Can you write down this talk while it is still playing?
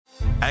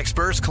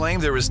Experts claim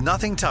there is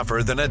nothing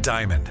tougher than a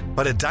diamond.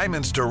 But at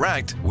Diamonds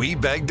Direct, we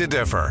beg to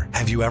differ.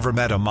 Have you ever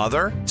met a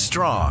mother?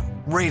 Strong,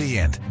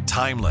 radiant,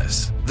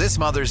 timeless. This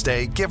Mother's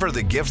Day, give her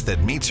the gift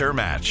that meets her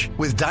match.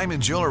 With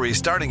diamond jewelry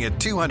starting at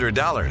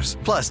 $200.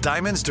 Plus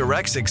Diamonds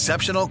Direct's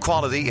exceptional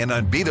quality and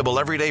unbeatable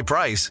everyday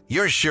price,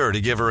 you're sure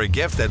to give her a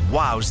gift that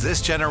wows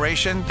this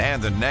generation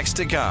and the next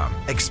to come.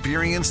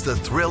 Experience the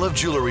thrill of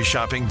jewelry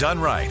shopping done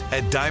right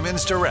at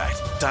Diamonds Direct.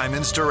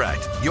 Diamonds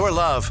Direct. Your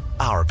love,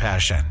 our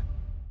passion.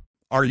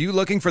 Are you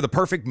looking for the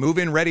perfect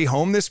move-in ready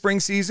home this spring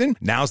season?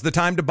 Now's the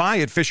time to buy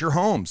at Fisher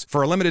Homes.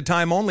 For a limited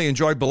time only,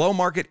 enjoy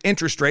below-market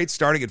interest rates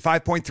starting at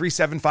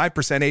 5.375%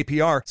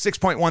 APR,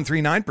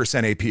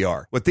 6.139%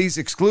 APR. With these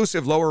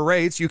exclusive lower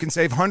rates, you can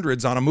save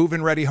hundreds on a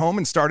move-in ready home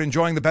and start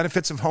enjoying the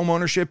benefits of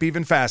homeownership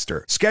even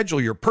faster.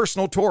 Schedule your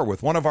personal tour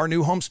with one of our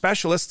new home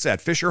specialists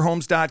at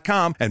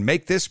FisherHomes.com and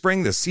make this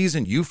spring the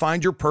season you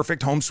find your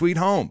perfect home sweet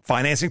home.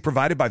 Financing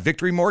provided by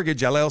Victory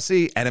Mortgage,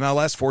 LLC,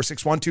 NMLS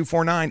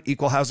 461249,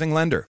 Equal Housing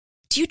Lender.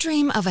 Do you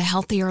dream of a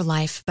healthier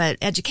life, but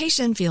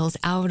education feels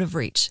out of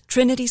reach?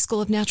 Trinity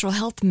School of Natural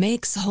Health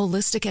makes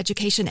holistic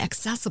education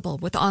accessible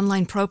with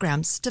online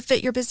programs to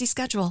fit your busy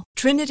schedule.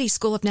 Trinity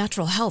School of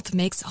Natural Health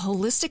makes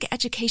holistic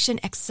education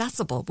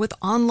accessible with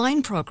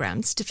online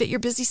programs to fit your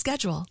busy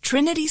schedule.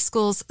 Trinity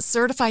School's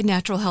Certified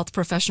Natural Health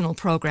Professional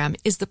Program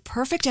is the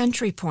perfect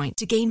entry point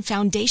to gain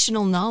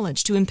foundational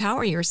knowledge to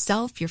empower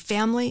yourself, your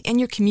family, and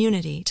your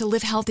community to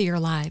live healthier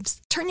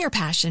lives. Turn your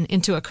passion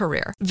into a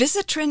career.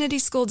 Visit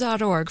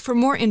trinityschool.org for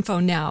more info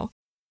now.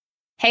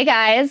 Hey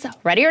guys,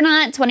 ready or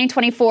not,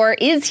 2024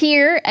 is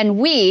here, and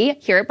we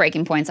here at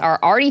Breaking Points are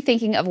already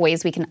thinking of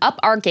ways we can up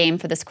our game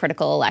for this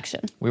critical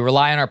election. We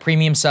rely on our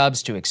premium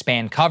subs to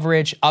expand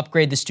coverage,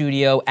 upgrade the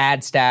studio,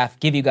 add staff,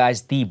 give you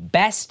guys the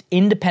best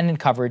independent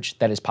coverage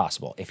that is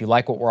possible. If you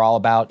like what we're all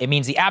about, it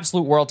means the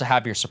absolute world to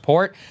have your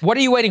support. What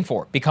are you waiting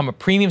for? Become a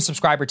premium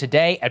subscriber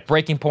today at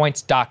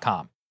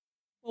breakingpoints.com.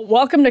 Well,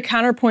 welcome to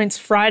Counterpoints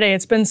Friday.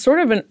 It's been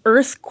sort of an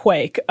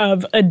earthquake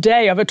of a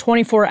day, of a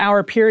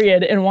 24-hour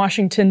period in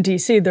Washington,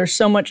 D.C. There's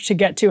so much to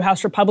get to.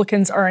 House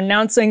Republicans are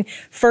announcing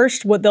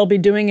first what they'll be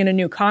doing in a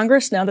new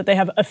Congress now that they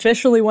have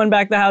officially won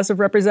back the House of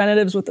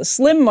Representatives with a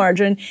slim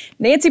margin.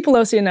 Nancy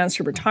Pelosi announced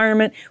her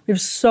retirement. We have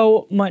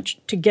so much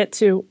to get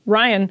to.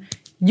 Ryan,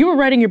 you were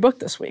writing your book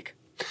this week.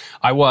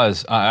 I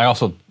was. I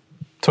also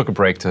took a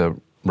break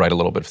to write a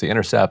little bit for The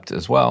Intercept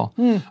as well.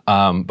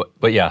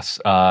 But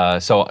yes,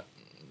 so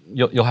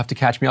You'll have to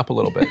catch me up a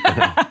little bit.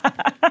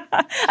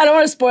 I don't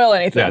want to spoil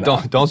anything. Yeah,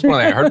 don't spoil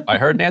it. I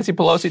heard Nancy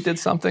Pelosi did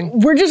something.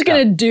 We're just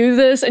going to do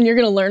this, and you're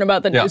going to learn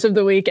about the news of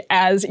the week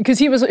because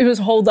he was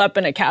holed up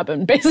in a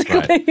cabin,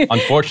 basically. Right.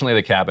 Unfortunately,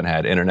 the cabin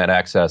had internet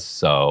access,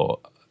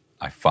 so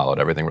I followed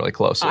everything really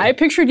closely. I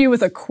pictured you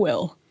with a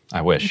quill. I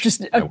wish.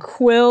 Just a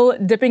quill,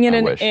 dipping it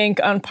in ink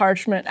on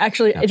parchment.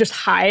 Actually, just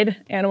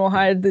animal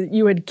hide.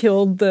 You had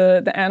killed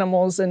the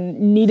animals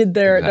and needed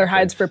their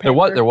hides for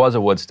paper. There was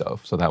a wood stove,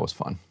 so that was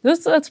fun.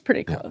 That's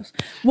pretty close.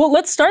 Well,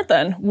 let's start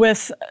then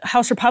with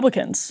House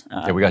Republicans.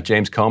 We got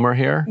James Comer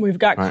here. We've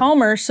got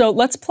Comer. So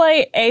let's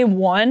play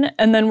A1,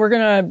 and then we're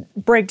going to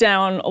break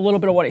down a little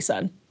bit of what he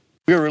said.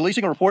 We are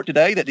releasing a report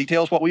today that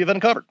details what we have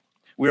uncovered.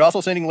 We're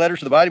also sending letters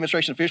to the Biden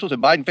administration officials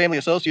and Biden family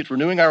associates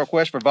renewing our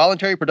request for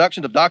voluntary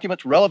production of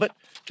documents relevant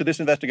to this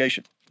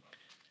investigation.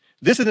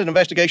 This is an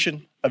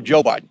investigation of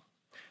Joe Biden,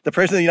 the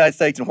President of the United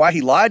States, and why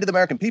he lied to the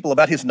American people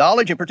about his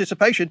knowledge and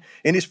participation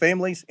in his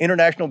family's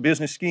international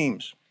business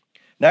schemes.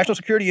 National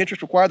security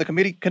interests require the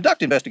committee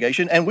conduct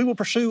investigation, and we will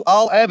pursue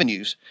all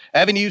avenues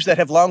that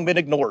have long been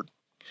ignored.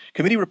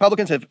 Committee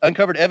Republicans have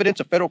uncovered evidence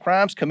of federal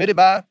crimes committed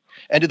by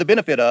and to the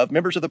benefit of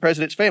members of the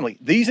president's family.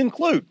 These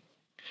include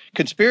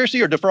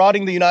conspiracy or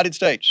defrauding the United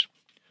States,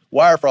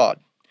 wire fraud,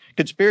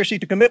 conspiracy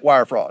to commit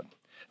wire fraud,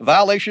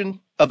 violation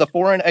of the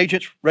Foreign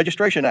Agents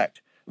Registration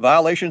Act,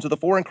 violations of the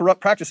Foreign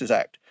Corrupt Practices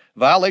Act,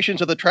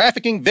 violations of the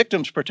Trafficking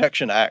Victims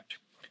Protection Act,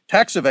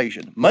 tax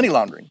evasion, money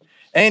laundering,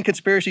 and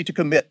conspiracy to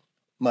commit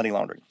money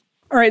laundering.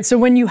 All right, so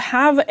when you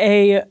have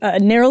a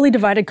narrowly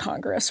divided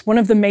Congress, one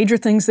of the major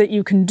things that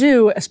you can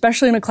do,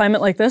 especially in a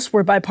climate like this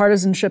where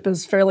bipartisanship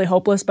is fairly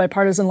hopeless,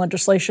 bipartisan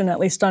legislation, at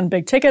least on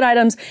big ticket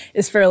items,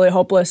 is fairly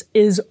hopeless,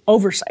 is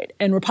oversight.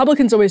 And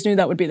Republicans always knew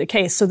that would be the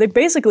case. So they've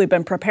basically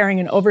been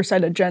preparing an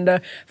oversight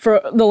agenda for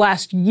the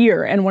last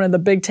year. And one of the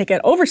big ticket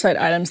oversight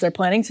items they're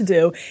planning to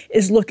do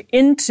is look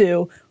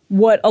into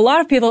what a lot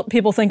of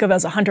people think of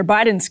as a Hunter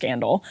Biden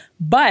scandal.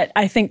 But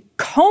I think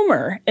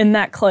Comer in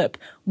that clip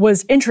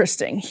was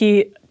interesting.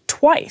 He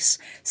twice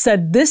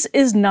said this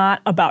is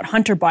not about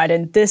Hunter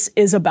Biden, this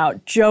is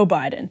about Joe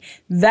Biden.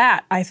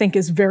 That, I think,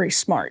 is very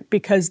smart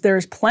because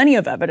there's plenty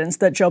of evidence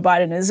that Joe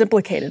Biden is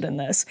implicated in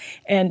this.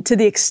 And to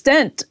the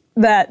extent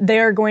that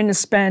they're going to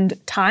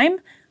spend time,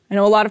 I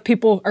know a lot of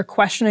people are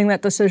questioning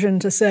that decision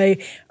to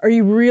say, are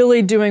you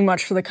really doing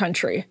much for the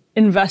country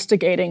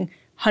investigating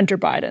Hunter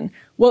Biden?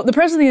 Well, the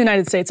President of the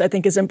United States, I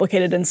think, is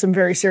implicated in some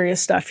very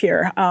serious stuff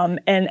here.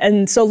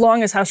 And so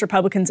long as House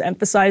Republicans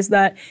emphasize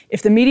that,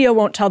 if the media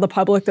won't tell the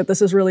public that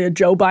this is really a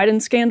Joe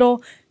Biden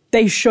scandal,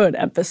 they should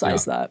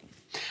emphasize that.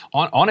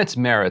 On its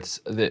merits,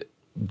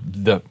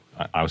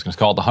 I was going to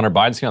call it the Hunter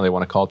Biden scandal. They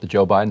want to call it the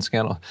Joe Biden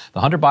scandal.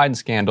 The Hunter Biden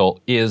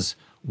scandal is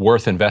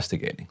worth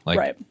investigating.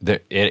 Like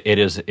it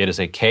is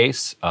a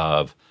case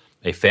of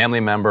a family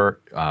member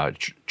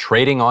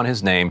trading on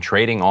his name,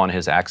 trading on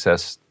his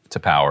access to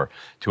power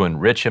to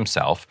enrich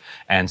himself,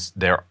 and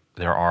there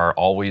are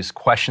always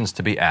questions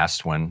to be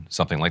asked when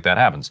something like that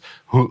happens.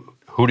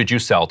 Who did you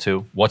sell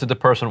to? What did the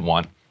person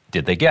want?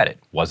 Did they get it?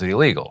 Was it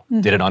illegal?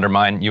 Mm-hmm. Did it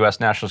undermine U.S.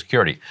 national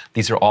security?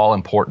 These are all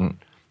important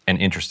and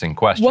interesting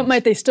questions. What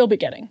might they still be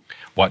getting?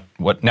 What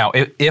now?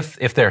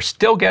 If they're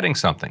still getting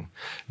something,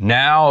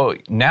 now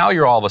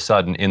you're all of a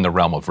sudden in the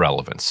realm of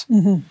relevance.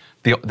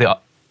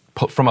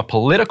 Mm-hmm. From a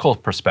political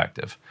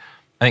perspective,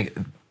 I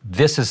think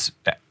this is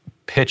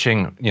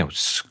pitching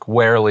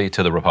squarely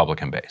to the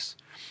Republican base,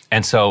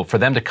 and so for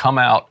them to come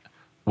out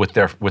with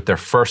their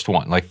first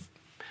one, like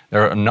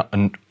there are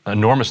an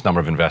enormous number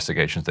of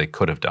investigations they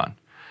could have done.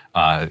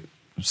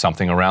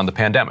 Something around the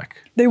pandemic.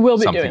 They will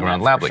be something doing around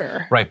that lab for leak.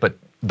 sure. Right, but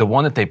the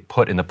one that they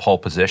put in the pole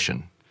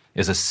position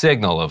is a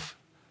signal of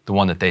the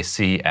one that they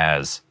see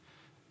as,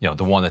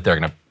 the one that they're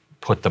going to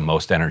put the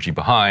most energy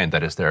behind.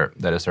 That is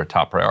their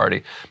top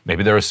priority.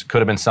 Maybe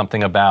could have been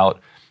something about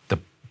the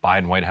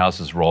Biden White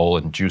House's role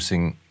in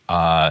juicing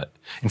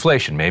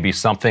inflation. Maybe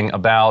something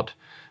about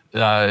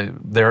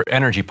their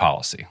energy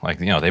policy. Like,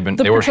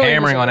 they were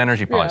hammering on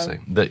energy policy.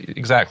 Yeah.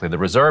 Exactly. The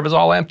reserve is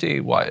all empty.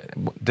 Why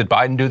did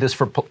Biden do this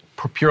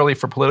purely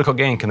for political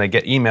gain? Can they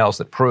get emails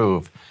that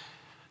prove,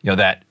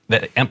 that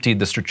emptied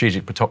the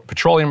strategic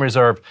petroleum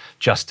reserve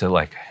just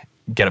to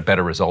get a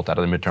better result out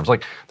of the midterms?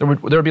 Like there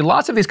would be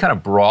lots of these kind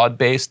of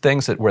broad-based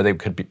things where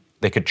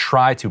they could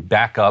try to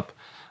back up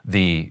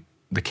the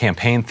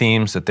campaign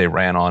themes that they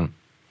ran on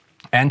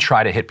and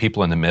try to hit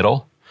people in the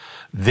middle.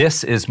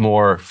 This is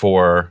more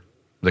for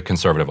the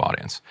conservative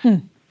audience.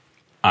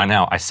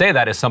 Now, I say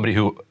that as somebody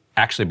who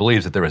actually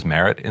believes that there is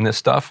merit in this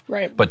stuff.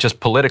 Right. But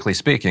just politically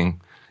speaking,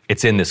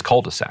 it's in this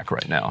cul-de-sac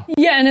right now.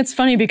 Yeah, and it's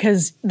funny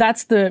because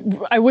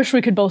I wish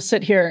we could both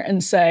sit here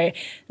and say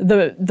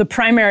the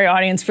primary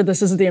audience for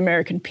this is the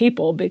American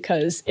people,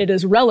 because it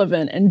is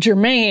relevant and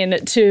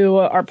germane to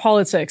our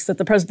politics that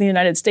the President of the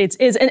United States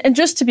is. And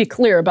just to be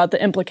clear about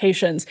the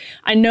implications,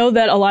 I know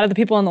that a lot of the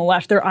people on the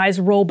left, their eyes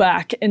roll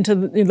back into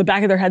the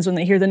back of their heads when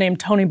they hear the name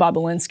Tony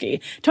Bobulinski.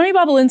 Tony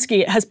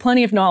Bobulinski has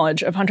plenty of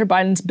knowledge of Hunter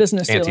Biden's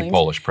business dealings.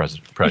 Anti-Polish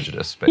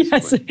prejudice, basically.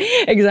 Yes,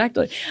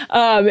 exactly.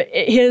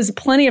 He has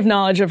plenty of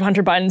knowledge of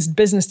Hunter Biden's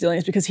business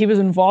dealings because he was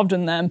involved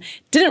in them,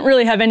 didn't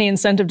really have any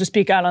incentive to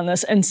speak out on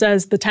this, and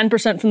says the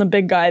 10% from the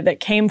big guy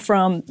that came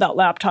from that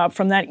laptop,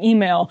 from that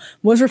email,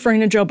 was referring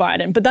to Joe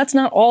Biden. But that's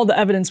not all the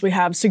evidence we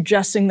have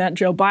suggesting that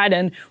Joe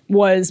Biden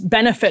was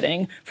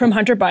benefiting from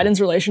Hunter Biden's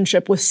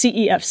relationship with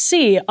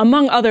CEFC,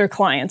 among other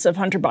clients of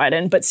Hunter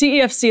Biden. But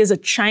CEFC is a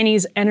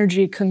Chinese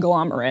energy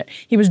conglomerate.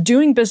 He was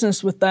doing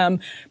business with them,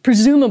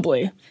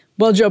 presumably,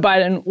 while Joe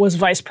Biden was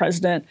vice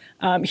president.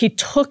 He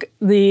took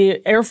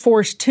the Air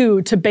Force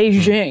 2 to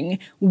Beijing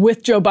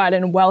with Joe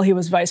Biden while he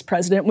was vice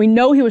president. We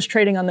know he was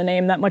trading on the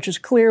name. That much is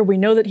clear. We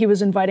know that he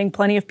was inviting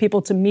plenty of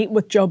people to meet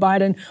with Joe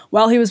Biden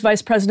while he was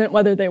vice president,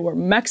 whether they were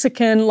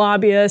Mexican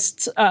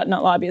lobbyists,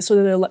 not lobbyists,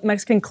 whether they were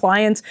Mexican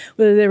clients,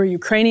 whether they were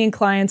Ukrainian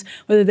clients,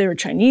 whether they were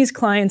Chinese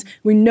clients.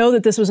 We know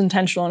that this was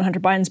intentional on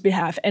Hunter Biden's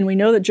behalf, and we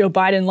know that Joe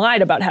Biden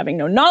lied about having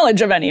no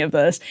knowledge of any of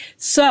this.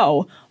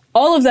 So,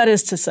 all of that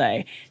is to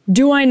say,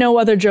 do I know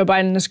whether Joe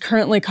Biden is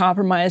currently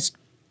compromised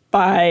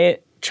by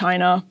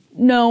China?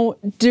 No.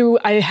 Do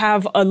I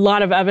have a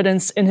lot of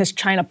evidence in his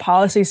China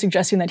policy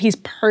suggesting that he's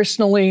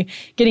personally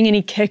getting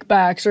any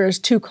kickbacks or is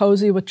too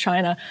cozy with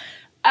China?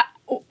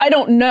 I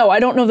don't know. I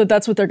don't know that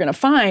that's what they're going to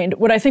find.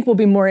 What I think will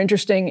be more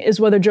interesting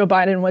is whether Joe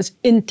Biden was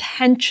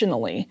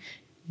intentionally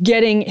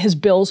getting his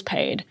bills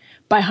paid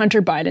by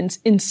Hunter Biden's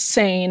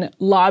insane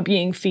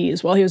lobbying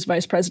fees while he was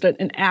vice president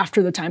and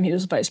after the time he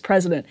was vice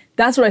president.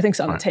 That's what I think's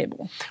on the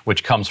table.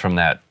 Which comes from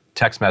that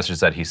text message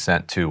that he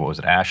sent to, what was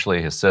it,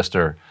 Ashley, his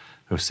sister,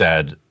 who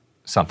said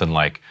something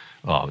like,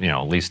 well,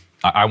 at least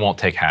I won't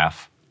take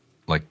half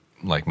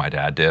like my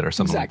dad did, or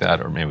something like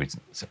that. Or maybe,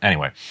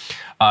 anyway.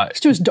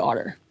 It's to his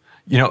daughter.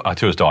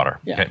 To his daughter.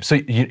 Yeah. Okay. So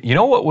you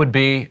know what would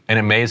be an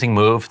amazing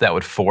move that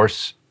would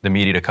force the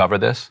media to cover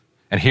this?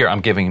 And here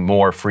I'm giving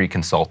more free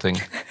consulting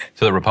to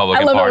the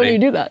Republican Party. I love it when you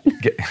do that.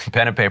 Get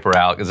pen and paper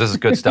out, because this is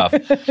good stuff.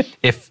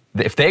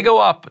 If they go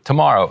up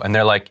tomorrow and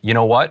they're like, you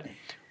know what?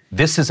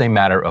 This is a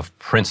matter of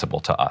principle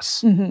to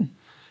us. Mm-hmm.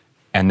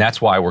 And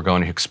that's why we're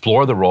going to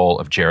explore the role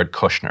of Jared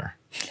Kushner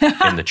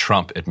in the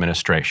Trump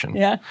administration.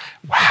 Yeah.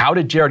 How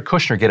did Jared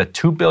Kushner get a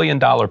 $2 billion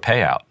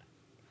payout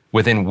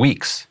within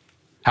weeks?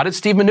 How did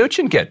Steve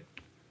Mnuchin get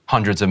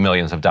hundreds of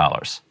millions of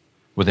dollars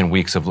within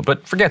weeks of,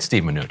 but forget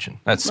Steve Mnuchin.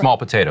 That's small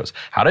potatoes.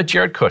 How did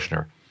Jared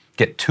Kushner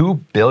get $2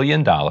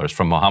 billion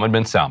from Mohammed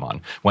bin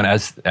Salman when,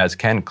 as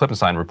Ken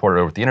Klippenstein reported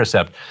over at The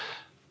Intercept,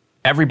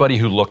 everybody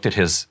who looked at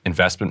his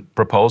investment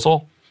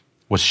proposal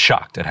was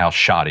shocked at how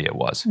shoddy it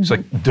was. Mm-hmm. It's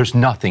like, there's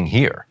nothing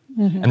here.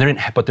 Mm-hmm. And there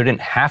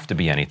didn't have to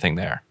be anything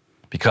there,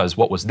 because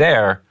what was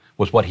there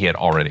was what he had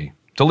already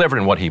delivered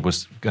and what he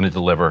was going to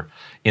deliver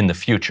in the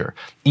future.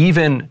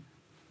 Even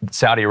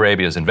Saudi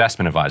Arabia's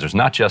investment advisors,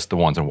 not just the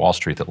ones on Wall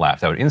Street that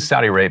laughed out, in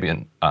Saudi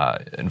Arabian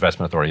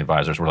investment authority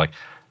advisors were like,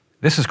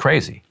 this is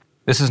crazy.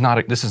 This is not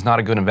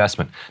a good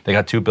investment. They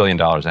got $2 billion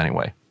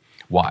anyway.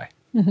 Why?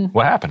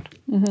 What happened?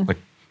 Like,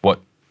 what?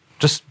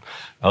 Just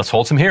let's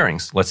hold some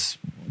hearings. Let's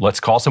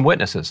call some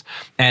witnesses.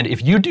 And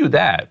if you do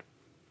that,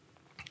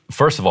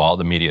 first of all,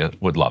 the media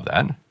would love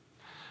that.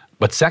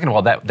 But second of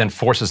all, that then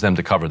forces them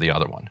to cover the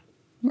other one.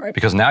 Right.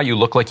 Because now you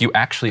look like you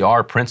actually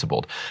are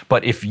principled.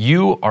 But if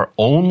you are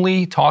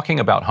only talking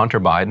about Hunter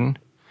Biden,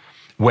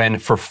 when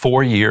for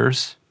 4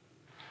 years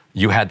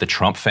you had the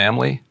Trump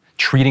family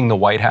treating the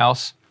White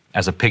House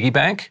as a piggy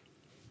bank,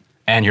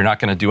 and you're not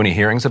going to do any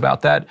hearings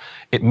about that,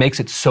 it makes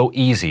it so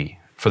easy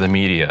for the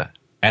media.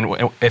 And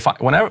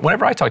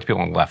whenever I talk to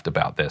people on the left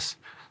about this,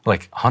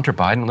 like Hunter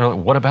Biden, they're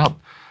like, what about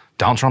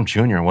Donald Trump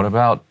Jr.? What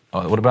about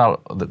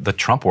the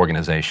Trump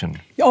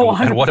organization? Oh,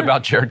 100%. And what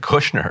about Jared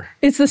Kushner?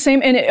 It's the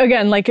same. And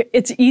again, like,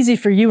 it's easy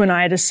for you and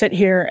I to sit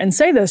here and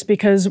say this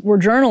because we're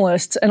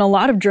journalists, and a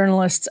lot of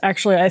journalists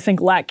actually, I think,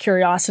 lack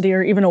curiosity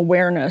or even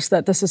awareness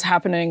that this is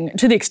happening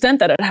to the extent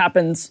that it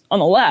happens on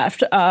the left.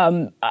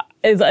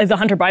 The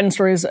Hunter Biden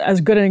story is as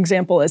good an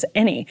example as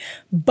any.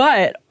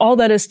 But all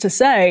that is to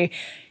say,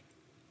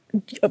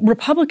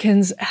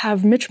 Republicans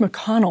have Mitch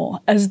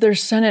McConnell as their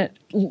Senate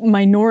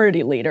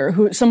minority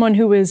leader, someone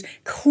who is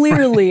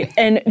clearly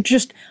and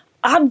just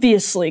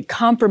obviously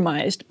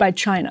compromised by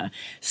China.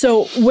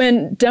 So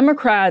when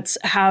Democrats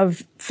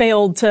have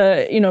failed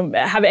to,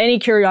 have any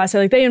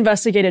curiosity, like they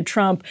investigated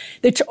Trump,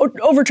 they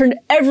overturned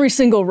every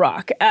single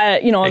rock,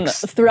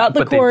 throughout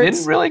the courts. But they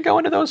didn't really go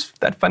into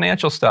that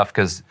financial stuff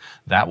because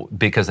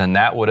then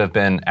that would have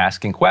been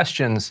asking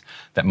questions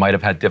that might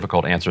have had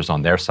difficult answers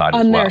on their side as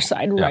well. On their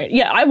side, right.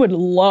 Yeah, I would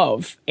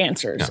love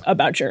answers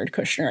about Jared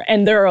Kushner.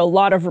 And there are a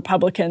lot of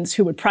Republicans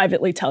who would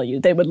privately tell you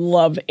they would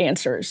love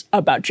answers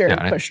about Jared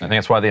Kushner. I think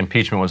that's why the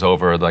impeachment was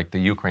over like the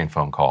Ukraine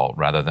phone call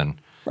rather than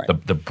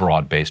the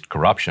broad-based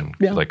corruption.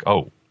 Yeah. Like,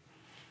 oh,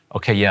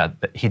 okay, yeah,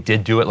 he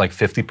did do it like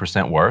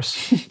 50%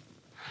 worse,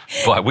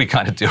 but we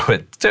kind of do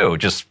it too,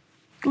 just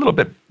a little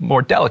bit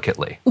more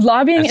delicately.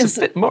 Lobbying is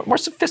more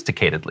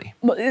sophisticatedly.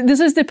 This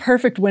is the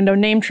perfect window.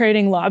 Name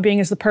trading, lobbying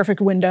is the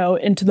perfect window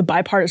into the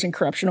bipartisan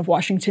corruption of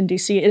Washington,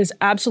 D.C. It is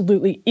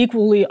absolutely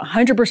equally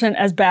 100%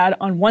 as bad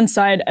on one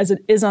side as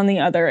it is on the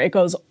other. It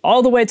goes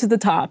all the way to the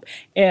top,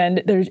 and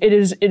it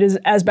is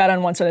as bad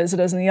on one side as it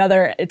is on the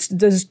other.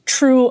 There's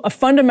a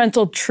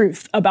fundamental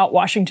truth about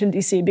Washington,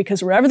 D.C.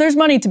 because wherever there's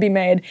money to be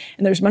made,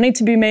 and there's money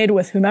to be made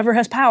with whomever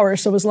has power,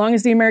 so as long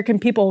as the American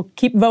people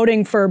keep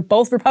voting for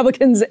both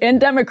Republicans and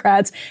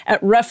Democrats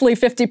at roughly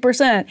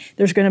 50%,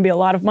 there's going to be a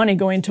lot of money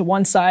going to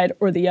one side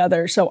or the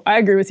other. So I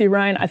agree with you,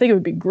 Ryan. I think it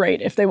would be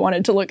great if they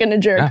wanted to look into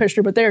Jared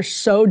Kushner, but they are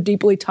so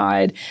deeply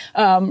tied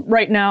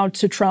right now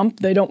to Trump.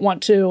 They don't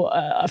want to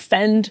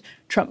offend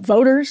Trump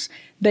voters.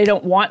 They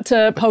don't want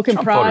to poke and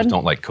prod. Voters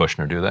don't like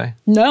Kushner, do they?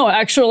 No,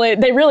 actually,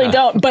 they really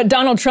don't. But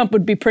Donald Trump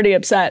would be pretty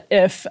upset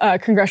if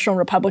congressional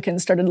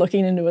Republicans started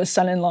looking into his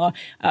son-in-law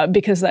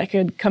because that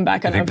could come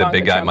back on Ivanka Trump. I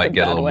think the big guy might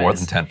get a little more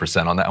than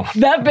 10% on that one.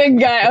 That big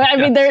guy. I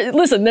mean,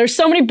 there's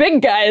so many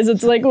big guys.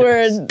 It's like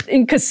we're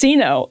in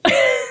casino.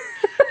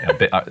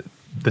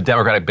 The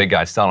Democratic big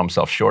guy selling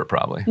himself short,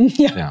 probably.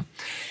 Yeah.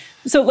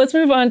 So let's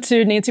move on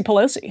to Nancy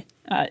Pelosi.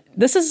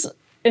 This is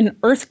an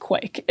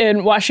earthquake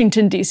in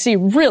Washington, D.C.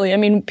 Really, I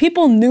mean,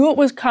 people knew it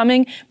was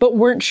coming, but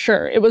weren't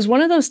sure. It was one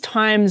of those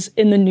times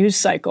in the news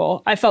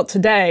cycle, I felt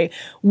today,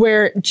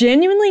 where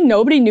genuinely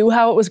nobody knew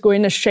how it was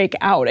going to shake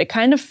out. It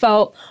kind of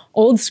felt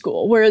old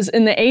school, whereas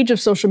in the age of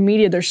social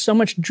media, there's so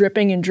much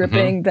dripping and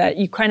dripping that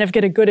you kind of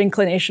get a good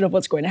inclination of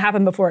what's going to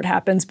happen before it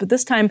happens. But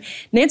this time,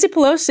 Nancy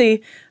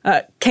Pelosi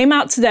came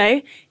out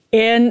today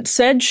and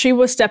said she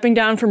was stepping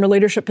down from her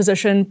leadership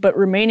position, but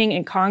remaining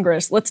in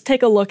Congress. Let's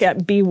take a look at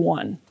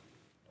B1.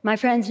 My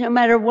friends, no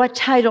matter what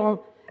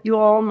title you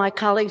all, my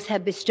colleagues,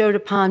 have bestowed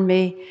upon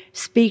me,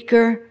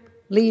 Speaker,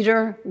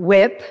 Leader,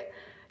 Whip,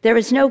 there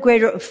is no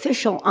greater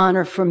official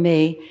honor for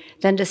me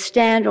than to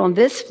stand on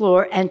this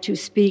floor and to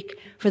speak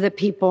for the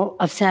people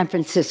of San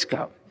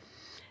Francisco.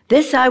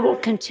 This I will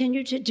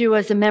continue to do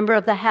as a member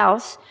of the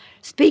House,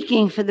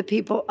 speaking for the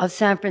people of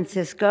San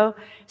Francisco,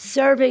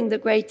 serving the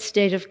great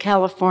state of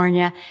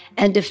California,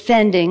 and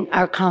defending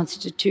our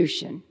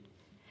Constitution.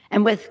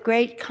 And with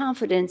great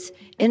confidence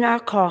in our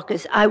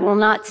caucus, I will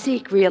not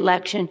seek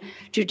re-election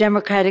to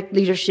Democratic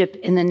leadership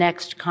in the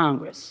next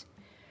Congress.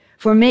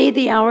 For me,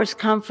 the hour's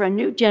come for a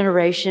new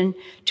generation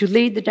to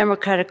lead the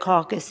Democratic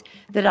caucus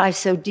that I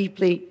so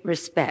deeply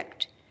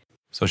respect.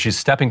 So she's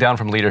stepping down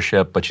from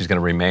leadership, but she's going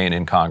to remain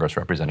in Congress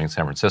representing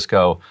San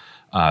Francisco.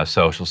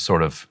 So she'll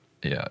sort of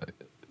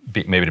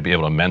maybe to be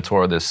able to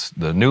mentor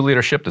the new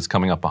leadership that's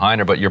coming up behind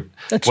her. But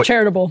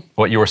charitable.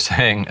 What you were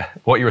saying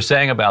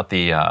about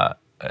the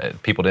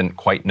people didn't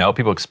quite know,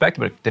 people expected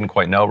but didn't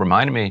quite know,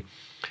 reminded me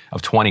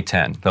of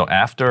 2010. Though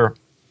after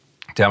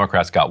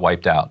Democrats got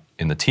wiped out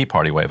in the Tea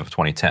Party wave of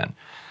 2010,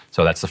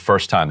 so that's the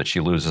first time that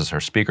she loses her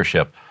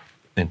speakership,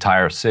 the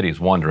entire city's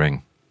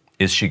wondering,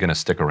 is she going to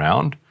stick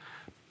around?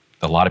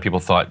 a lot of people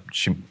thought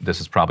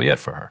this is probably it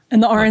for her.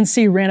 And the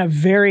RNC ran a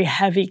very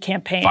heavy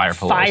campaign.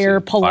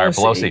 Fire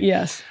Pelosi.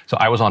 Yes. So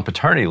I was on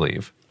paternity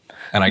leave,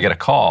 and I get a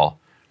call,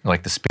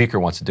 like the speaker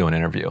wants to do an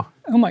interview.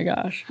 Oh my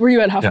gosh. Were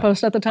you at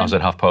HuffPost at the time? I was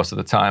at HuffPost at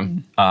the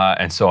time.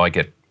 And so I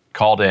get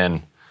called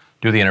in,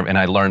 do the interview, and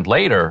I learned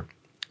later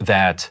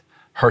that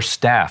her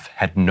staff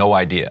had no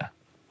idea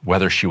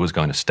whether she was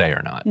going to stay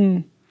or not.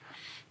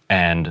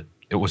 And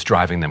it was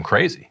driving them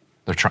crazy.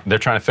 They're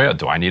trying to figure out,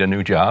 do I need a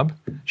new job?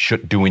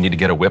 Do we need to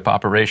get a whip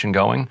operation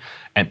going?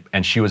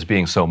 And she was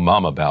being so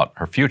mum about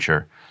her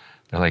future.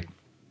 They're like,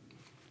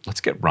 let's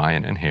get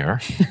Ryan in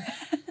here,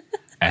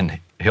 and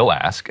he'll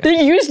ask.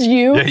 They used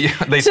you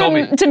told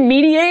me, to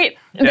mediate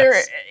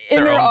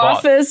their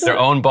office. Their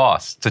own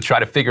boss, to try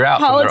to figure out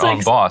Politics. from their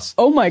own boss.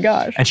 Oh my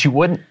gosh. And she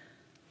wouldn't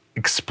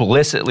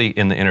explicitly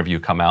in the interview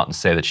come out and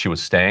say that she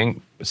was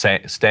staying,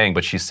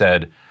 but she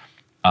said,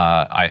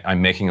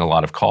 I'm making a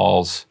lot of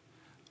calls,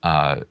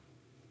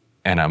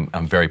 and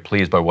I'm very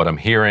pleased by what I'm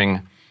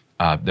hearing.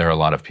 There are a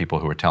lot of people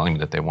who are telling me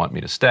that they want me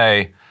to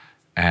stay,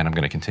 and I'm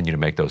going to continue to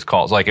make those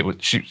calls. Like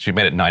she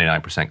made it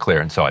 99% clear,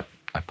 and so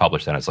I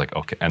published that. It's like,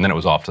 okay, and then it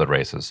was off to the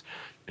races.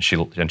 She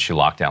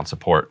locked down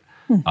support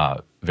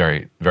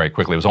very, very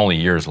quickly. It was only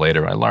years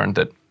later I learned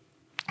that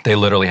they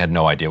literally had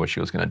no idea what she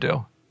was going to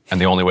do,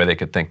 and the only way they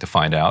could think to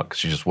find out, because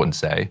she just wouldn't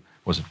say,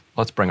 was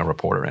let's bring a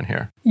reporter in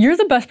here. You're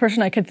the best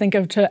person I could think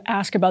of to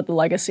ask about the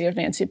legacy of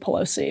Nancy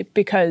Pelosi,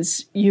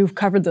 because you've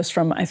covered this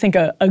from, I think,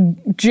 a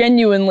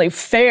genuinely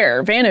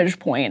fair vantage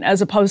point,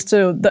 as opposed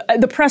to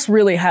the press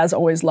really has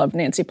always loved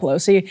Nancy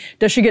Pelosi.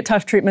 Does she get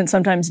tough treatment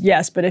sometimes?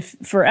 Yes, but if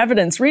for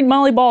evidence, read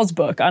Molly Ball's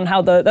book on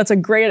how that's a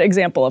great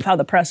example of how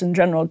the press in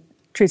general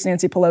treats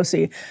Nancy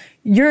Pelosi.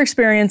 Your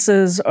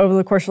experiences over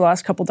the course of the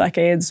last couple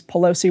decades,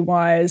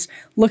 Pelosi-wise,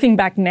 looking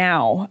back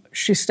now,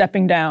 she's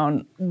stepping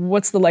down.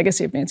 What's the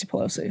legacy of Nancy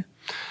Pelosi?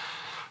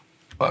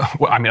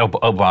 Well, I mean,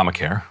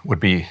 Obamacare would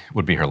be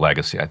her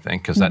legacy, I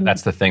think, because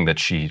that's the thing that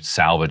she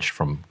salvaged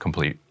from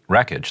complete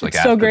wreckage.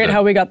 It's so great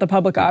how we got the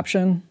public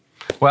option.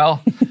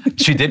 Well,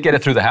 she did get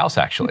it through the House,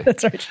 actually.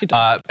 That's right, she did.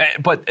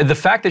 But the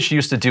fact that she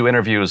used to do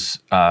interviews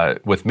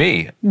with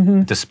me,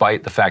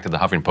 despite the fact that the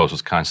Huffington Post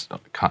was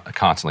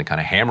constantly kind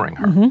of hammering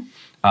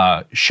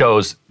her,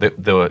 shows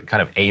the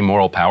kind of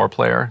amoral power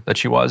player that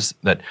she was,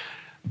 that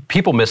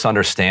people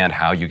misunderstand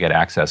how you get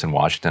access in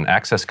Washington.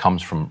 Access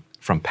comes from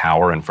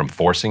power and from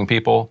forcing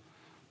people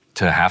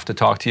to have to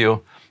talk to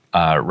you,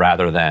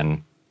 rather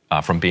than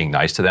from being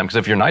nice to them. Because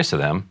if you're nice to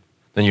them,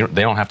 then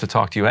they don't have to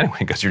talk to you anyway,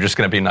 because you're just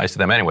going to be nice to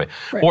them anyway.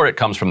 Right. Or it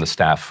comes from the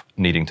staff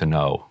needing to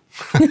know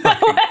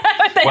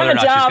whether or not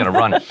she's going to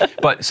run.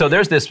 But so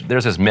there's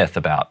this myth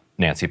about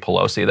Nancy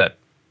Pelosi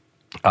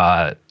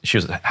that she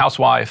was a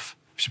housewife.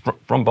 She's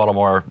from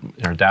Baltimore.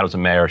 Her dad was a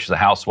mayor. She's a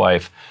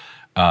housewife.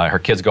 Her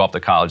kids go off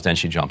to college. Then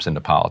she jumps into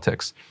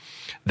politics.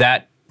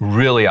 That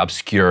really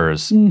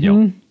obscures,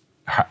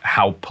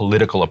 how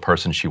political a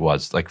person she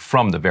was, like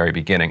from the very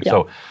beginning. Yeah.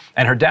 So,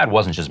 and her dad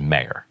wasn't just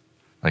mayor.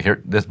 Like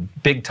this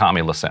big Tommy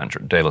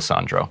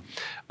DeLisandro.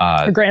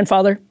 Her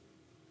grandfather.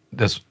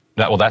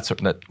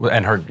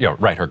 And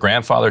her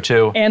grandfather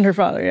too. And her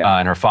father, yeah.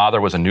 And her father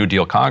was a New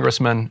Deal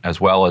congressman,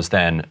 as well as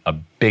then a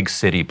big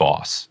city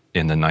boss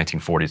in the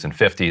 1940s and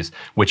 50s,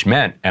 which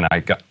meant, and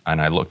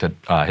I looked at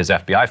his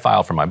FBI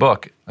file for my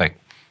book, like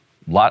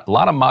lot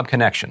of mob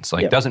connections.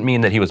 Like doesn't mean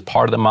that he was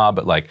part of the mob,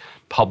 but like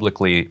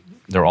publicly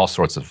there are all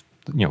sorts of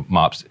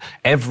mobs.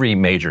 Every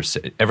mayor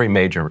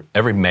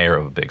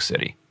of a big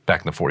city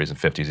back in the 40s and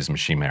 50s, these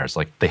machine mayors,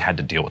 like they had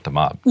to deal with the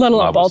mob. Let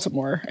alone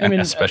Baltimore. I mean,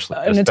 especially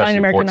an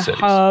Italian-American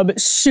hub,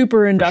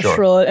 super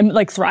industrial, and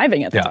like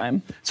thriving at the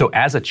time. So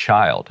as a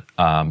child,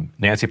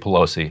 Nancy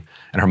Pelosi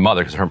and her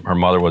mother, because her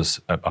mother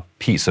was a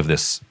piece of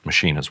this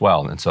machine as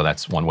well, and so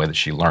that's one way that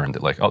she learned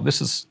that, like, oh,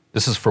 this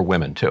is for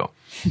women too.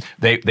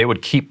 They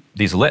would keep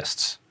these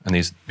lists and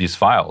these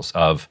files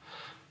of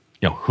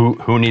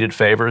who needed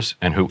favors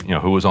and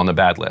who was on the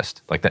bad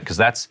list, like that, because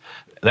that's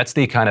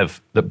the kind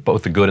of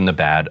both the good and the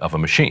bad of a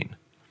machine.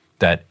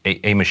 That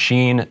a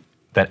machine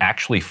that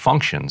actually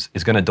functions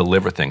is going to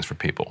deliver things for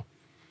people,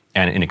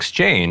 and in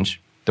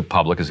exchange, the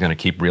public is going to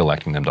keep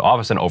reelecting them to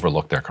office and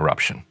overlook their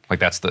corruption. Like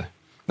that's the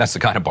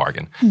kind of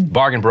bargain.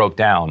 Bargain broke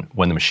down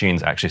when the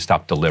machines actually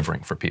stopped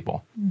delivering for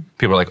people.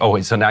 People are like, oh,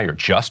 wait, so now you're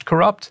just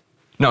corrupt?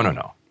 No.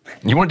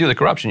 You want to do the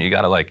corruption, you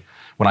got to, like,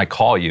 when I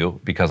call you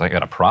because I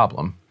got a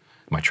problem,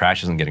 my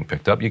trash isn't getting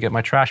picked up, you get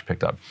my trash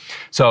picked up.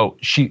 So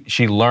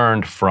she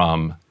learned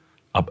from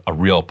a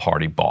real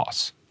party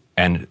boss.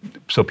 And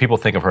so people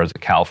think of her as a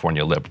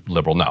California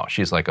liberal. No,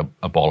 she's like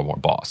a Baltimore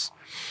boss.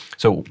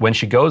 So when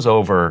she goes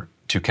over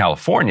to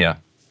California,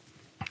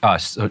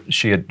 so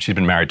she'd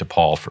been married to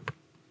Paul for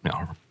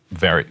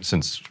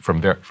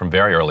from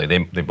very early.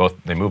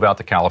 They move out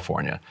to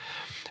California,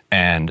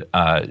 and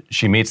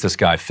she meets this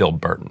guy Phil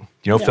Burton.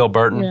 You know Phil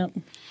Burton? Yeah.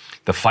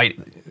 The fight,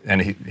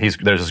 and there's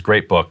this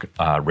great book,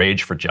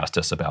 Rage for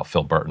Justice, about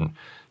Phil Burton.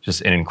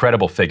 Just an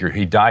incredible figure.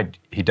 He died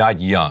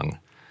young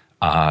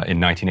in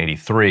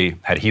 1983.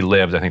 Had he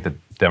lived, I think the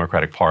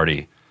Democratic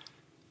Party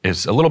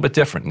is a little bit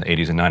different in the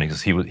 80s and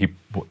 90s. He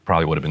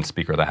probably would have been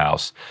Speaker of the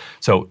House.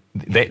 So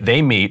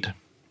they meet,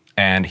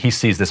 and he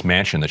sees this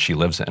mansion that she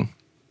lives in.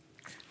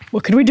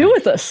 What could we do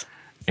with this?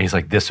 And he's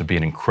like, this would be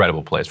an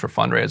incredible place for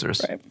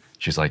fundraisers. Right.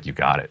 She's like, you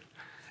got it.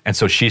 And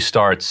so she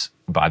starts,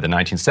 by the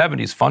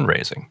 1970s,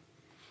 fundraising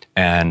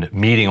and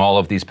meeting all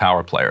of these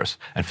power players.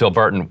 And Phil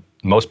Burton,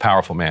 most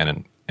powerful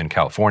man in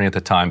California at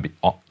the time,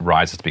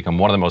 rises to become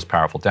one of the most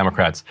powerful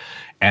Democrats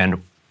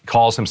and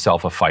calls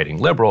himself a fighting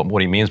liberal.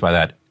 What he means by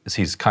that is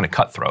he's kind of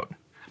cutthroat,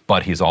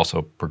 but he's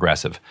also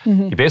progressive.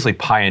 Mm-hmm. He basically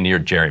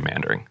pioneered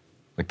gerrymandering.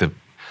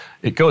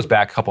 It goes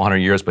back a couple hundred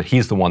years, but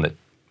he's the one that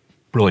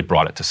really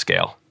brought it to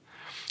scale.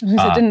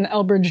 Didn't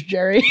Elbridge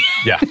Gerry?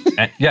 Yeah.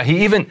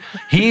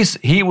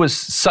 He was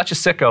such a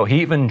sicko.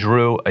 He even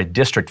drew a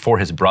district for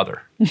his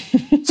brother.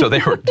 So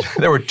there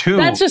were two.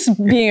 That's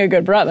just being a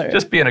good brother.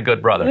 Just being a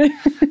good brother,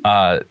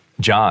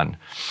 John.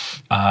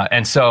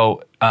 And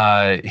so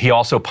he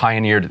also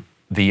pioneered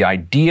the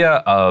idea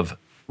of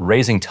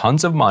raising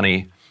tons of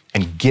money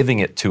and giving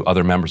it to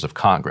other members of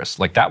Congress.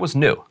 Like, that was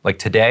new. Like,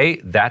 today,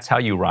 that's how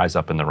you rise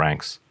up in the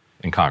ranks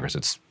in Congress.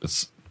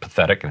 It's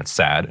pathetic and it's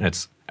sad and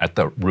it's at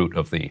the root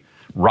of the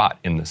rot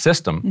in the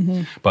system.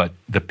 Mm-hmm. But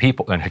the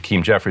people, and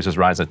Hakeem Jeffries is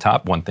rising to the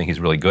top. One thing he's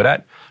really good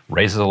at,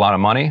 raises a lot of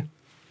money,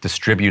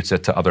 distributes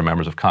it to other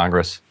members of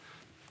Congress,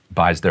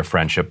 buys their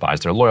friendship, buys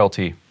their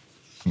loyalty,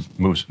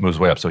 moves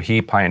way up. So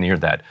he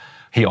pioneered that.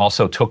 He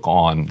also took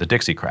on the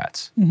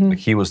Dixiecrats. Mm-hmm. Like,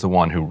 he was the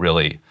one who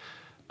really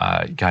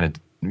kind of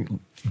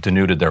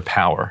denuded their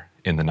power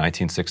in the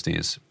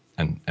 1960s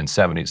and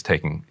 70s,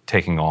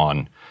 taking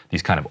on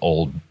these kind of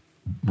old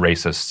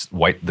racist,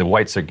 the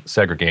white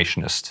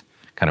segregationist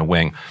kind of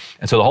wing.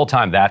 And so the whole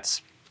time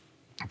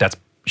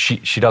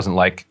she doesn't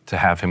like to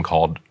have him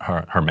called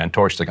her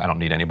mentor. She's like, I don't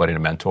need anybody to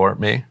mentor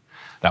me.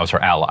 That was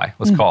her ally.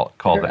 Let's call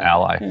it the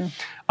ally.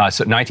 Yeah.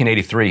 So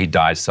 1983, he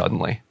dies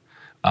suddenly.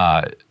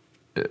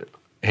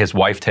 His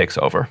wife takes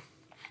over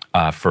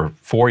for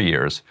 4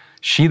 years.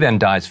 She then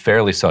dies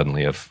fairly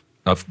suddenly of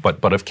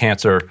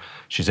cancer.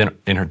 She's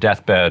in her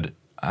deathbed,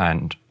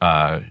 and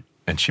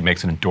she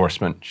makes an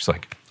endorsement. She's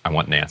like, I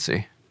want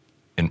Nancy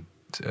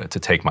to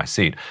take my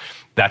seat.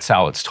 That's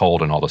how it's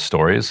told in all the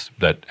stories,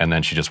 and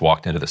then she just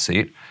walked into the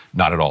seat.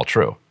 Not at all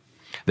true.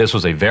 This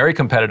was a very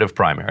competitive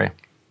primary,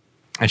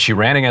 and she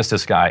ran against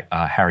this guy,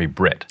 Harry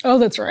Britt. Oh,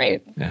 that's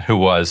right. Who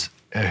was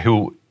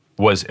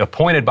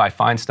appointed by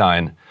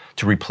Feinstein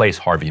to replace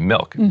Harvey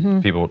Milk.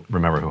 Mm-hmm. People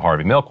remember who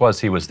Harvey Milk was.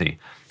 He was the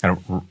kind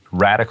of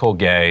radical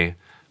gay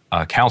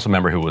council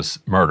member who was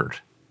murdered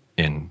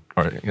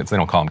or they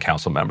don't call them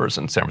council members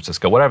in San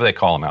Francisco, whatever they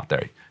call him out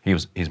there.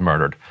 He's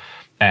murdered.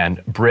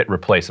 And Britt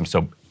replaced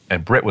him.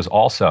 And Britt was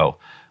also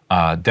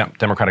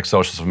Democratic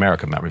Socialists of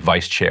America member,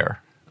 vice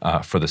chair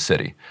for the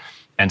city.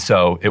 And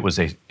so it was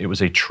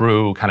a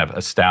true kind of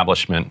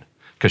establishment,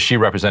 because she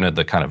represented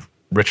the kind of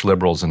rich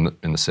liberals in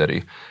the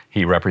city.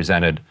 He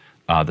represented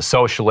the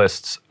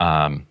socialists,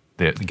 the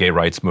gay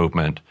rights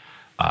movement,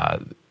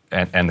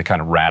 and the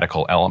kind of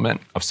radical element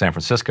of San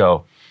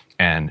Francisco.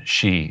 And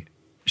she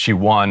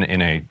won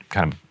in a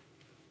kind of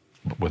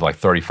with like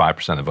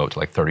 35% of the vote to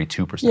like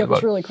 32% of the vote. Yeah, it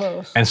was really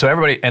close. And so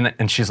everybody,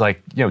 and she's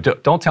like,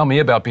 don't tell me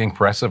about being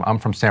progressive. I'm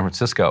from San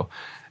Francisco.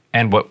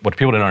 And what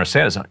people didn't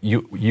understand is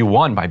you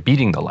won by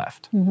beating the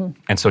left. Mm-hmm.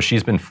 And so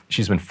she's been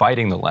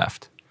fighting the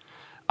left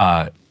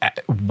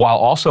while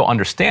also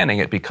understanding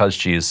it, because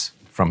she's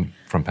from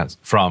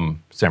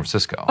San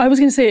Francisco. I was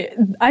going to say,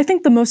 I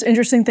think the most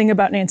interesting thing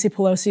about Nancy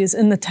Pelosi is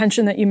in the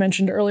tension that you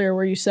mentioned earlier,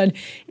 where you said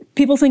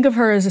people think of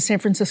her as a San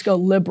Francisco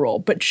liberal,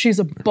 but she's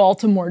a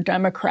Baltimore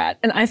Democrat.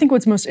 And I think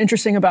what's most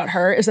interesting about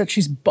her is that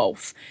she's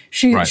both.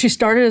 She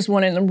started as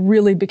one and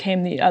really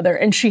became the other.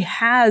 And she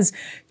has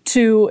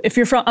if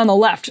you're on the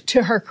left,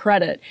 to her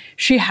credit,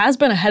 she has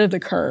been ahead of the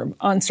curve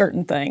on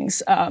certain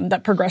things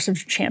that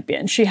progressives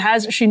champion. She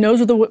knows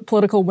where the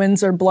political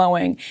winds are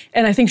blowing.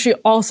 And I think she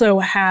also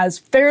has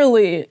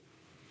fairly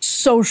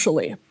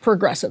socially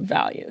progressive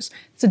values.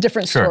 It's a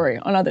different story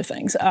on other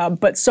things,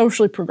 but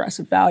socially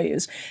progressive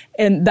values.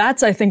 And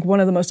that's, I think, one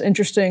of the most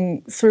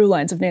interesting through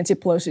lines of Nancy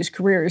Pelosi's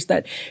career, is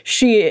that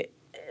she,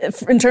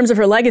 in terms of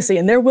her legacy,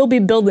 and there will be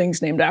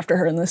buildings named after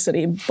her in this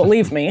city,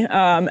 believe me,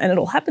 and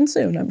it'll happen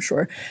soon, I'm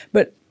sure,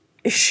 but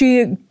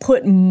she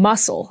put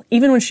muscle,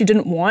 even when she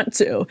didn't want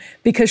to,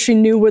 because she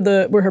knew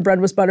where her bread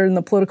was buttered and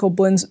the political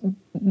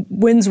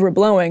winds were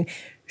blowing.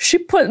 She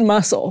put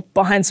muscle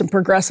behind some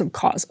progressive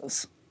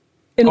causes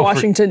in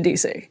Washington,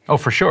 D.C. Oh,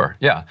 for sure,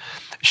 yeah.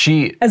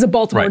 As a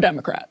Baltimore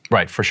Democrat.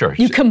 Right, for sure.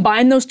 You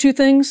combine those two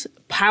things,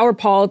 power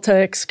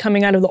politics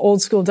coming out of the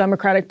old school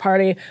Democratic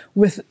Party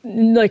with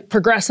like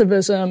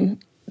progressivism,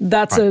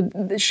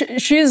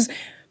 she's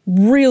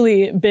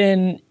really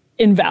been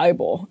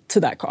invaluable to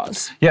that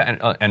cause.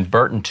 Yeah, and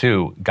Burton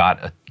too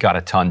got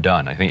a ton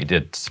done. I think he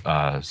did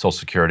Social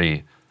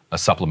Security, a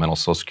supplemental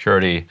Social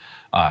Security.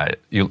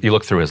 You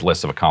look through his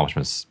list of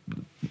accomplishments,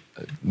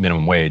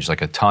 minimum wage,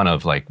 like a ton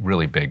of like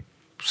really big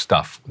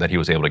stuff that he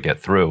was able to get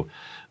through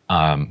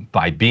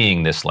by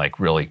being this like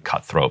really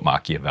cutthroat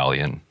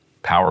Machiavellian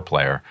power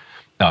player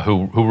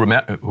who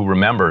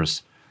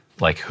remembers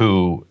like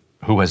who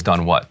has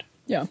done what.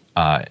 Yeah.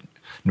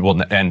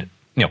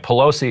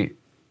 Pelosi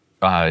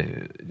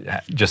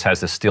just has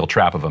this steel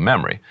trap of a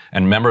memory,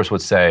 and members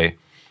would say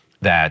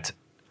that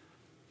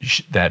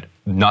that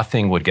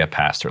nothing would get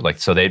past her. Like,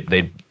 so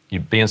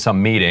you'd be in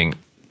some meeting,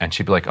 and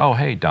she'd be like, "Oh,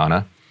 hey,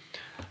 Donna,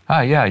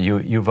 yeah,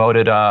 you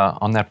voted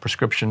on that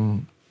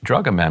prescription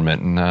drug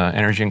amendment in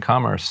Energy and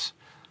Commerce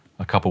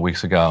a couple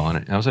weeks ago,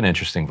 and that was an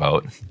interesting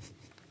vote."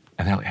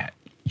 And they're like,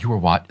 "You were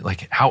what?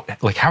 Like how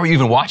are you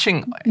even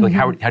watching? Like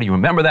how do you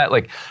remember that?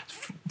 Like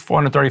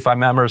 435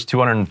 members,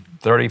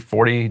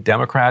 40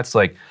 Democrats,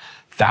 like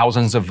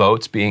thousands of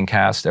votes being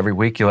cast every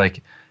week. You're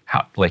like,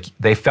 how? Like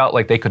they felt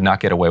like they could not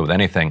get away with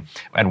anything.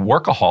 And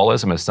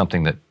workaholism is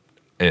something that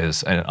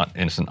is an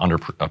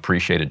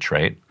underappreciated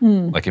trait.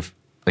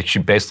 Like she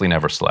basically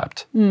never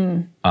slept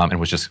and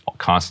was just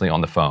constantly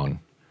on the phone,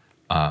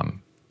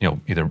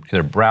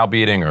 either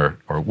browbeating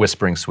or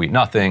whispering sweet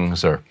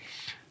nothings or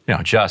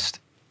just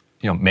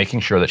making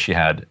sure that she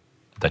had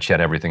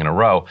everything in a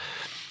row.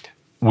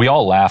 We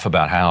all laugh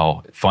about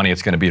how funny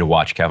it's going to be to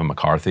watch Kevin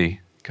McCarthy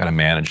kind of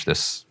manage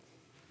this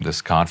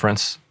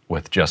conference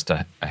with just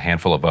a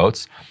handful of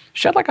votes.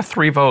 She had like a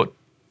 3-vote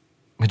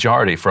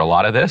majority for a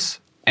lot of this,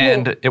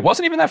 and it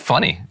wasn't even that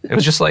funny. It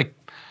was just like,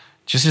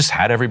 just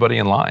had everybody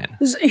in line.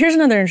 Here's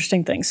another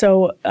interesting thing.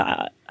 So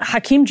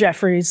Hakeem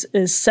Jeffries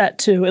is set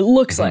to, it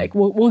looks like,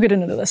 we'll get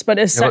into this, but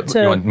is set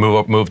to... You want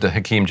to move to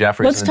Hakeem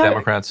Jeffries and the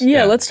Democrats?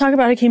 Yeah, let's talk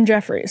about Hakeem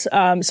Jeffries.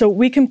 So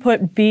we can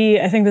put B,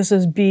 I think this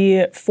is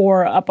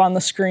B4 up on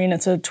the screen.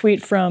 It's a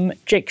tweet from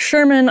Jake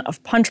Sherman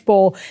of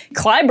Punchbowl.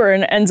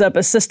 Clyburn ends up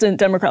assistant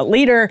Democrat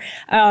leader.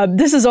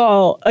 This is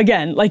all,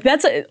 again, like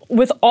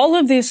with all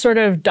of these sort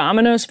of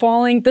dominoes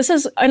falling, this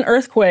is an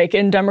earthquake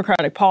in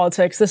Democratic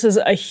politics. This is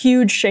a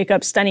huge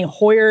shakeup. Steny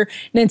Hoyer,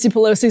 Nancy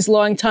Pelosi's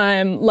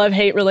longtime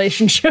love-hate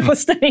relationship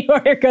with Steny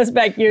Hoyer goes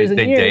back years and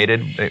years. They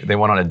dated. They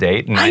went on a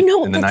date in the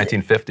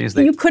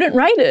 1950s. You couldn't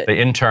write it. They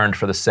interned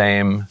for the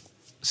same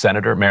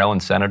senator,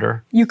 Maryland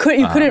senator. You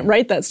couldn't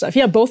write that stuff.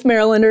 Yeah, both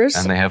Marylanders.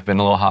 And they have been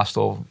a little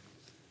hostile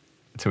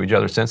to each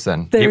other since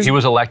then. He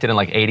was elected in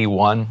like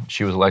 81.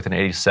 She was elected in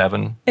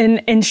 87.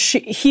 And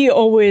she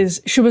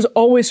was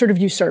always sort of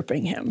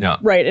usurping him. Yeah.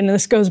 Right. And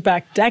this goes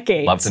back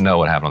decades. Love to know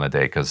what happened on the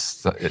date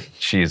because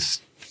she's...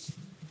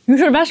 You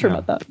should have asked her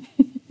about that.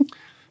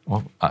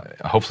 Well,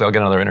 hopefully I'll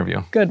get another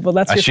interview. Good. Well,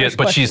 that's your first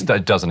question. But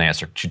she doesn't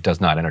answer. She does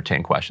not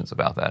entertain questions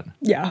about that.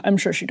 Yeah, I'm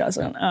sure she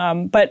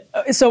doesn't. But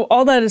so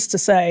all that is to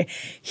say,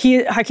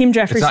 Hakeem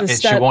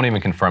Jeffries she won't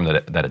even confirm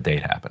that a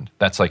date happened.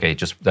 That's like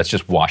that's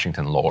just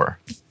Washington lore.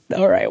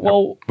 All right.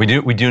 Well, we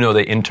do know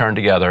they interned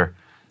together,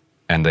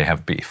 and they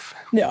have beef.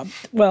 Yeah.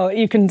 Well,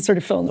 you can sort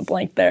of fill in the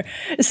blank there.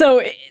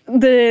 So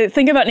the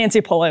thing about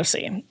Nancy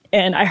Pelosi,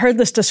 and I heard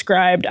this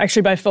described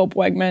actually by Philip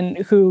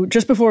Wegman, who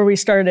just before we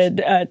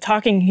started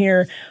talking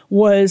here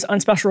was on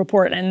Special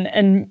Report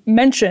and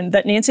mentioned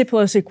that Nancy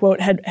Pelosi,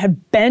 quote,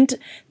 had bent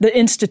the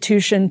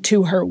institution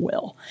to her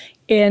will.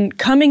 And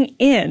coming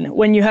in,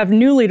 when you have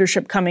new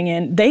leadership coming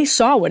in, they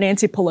saw what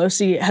Nancy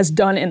Pelosi has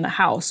done in the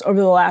House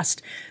over the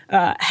last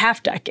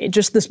half decade,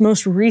 just this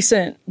most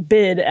recent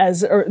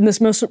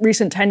this most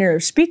recent tenure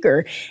of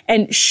Speaker.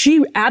 And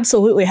she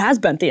absolutely has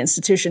bent the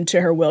institution to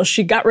her will.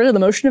 She got rid of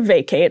the motion to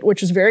vacate,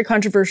 which is very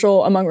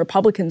controversial among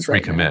Republicans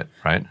right now. Recommit,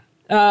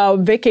 right?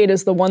 Vacate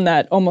is the one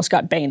that almost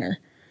got Boehner.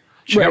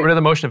 She got rid of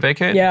the motion to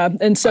vacate? Yeah,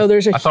 and so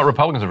I thought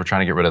Republicans were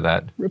trying to get rid of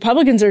that.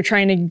 Republicans are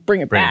trying to bring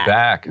it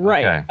back.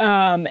 Right.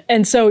 Okay.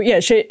 And so, yeah,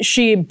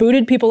 she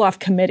booted people off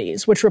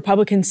committees, which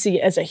Republicans see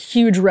as a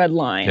huge red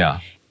line. Yeah.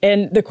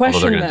 And the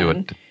question they're going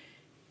to do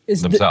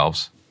it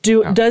themselves.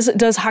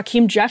 Does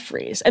Hakeem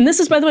Jeffries, and this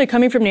is, by the way,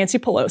 coming from Nancy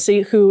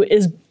Pelosi, who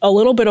is a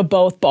little bit of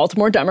both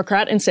Baltimore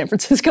Democrat and San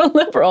Francisco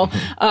liberal,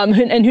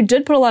 and who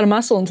did put a lot of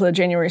muscle into the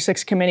January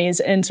 6th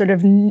committees and sort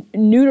of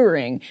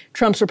neutering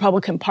Trump's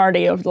Republican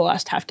Party over the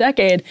last half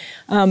decade.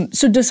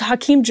 So does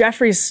Hakeem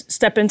Jeffries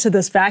step into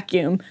this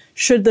vacuum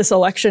should this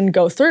election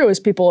go through as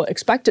people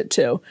expect it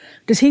to?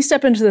 Does he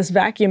step into this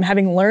vacuum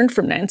having learned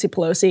from Nancy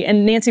Pelosi?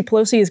 And Nancy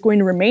Pelosi is going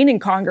to remain in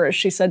Congress,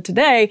 she said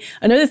today.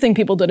 Another thing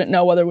people didn't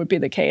know whether would be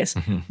the case.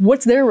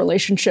 What's their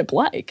relationship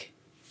like?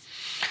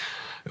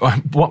 One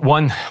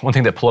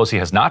thing that Pelosi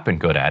has not been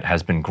good at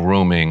has been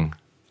grooming,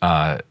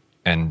 and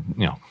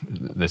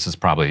this is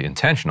probably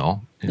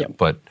intentional,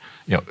 but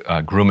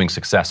grooming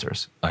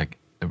successors. Like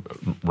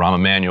Rahm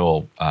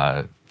Emanuel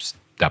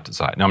stepped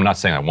aside. Now, I'm not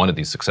saying I wanted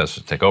these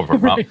successors to take over.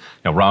 But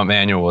Rahm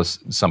Emanuel was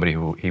somebody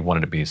who he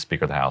wanted to be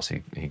Speaker of the House.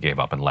 He gave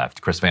up and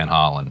left. Chris Van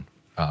Hollen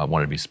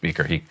wanted to be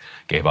Speaker. He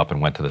gave up and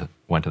went to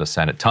the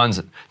Senate. Tons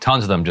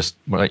of them just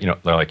they're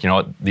like,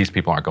 what, these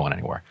people aren't going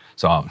anywhere.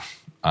 So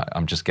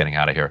I'm just getting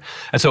out of here.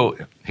 And so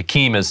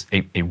Hakeem is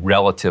a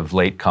relative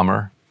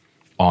latecomer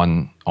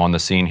on the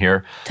scene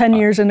here. 10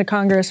 years into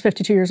Congress,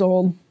 52 years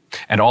old.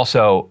 And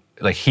also,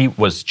 like, he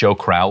was Joe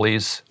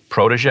Crowley's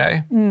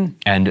protege,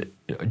 and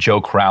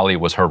Joe Crowley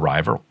was her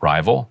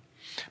rival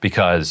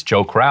because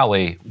Joe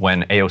Crowley,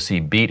 when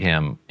AOC beat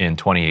him in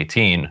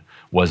 2018,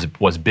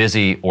 was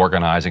busy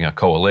organizing a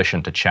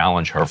coalition to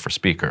challenge her for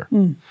Speaker.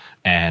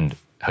 And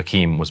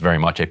Hakeem was very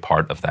much a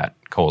part of that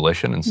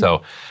coalition, and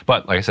so.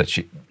 But like I said,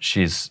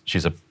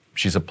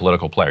 she's a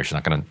political player. She's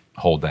not going to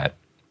hold that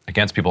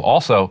against people.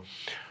 Also,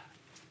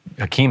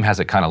 Hakeem has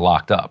it kind of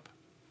locked up.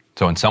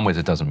 So in some ways,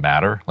 it doesn't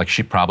matter. Like,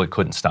 she probably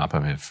couldn't stop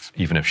him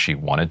even if she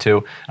wanted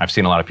to. I've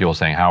seen a lot of people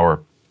saying, how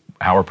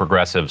are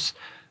progressives,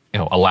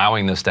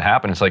 allowing this to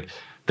happen? It's like,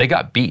 they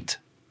got beat,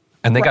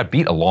 and they got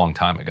beat a long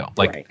time ago.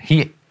 Like,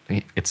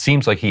 it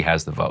seems like he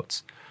has the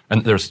votes.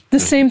 And there's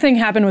same thing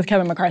happened with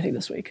Kevin McCarthy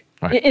this week.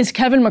 Right. Is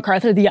Kevin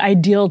McCarthy the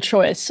ideal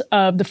choice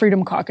of the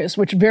Freedom Caucus,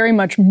 which very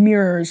much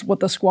mirrors what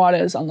the squad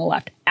is on the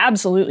left?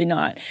 Absolutely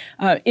not.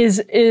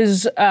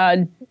 Is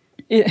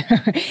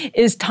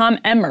Tom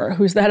Emmer,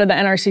 who's the head of the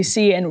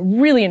NRCC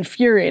and really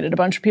infuriated a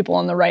bunch of people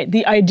on the right,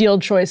 the ideal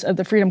choice of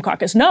the Freedom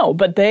Caucus? No,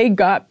 but they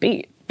got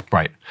beat.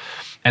 Right.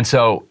 And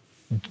so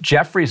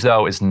Jeffries,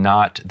 though, is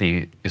not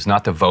the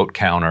vote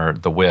counter,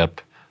 the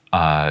whip,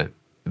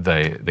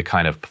 the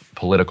kind of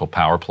political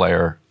power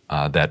player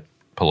that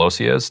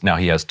Pelosi is. Now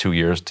he has 2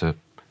 years to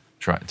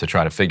try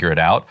to figure it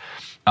out.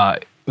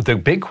 The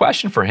big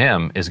question for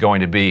him is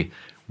going to be,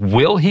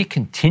 will he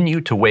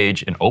continue to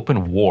wage an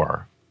open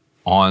war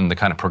on the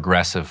kind of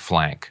progressive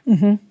flank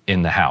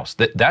in the House?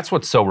 That's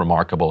what's so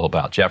remarkable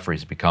about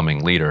Jeffries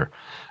becoming leader,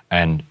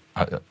 and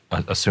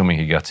assuming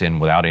he gets in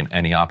without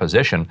any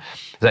opposition,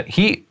 that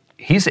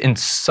he's in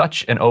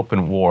such an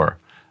open war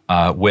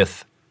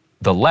with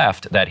the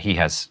left that he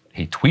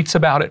tweets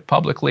about it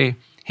publicly.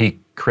 He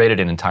created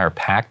an entire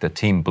PAC, the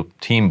Team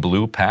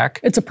Blue PAC.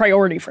 It's a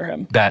priority for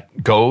him.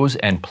 That goes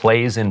and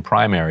plays in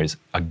primaries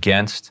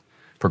against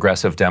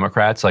progressive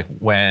Democrats. Like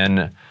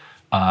when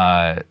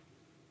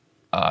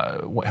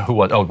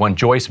when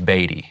Joyce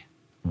Beatty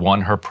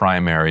won her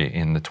primary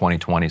in the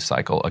 2020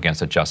 cycle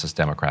against a Justice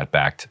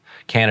Democrat-backed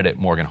candidate,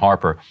 Morgan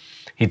Harper,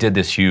 he did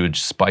this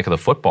huge spike of the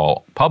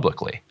football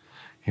publicly.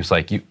 He was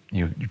like,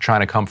 "You're trying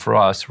to come for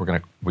us.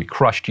 We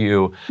crushed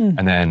you,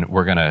 and then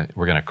we're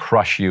gonna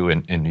crush you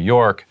in New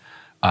York.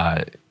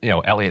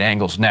 Elliot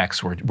Engel's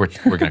next. We're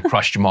gonna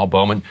crush Jamal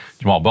Bowman."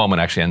 Jamal Bowman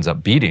actually ends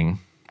up beating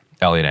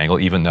Elliot Engel,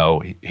 even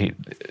though he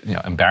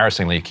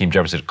embarrassingly, Hakeem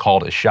Jeffries had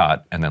called his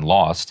shot and then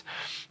lost.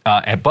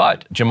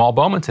 But Jamal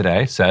Bowman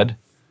today said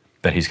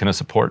that he's going to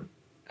support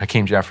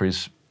Hakeem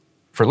Jeffries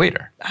for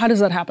leader. How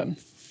does that happen?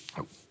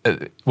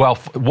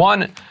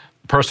 One,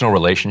 personal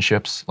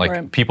relationships.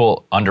 Like,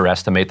 people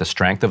underestimate the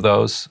strength of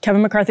those.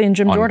 Kevin McCarthy and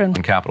Jim Jordan.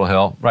 On Capitol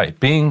Hill. Right.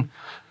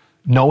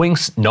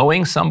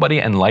 Knowing somebody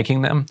and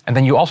liking them. And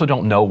then you also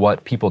don't know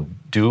what people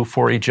do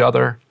for each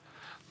other.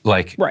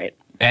 Like, right.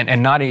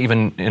 And not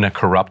even in a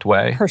corrupt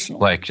way.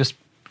 Personal. Like, just,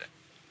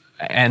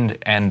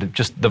 and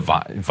just the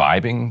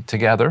vibing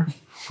together.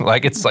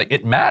 Like, it's like,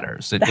 it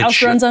matters. The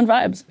House runs on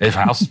vibes.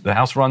 The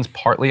House runs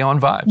partly on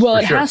vibes. Well,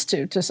 it has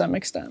to some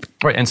extent.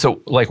 Right. And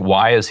so, like,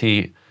 why is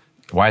he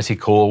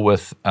cool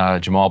with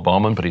Jamal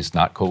Bowman, but he's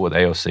not cool with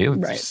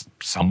AOC? It's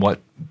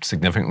somewhat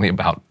significantly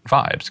about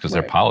vibes, because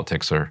their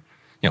politics are,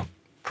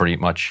 pretty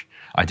much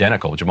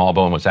identical. Jamal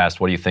Bowman was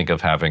asked, "What do you think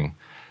of having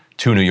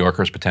two New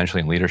Yorkers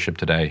potentially in leadership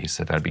today?" He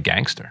said that'd be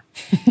gangster.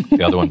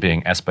 The other one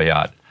being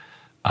Espaillat,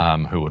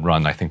 who would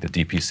run, I think, the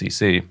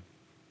DPCC,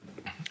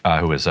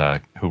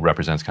 who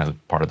represents kind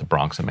of part of the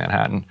Bronx and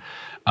Manhattan.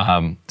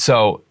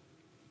 So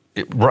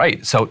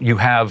you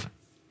have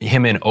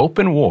him in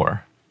open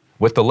war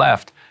with the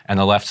left, and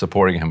the left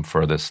supporting him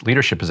for this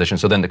leadership position.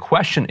 So then the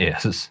question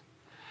is,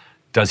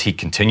 does he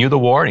continue the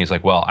war? And he's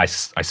like, well, I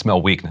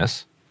smell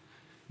weakness.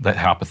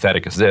 How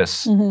pathetic is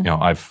this?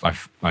 I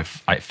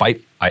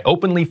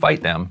openly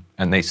fight them,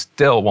 and they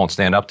still won't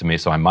stand up to me,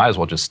 so I might as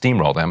well just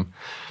steamroll them.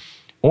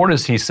 Or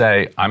does he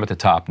say, I'm at the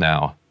top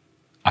now,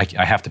 I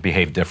have to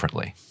behave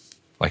differently?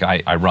 Like,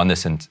 I run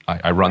this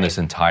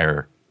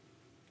entire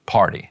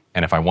party,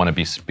 and if I want to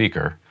be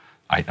speaker,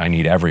 I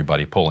need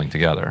everybody pulling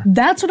together.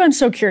 That's what I'm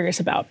so curious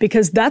about,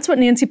 because that's what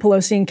Nancy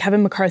Pelosi and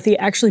Kevin McCarthy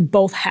actually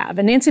both have.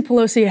 And Nancy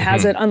Pelosi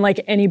has it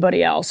unlike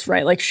anybody else,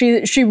 right? Like,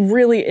 she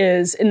really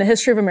is, in the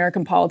history of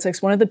American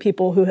politics, one of the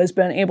people who has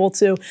been able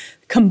to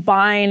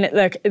combine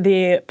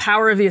the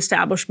power of the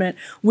establishment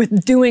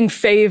with doing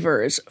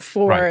favors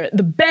for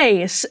the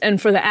base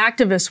and for the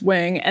activist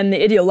wing and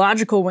the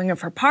ideological wing of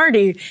her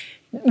party,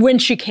 when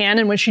she can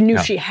and when she knew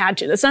she had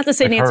to. That's not to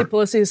say Nancy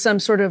Pelosi is some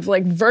sort of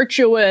like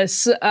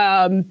virtuous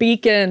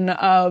beacon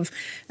of,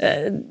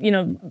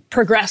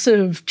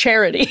 progressive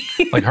charity.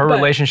 Like, her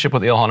relationship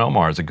with Ilhan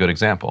Omar is a good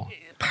example.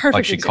 Perfect.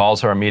 Like, she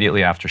calls her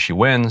immediately after she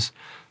wins.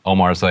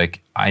 Omar's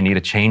like, I need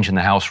a change in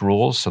the House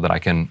rules so that I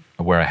can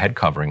wear a head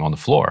covering on the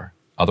floor.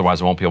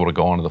 Otherwise, I won't be able to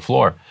go onto the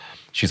floor.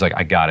 She's like,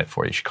 I got it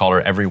for you. She called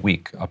her every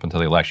week up until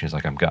the election. She's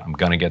like, I'm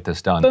going to get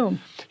this done.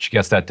 Boom. She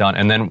gets that done.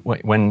 And then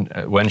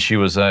when she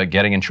was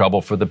getting in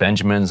trouble for the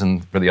Benjamins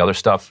and for the other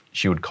stuff,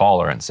 she would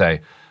call her and say,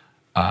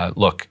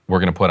 look, we're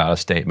going to put out a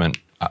statement.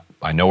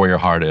 I know where your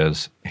heart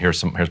is.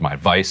 Here's my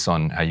advice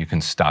on how you can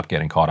stop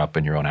getting caught up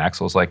in your own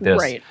axles like this.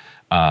 Right.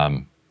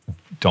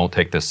 Don't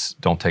take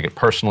it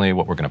personally,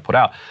 what we're going to put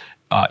out.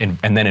 And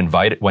then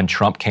invite it. When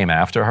Trump came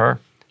after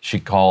her, she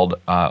called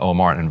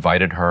Omar and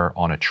invited her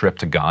on a trip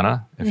to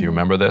Ghana, if you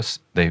remember this.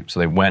 They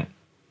went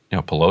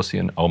Pelosi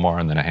and Omar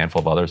and then a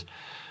handful of others,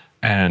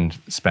 and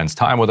spends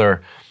time with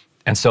her.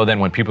 And so then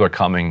when people are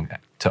coming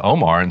to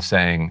Omar and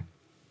saying,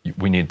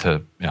 we need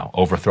to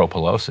overthrow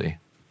Pelosi,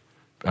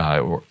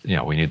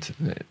 we need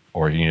to,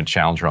 or you need to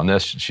challenge her on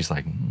this, she's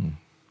like,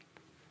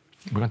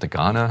 we went to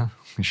Ghana.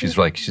 She's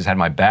like, she's had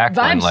my back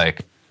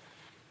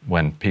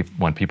when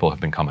people have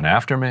been coming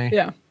after me.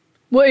 Yeah.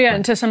 Well, yeah,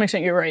 and to some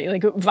extent, you're right.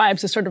 Like,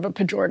 vibes is sort of a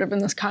pejorative in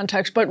this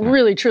context, but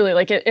really, truly,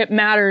 like, it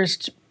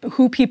matters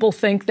who people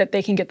think that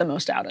they can get the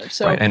most out of.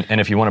 So, right.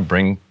 And if you want to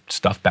bring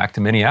stuff back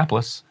to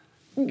Minneapolis,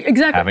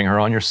 exactly, having her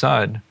on your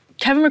side.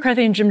 Kevin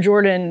McCarthy and Jim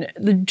Jordan,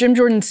 Jim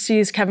Jordan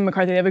sees Kevin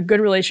McCarthy. They have a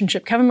good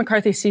relationship. Kevin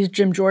McCarthy sees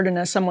Jim Jordan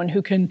as someone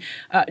who can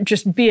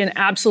just be an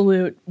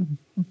absolute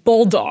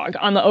bulldog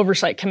on the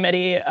oversight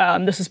committee.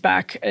 This is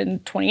back in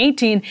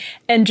 2018.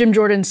 And Jim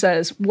Jordan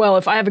says, well,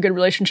 if I have a good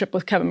relationship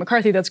with Kevin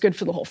McCarthy, that's good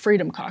for the whole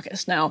Freedom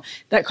Caucus. Now,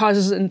 that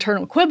causes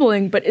internal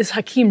quibbling, but is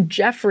Hakeem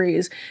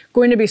Jeffries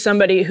going to be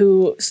somebody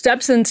who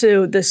steps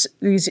into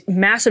these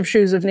massive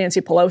shoes of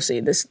Nancy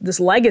Pelosi, this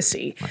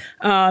legacy,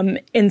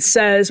 and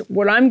says,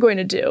 what I'm going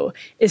to do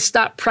is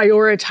stop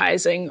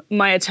prioritizing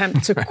my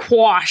attempt to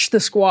quash the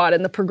squad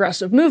and the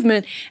progressive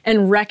movement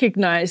and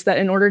recognize that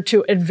in order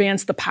to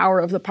advance the power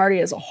of the party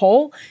as a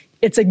whole,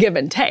 it's a give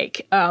and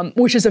take,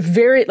 which is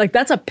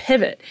that's a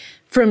pivot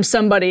from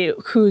somebody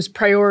whose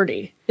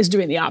priority is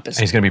doing the opposite.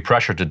 And he's going to be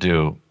pressured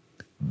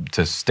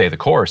to stay the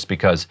course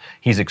because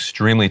he's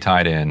extremely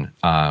tied in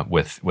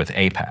with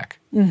AIPAC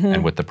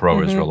and with the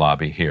pro-Israel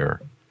lobby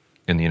here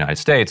in the United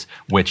States,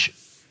 which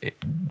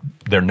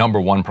their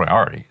number one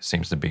priority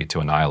seems to be to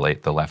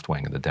annihilate the left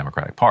wing of the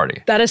Democratic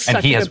Party. That is such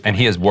a good point. And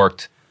he has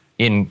worked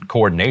in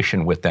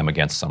coordination with them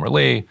against Summer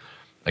Lee,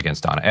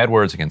 against Donna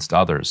Edwards, against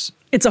others.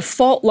 It's a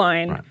fault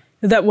line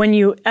that when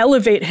you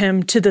elevate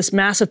him to this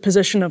massive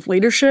position of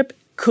leadership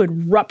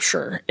could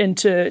rupture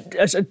into,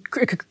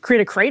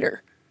 create a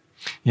crater.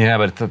 Yeah,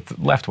 but the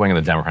left wing of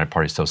the Democratic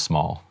Party is so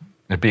small.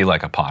 It'd be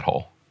like a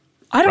pothole.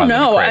 I don't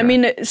know. I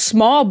mean,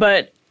 small,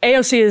 but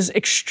AOC is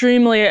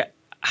extremely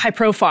high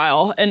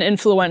profile and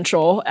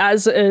influential,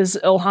 as is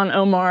Ilhan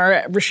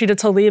Omar. Rashida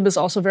Tlaib is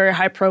also very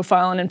high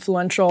profile and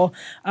influential.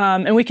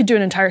 And we could do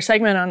an entire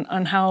segment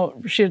on how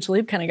Rashida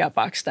Tlaib kind of got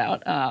boxed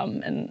out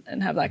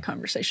and have that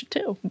conversation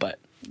too. But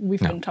we've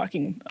been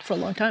talking for a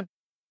long time.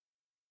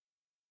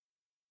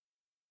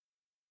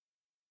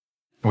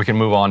 We can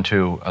move on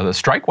to the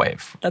strike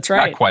wave. That's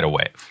right. Not quite a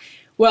wave.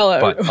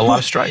 Well, but a lot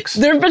of strikes.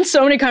 There have been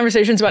so many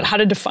conversations about how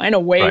to define a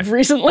wave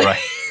recently. Right.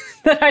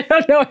 That I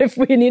don't know if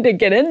we need to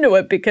get into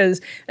it, because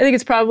I think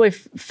it's probably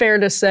fair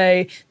to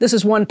say this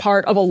is one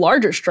part of a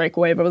larger strike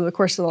wave over the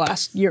course of the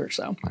last year or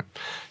so. Right.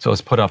 So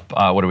let's put up,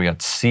 what do we got?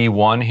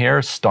 C1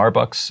 here,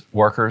 Starbucks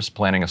workers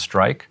planning a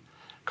strike,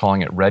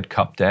 calling it Red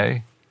Cup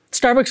Day.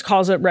 Starbucks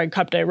calls it Red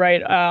Cup Day,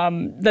 right?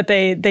 That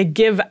they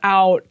give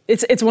out,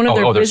 it's one of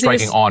their busiest. They're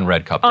striking on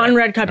Red Cup Day. On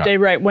Red Cup Day,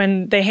 right,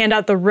 when they hand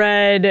out the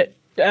red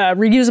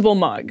reusable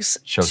mugs.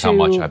 Shows how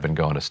much I've been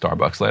going to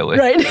Starbucks lately.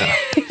 Right,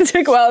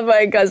 to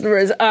qualifying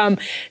customers.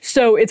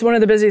 So it's one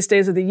of the busiest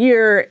days of the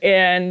year,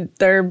 and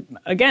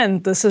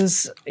this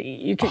is...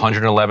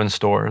 111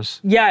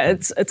 stores. Yeah,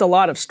 it's a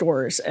lot of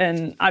stores,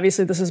 and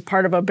obviously this is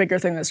part of a bigger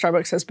thing that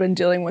Starbucks has been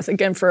dealing with,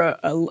 again, for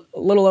a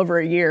little over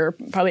a year,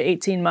 probably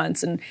 18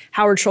 months, and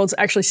Howard Schultz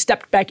actually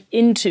stepped back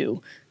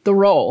into the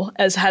role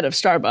as head of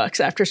Starbucks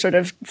after sort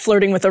of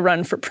flirting with a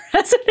run for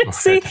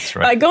presidency. Right, that's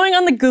right. Going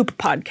on the Goop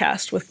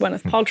podcast with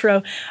Gwyneth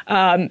Paltrow.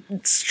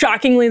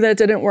 Shockingly, that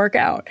didn't work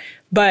out.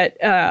 But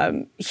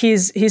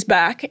he's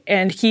back,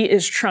 and he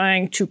is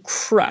trying to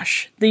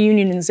crush the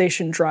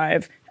unionization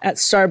drive at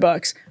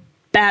Starbucks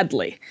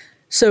badly.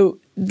 So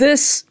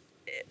this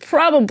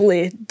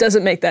probably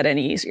doesn't make that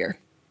any easier.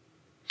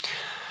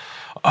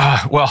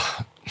 One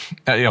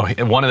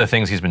of the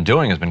things he's been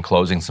doing has been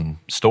closing some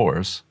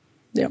stores.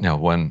 Yeah.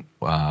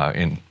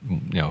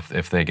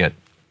 If they get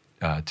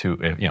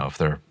if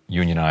they're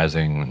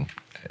unionizing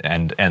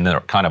and they're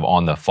kind of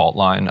on the fault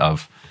line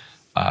of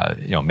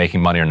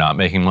making money or not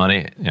making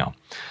money,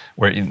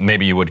 where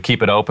maybe you would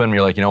keep it open.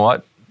 You're like, you know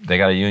what, they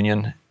got a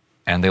union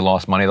and they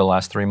lost money the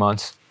last 3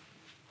 months.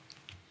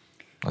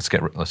 Let's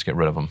get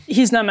rid of him.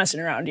 He's not messing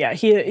around. Yeah,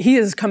 he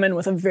has come in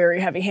with a very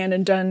heavy hand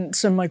and done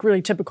some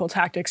really typical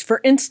tactics.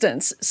 For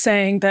instance,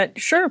 saying that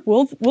sure,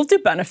 we'll do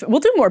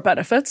more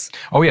benefits.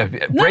 Oh yeah,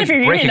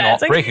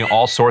 breaking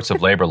all sorts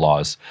of labor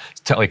laws.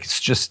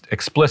 It's just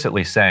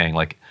explicitly saying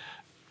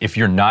if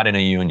you're not in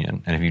a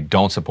union and if you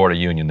don't support a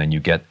union, then you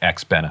get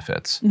X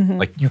benefits.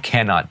 Mm-hmm. You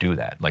cannot do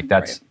that.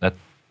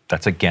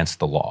 That's against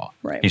the law.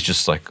 Right. He's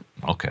just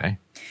okay,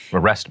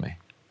 arrest me.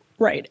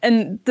 Right.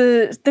 And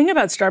the thing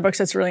about Starbucks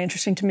that's really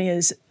interesting to me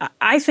is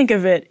I think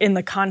of it in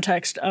the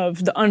context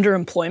of the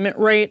underemployment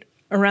rate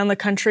around the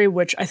country,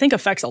 which I think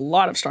affects a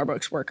lot of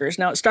Starbucks workers.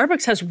 Now,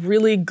 Starbucks has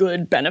really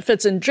good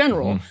benefits in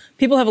general. Mm-hmm.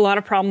 People have a lot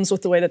of problems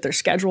with the way that they're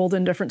scheduled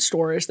in different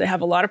stores. They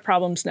have a lot of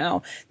problems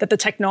now that the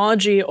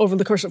technology over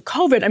the course of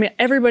COVID,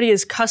 everybody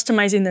is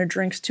customizing their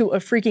drinks to a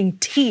freaking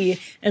T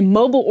and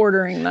mobile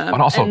ordering them.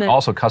 And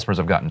also customers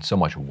have gotten so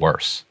much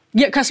worse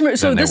Yeah, customers.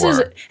 So this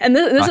is, and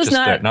this is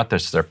not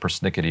just their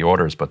persnickety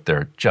orders, but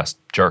they're just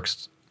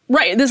jerks.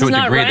 Right. This is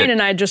not Ryan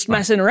and I just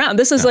messing around.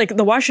 This is like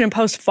the Washington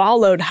Post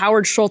followed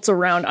Howard Schultz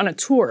around on a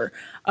tour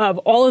of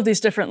all of these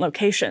different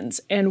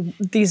locations. And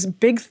these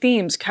big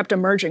themes kept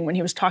emerging when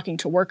he was talking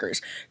to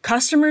workers.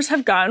 Customers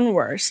have gotten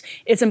worse.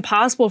 It's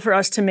impossible for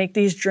us to make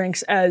these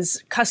drinks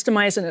as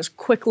customized and as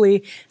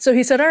quickly. So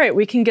he said, all right,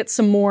 we can get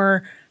some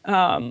more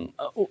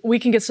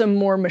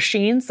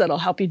machines that'll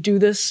help you do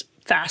this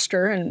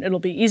faster, and it'll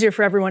be easier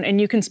for everyone,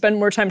 and you can spend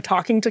more time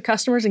talking to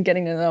customers and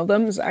getting to know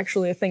them is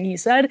actually a thing he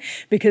said,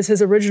 because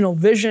his original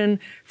vision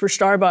for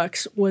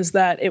Starbucks was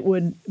that it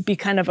would be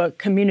kind of a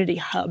community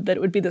hub, that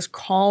it would be this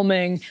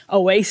calming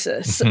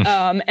oasis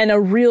and a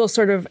real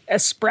sort of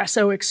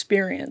espresso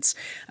experience.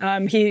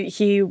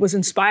 He was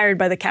inspired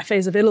by the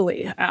cafes of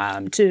Italy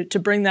to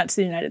bring that to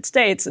the United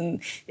States, and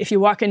if you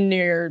walk in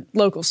near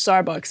local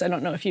Starbucks, I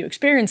don't know if you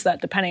experience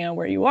that depending on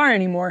where you are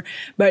anymore,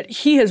 but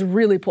he has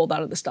really pulled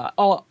out of the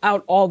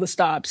all the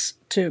stops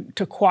to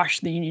quash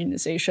the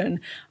unionization.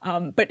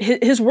 But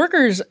his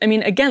workers, I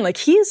mean, again, like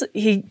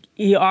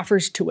he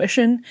offers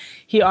tuition,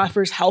 he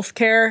offers health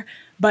care,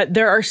 but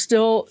there are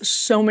still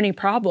so many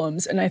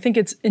problems. And I think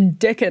it's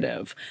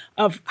indicative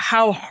of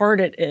how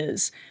hard it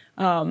is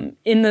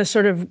in the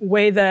sort of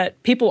way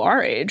that people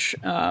our age,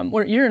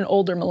 you're an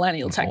older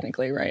millennial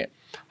technically, right?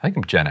 I think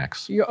I'm Gen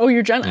X.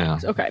 You're Gen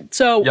X. Okay.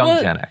 So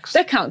Gen X.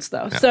 That counts,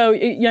 though. Yeah. So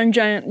young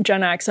Gen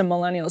X and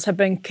millennials have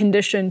been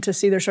conditioned to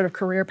see their sort of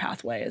career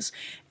pathways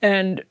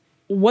and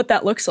what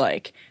that looks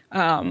like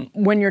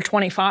when you're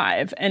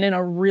 25 and in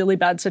a really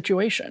bad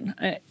situation.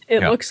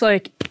 It looks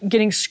like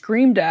getting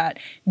screamed at,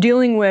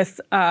 dealing with,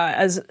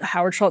 as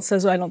Howard Schultz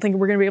says, I don't think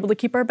we're going to be able to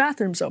keep our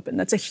bathrooms open.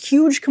 That's a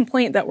huge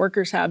complaint that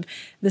workers have.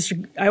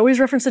 I always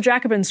reference the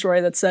Jacobin story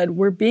that said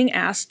we're being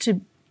asked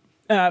to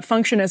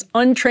function as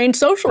untrained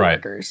social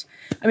workers.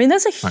 I mean,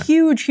 that's a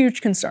huge,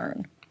 huge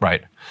concern.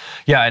 Right.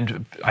 Yeah,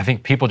 and I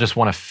think people just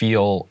want to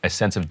feel a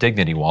sense of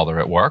dignity while they're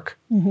at work,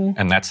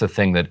 and that's the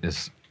thing that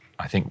is,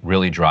 I think,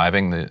 really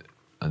driving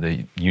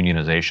the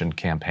unionization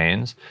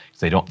campaigns.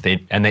 I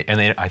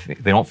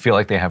think they don't feel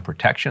like they have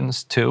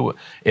protections too.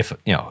 If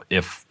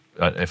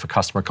a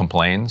customer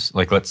complains,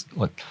 like let's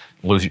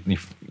lose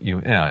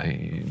you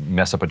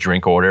mess up a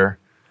drink order.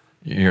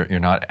 You're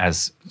not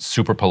as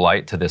super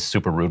polite to this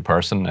super rude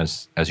person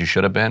as you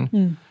should have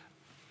been.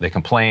 They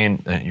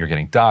complain, you're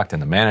getting docked, and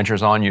the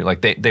manager's on you.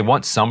 Like they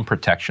want some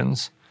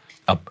protections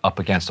up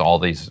against all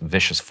these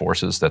vicious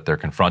forces that they're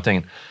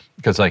confronting.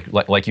 Because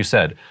like you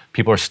said,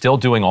 people are still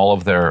doing all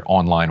of their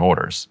online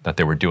orders that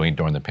they were doing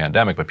during the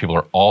pandemic, but people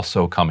are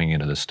also coming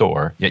into the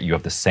store, yet you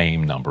have the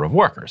same number of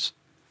workers.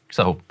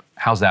 So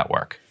how's that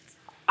work?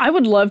 I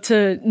would love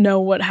to know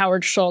what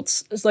Howard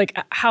Schultz is like,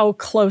 how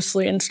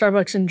closely, and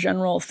Starbucks in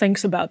general,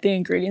 thinks about the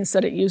ingredients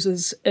that it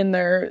uses in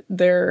their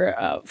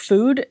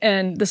food.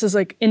 And this is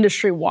like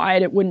industry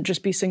wide. It wouldn't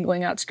just be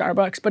singling out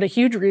Starbucks, but a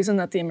huge reason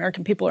that the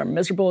American people are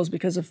miserable is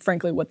because of,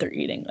 frankly, what they're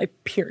eating, like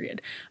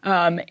period.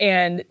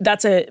 And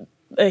that's a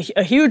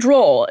huge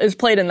role is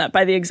played in that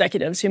by the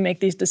executives who make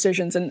these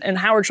decisions. And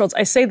Howard Schultz,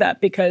 I say that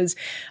because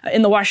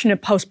in the Washington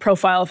Post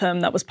profile of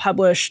him that was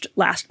published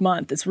last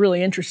month, it's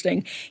really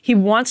interesting. He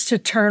wants to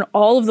turn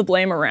all of the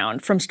blame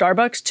around from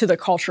Starbucks to the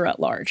culture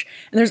at large.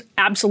 And there's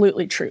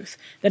absolutely truth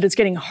that it's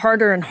getting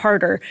harder and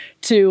harder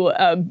to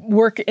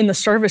work in the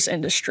service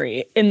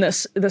industry in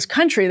this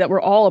country that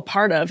we're all a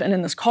part of, and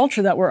in this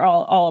culture that we're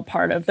all a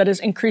part of that is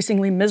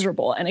increasingly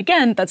miserable. And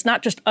again, that's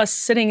not just us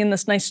sitting in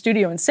this nice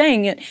studio and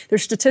saying it.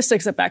 There's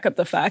statistics that back up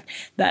the fact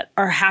that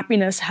our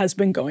happiness has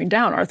been going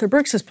down. Arthur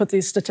Brooks has put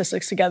these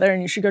statistics together,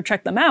 and you should go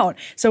check them out.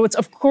 So it's,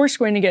 of course,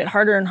 going to get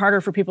harder and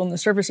harder for people in the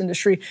service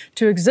industry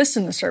to exist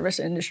in the service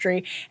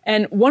industry.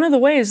 And one of the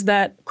ways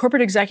that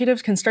corporate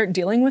executives can start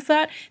dealing with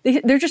that,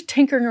 they're just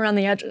tinkering around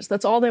the edges.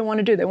 That's all they want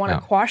to do. They want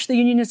to quash the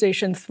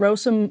unionization, throw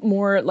some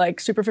more like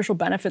superficial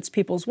benefits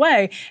people's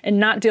way, and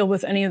not deal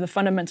with any of the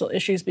fundamental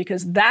issues,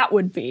 because that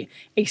would be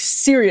a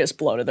serious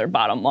blow to their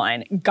bottom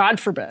line.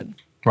 God forbid.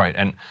 Right,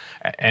 and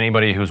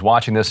anybody who's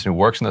watching this who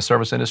works in the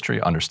service industry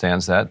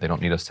understands that. They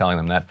don't need us telling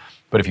them that.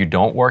 But if you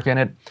don't work in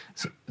it,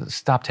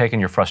 stop taking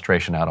your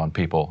frustration out on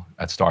people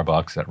at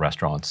Starbucks, at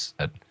restaurants,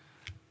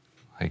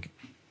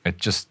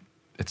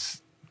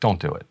 don't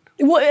do it.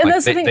 Well, and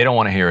that's the thing. They don't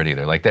want to hear it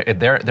either. Like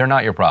they're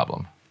not your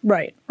problem.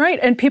 Right.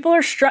 And people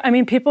are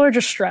people are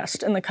just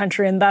stressed in the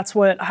country, and that's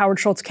what Howard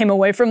Schultz came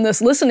away from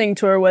this listening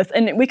tour with.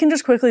 And we can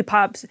just quickly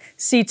pop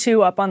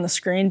C2 up on the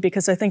screen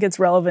because I think it's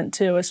relevant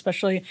too,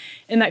 especially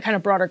in that kind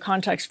of broader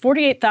context.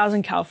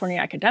 48,000 California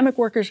academic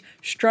workers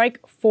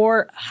strike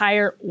for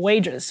higher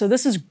wages. So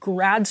this is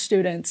grad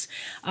students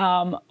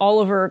all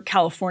over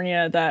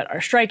California that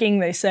are striking.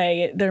 They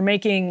say they're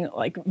making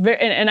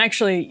and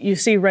actually you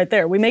see right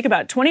there, we make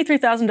about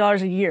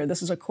 $23,000 a year.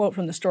 This is a quote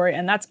from the story,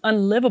 and that's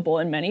unlivable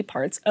in many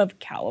parts of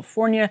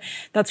California.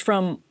 That's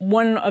from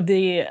one of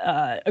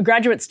a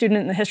graduate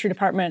student in the history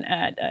department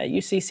at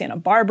UC Santa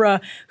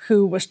Barbara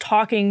who was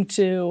talking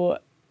to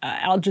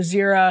Al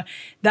Jazeera.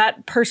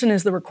 That person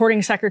is the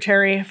recording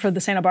secretary for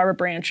the Santa Barbara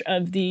branch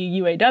of the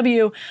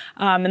UAW,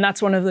 and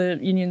that's one of the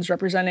unions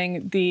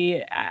representing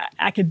the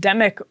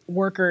academic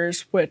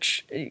workers,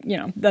 which,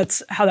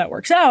 that's how that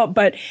works out.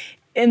 But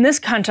in this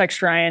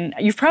context, Ryan,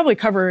 you've probably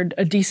covered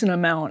a decent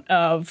amount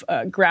of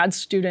grad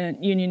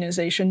student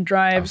unionization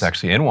drives. I was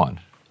actually in one.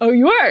 Oh,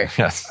 you are?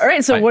 Yes. All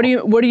right. So what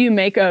do you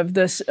make of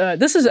this?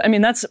 This is,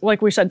 that's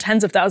like we said,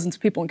 tens of thousands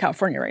of people in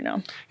California right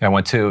now. Yeah, I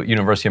went to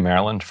University of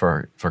Maryland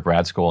for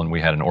grad school, and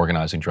we had an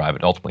organizing drive.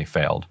 It ultimately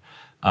failed,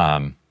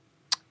 but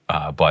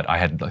I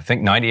had, I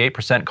think,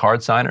 98%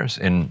 card signers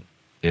in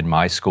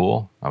my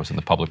school. I was in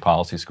the public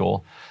policy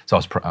school, so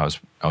I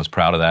was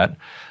proud of that.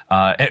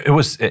 It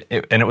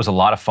was a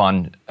lot of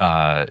fun,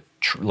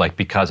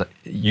 because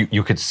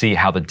you could see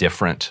how the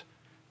different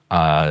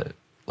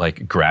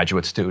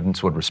graduate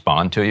students would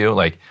respond to you.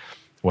 Like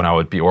when I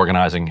would be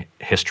organizing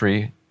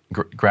history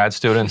grad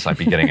students, I'd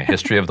be getting a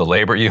history of the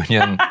labor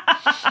union.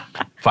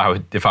 If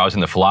I was in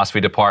the philosophy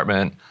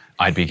department,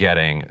 I'd be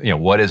getting,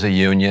 what is a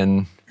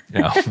union?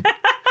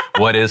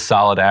 What is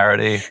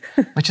solidarity?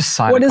 Like just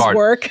sign what a card.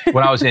 What is work?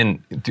 When I was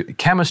in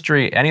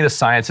chemistry, any of the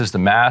sciences, the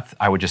math,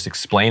 I would just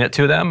explain it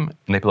to them,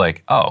 and they'd be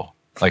like, "Oh,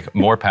 like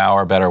more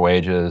power, better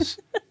wages,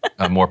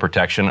 more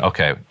protection."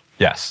 Okay.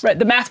 Yes. Right.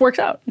 The math works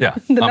out. Yeah.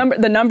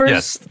 The numbers.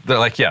 Yes. They're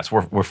like, yes,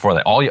 we're for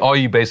that. All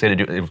you basically had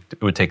to do,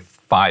 it would take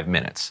 5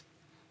 minutes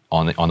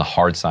on the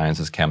hard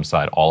sciences, chem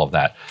side, all of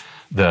that.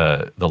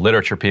 The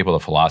literature people,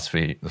 the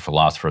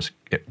philosophers,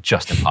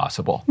 just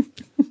impossible.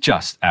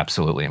 Just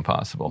absolutely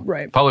impossible.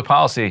 Right. Public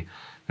policy,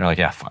 they're like,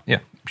 yeah, fine. Yeah,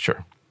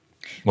 sure.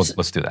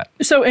 Let's do that.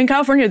 So in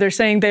California, they're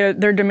saying they're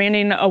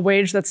demanding a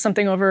wage that's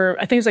something over,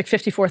 I think it's like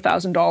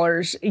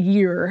 $54,000 a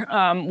year,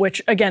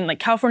 which again, like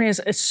California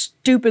is a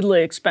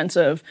stupidly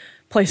expensive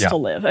place to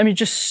live. I mean,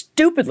 just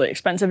stupidly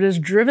expensive. It has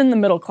driven the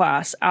middle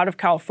class out of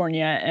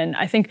California. And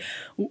I think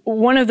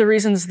one of the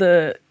reasons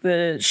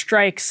the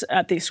strikes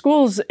at these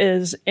schools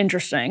is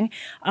interesting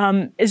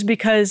is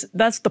because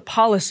that's the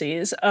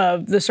policies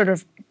of the sort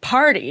of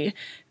party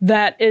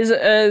that is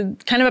a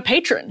kind of a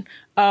patron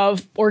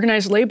of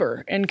organized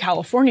labor in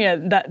California.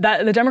 That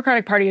the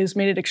Democratic Party has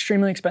made it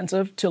extremely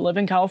expensive to live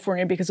in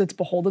California because it's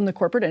beholden to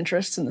corporate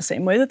interests in the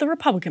same way that the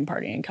Republican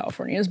Party in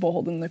California is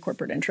beholden to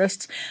corporate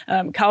interests.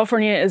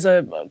 California is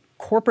a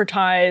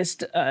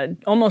corporatized,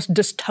 almost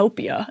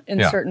dystopia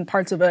in certain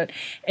parts of it.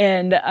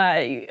 And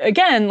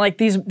again, like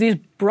these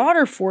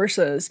broader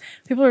forces,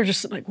 people are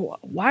just like,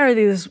 why are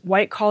these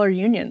white collar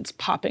unions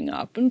popping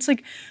up? And it's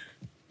like,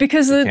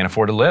 because you can't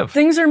afford to live.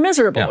 Things are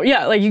miserable.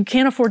 Yeah, like you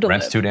can't afford to live.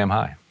 Rent's too damn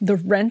high. The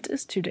rent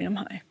is too damn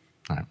high.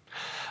 All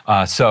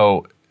right.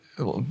 So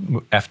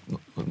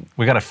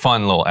we got a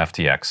fun little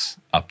FTX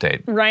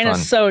update. Ryan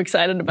is so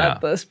excited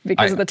about this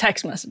because of the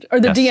text message or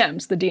the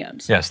DMs. The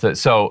DMs. Yes.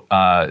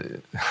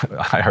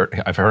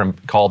 I've heard him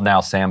called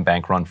now Sam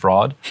Bank Run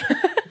Fraud,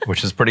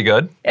 which is pretty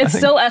good. It's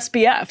still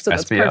SBF, so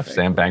that's SBF, perfect.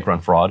 Sam Bank Run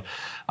Fraud.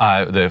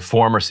 The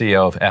former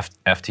CEO of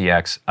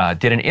FTX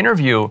did an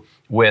interview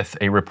with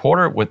a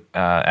reporter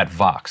at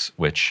Vox,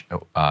 which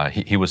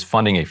he was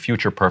funding a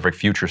Future Perfect,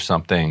 Future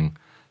Something,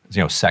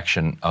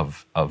 section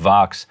of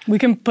Vox. We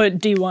can put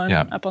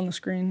D1 up on the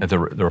screen. The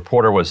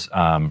reporter was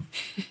so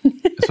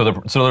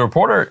the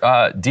reporter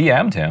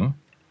DM'd him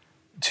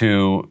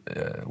to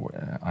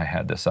I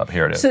had this up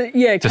here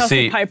to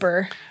Kelsey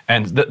Piper.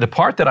 And the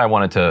part that I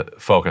wanted to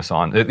focus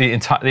on,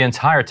 the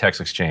entire text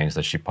exchange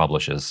that she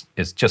publishes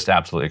is just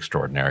absolutely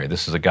extraordinary.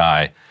 This is a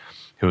guy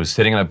who is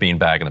sitting in a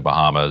beanbag in the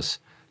Bahamas,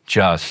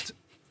 just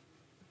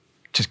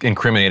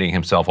incriminating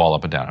himself all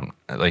up and down,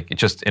 like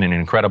just in an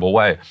incredible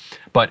way.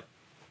 But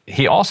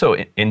he also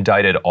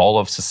indicted all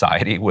of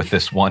society with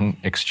this one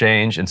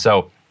exchange. And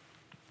so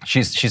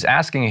she's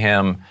asking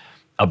him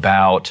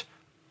about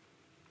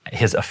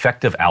his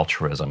effective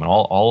altruism and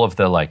all of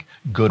the like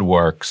good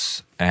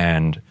works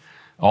and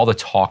all the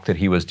talk that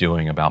he was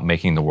doing about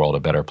making the world a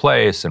better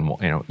place and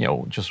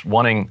just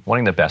wanting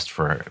the best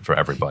for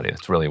everybody.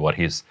 It's really what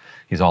he's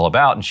all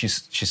about. And she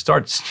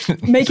starts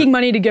making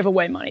money to give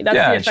away money. That's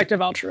the effective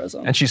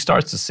altruism. And she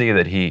starts to see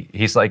that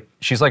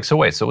she's like, so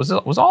wait, so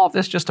was all of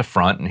this just a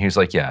front? And he's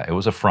like, yeah, it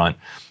was a front.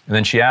 And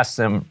then she asks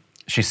him,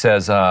 she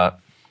says,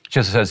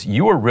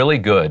 you were really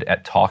good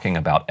at talking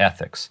about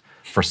ethics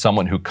for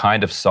someone who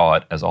kind of saw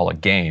it as all a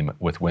game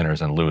with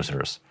winners and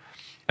losers.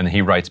 And then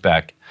he writes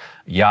back,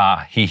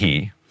 yeah,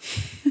 he.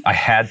 I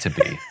had to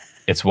be.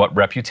 It's what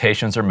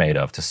reputations are made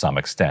of to some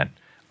extent.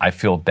 I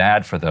feel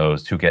bad for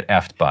those who get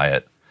effed by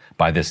it,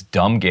 by this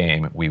dumb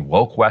game we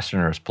woke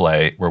Westerners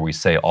play where we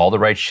say all the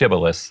right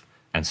shibboleths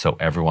and so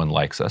everyone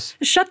likes us.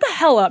 Shut the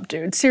hell up,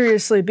 dude.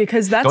 Seriously,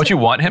 because that's... Don't you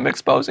want him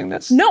exposing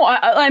this? No,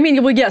 I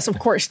mean, well, yes, of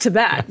course, to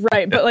that,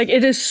 right? But like,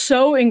 it is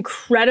so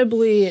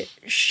incredibly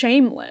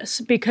shameless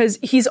because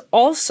he's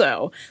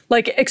also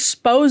like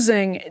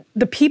exposing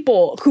the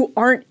people who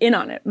aren't in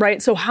on it,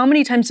 right? So how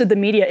many times did the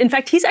media... In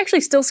fact, he's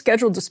actually still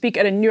scheduled to speak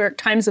at a New York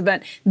Times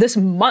event this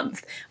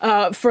month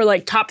for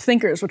like top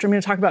thinkers, which I'm going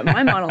to talk about in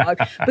my monologue.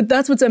 But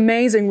that's what's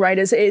amazing, right,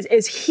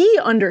 is he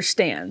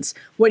understands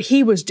what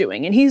he was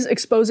doing and he's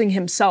exposing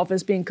himself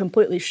as being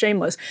completely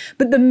shameless.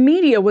 But the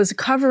media was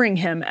covering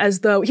him as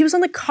though he was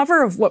on the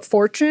cover of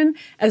Fortune,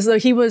 as though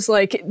he was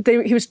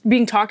he was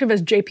being talked of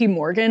as J.P.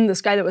 Morgan,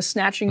 this guy that was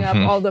snatching up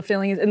all the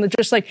feelings and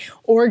just like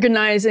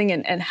organizing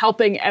and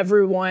helping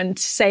everyone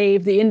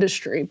save the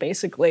industry,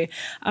 basically.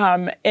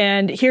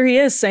 And here he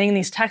is saying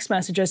these text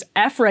messages,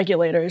 F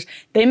regulators,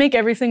 they make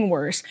everything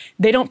worse.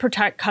 They don't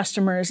protect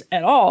customers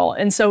at all.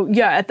 And so,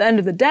 yeah, at the end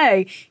of the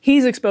day,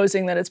 he's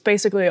exposing that it's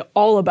basically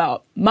all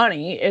about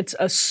money. It's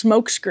a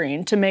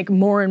smokescreen to make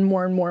more and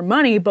more and more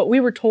money. But we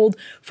were told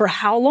for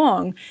how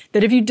long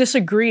that if you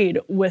disagreed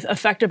with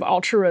effective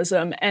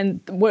altruism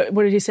and what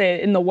did he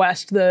say in the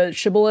West, the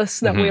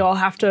shibboleths that we all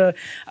have to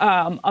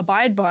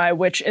abide by,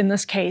 which in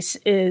this case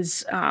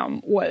is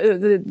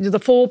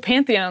the full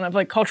pantheon of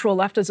like cultural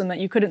leftism that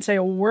you couldn't say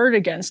a word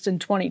against in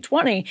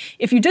 2020.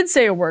 If you did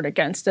say a word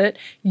against it,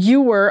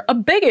 you were a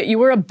bigot. You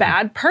were a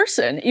bad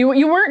person. You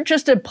weren't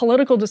just a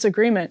political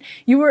disagreement.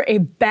 You were a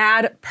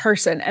bad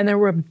person. And there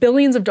were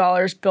billions of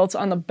dollars built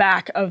on the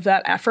back of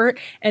that effort.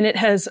 And it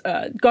has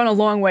gone a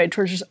long way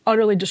towards just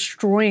utterly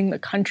destroying the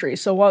country.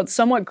 So while it's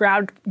somewhat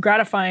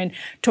gratifying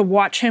to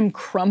watch him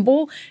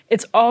crumble,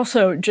 it's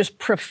also just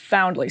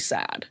profoundly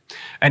sad.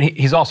 And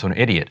he's also an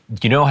idiot.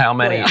 Do you know how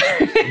many?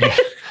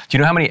 Do you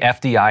know how many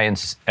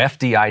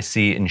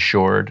FDIC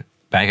insured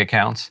bank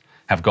accounts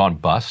have gone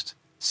bust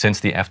since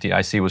the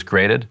FDIC was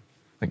created?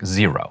 Like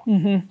zero.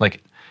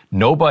 Like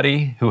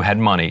nobody who had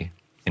money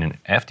in an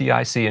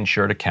FDIC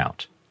insured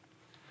account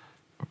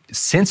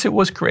since it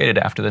was created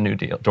after the New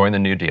Deal, during the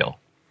New Deal,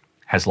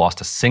 has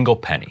lost a single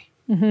penny.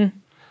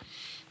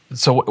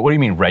 So what do you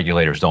mean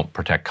regulators don't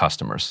protect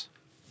customers?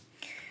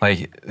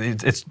 Like,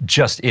 it's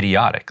just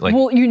idiotic. Like,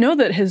 well, you know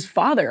that his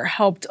father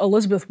helped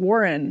Elizabeth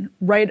Warren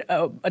write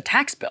a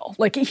tax bill.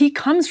 Like, he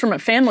comes from a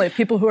family of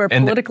people who are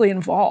politically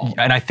involved.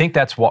 And I think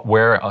that's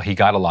where he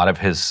got a lot of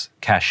his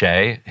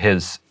cachet.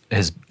 His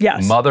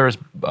mother's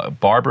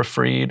Barbara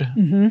Fried,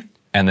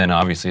 and then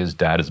obviously his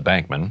dad is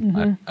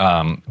Bankman.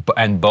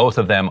 And both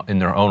of them, in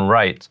their own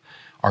right,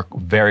 are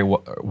very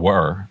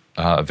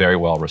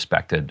well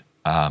respected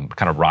kind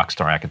of rock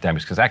star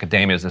academics, because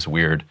academia is this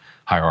weird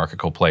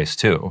hierarchical place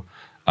too.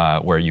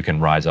 Where you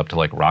can rise up to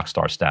like rock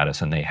star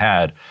status, and they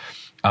had.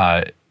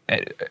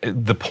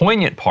 The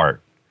poignant part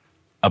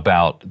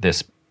about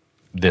this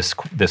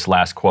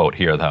last quote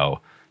here, though,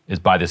 is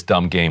by this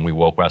dumb game we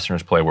woke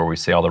Westerners play where we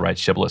say all the right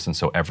shibboleths and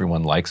so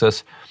everyone likes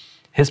us.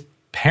 His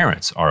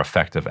parents are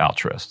effective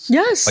altruists.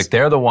 Yes. Like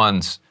they're the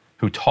ones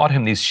who taught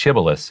him these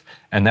shibboleths,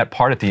 and that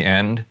part at the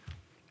end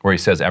where he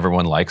says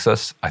everyone likes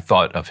us, I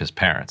thought of his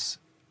parents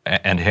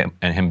and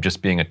him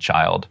just being a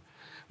child,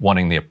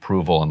 wanting the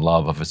approval and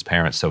love of his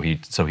parents, so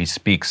he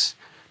speaks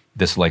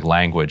this like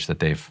language that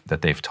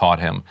they've taught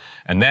him.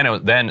 And then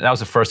that was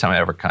the first time I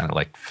ever kind of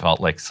like felt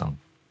like some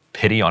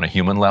pity on a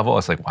human level.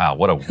 It's like, wow,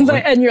 what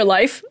a in your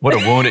life, what a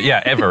wounded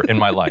ever in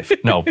my life.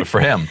 No, but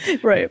for him,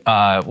 right?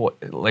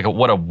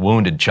 What a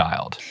wounded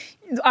child.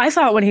 I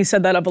thought when he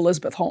said that of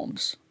Elizabeth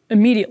Holmes.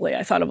 Immediately,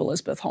 I thought of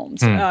Elizabeth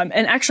Holmes. And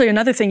actually,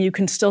 another thing you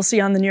can still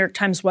see on the New York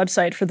Times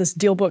website for this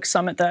Deal Book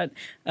Summit that,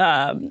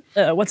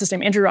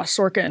 Andrew Ross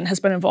Sorkin has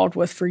been involved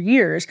with for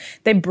years,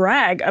 they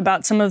brag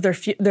about some of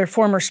their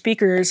former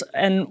speakers,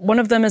 and one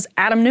of them is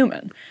Adam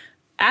Newman.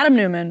 Adam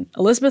Newman,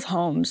 Elizabeth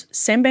Holmes,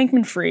 Sam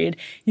Bankman-Fried,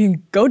 you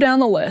can go down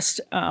the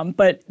list,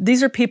 but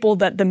these are people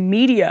that the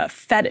media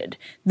feted.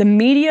 The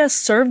media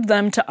served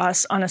them to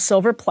us on a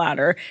silver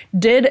platter,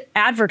 did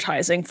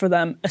advertising for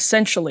them,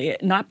 essentially,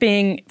 not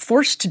being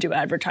forced to do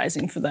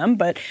advertising for them,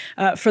 but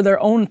for their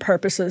own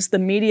purposes. The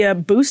media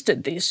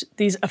boosted these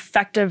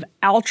effective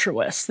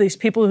altruists, these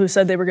people who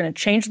said they were going to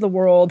change the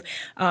world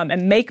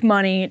and make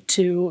money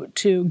to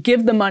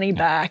give the money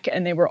back,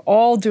 and they were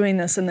all doing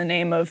this in the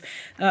name of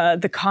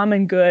the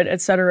common good,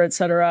 et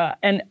cetera,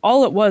 and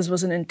all it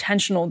was an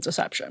intentional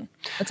deception.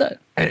 That's it.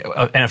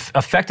 And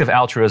effective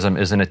altruism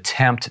is an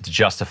attempt to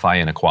justify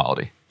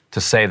inequality, to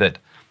say that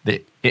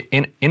the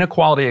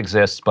inequality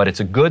exists, but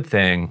it's a good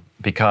thing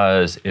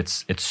because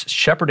it's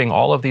shepherding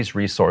all of these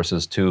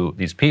resources to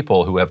these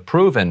people who have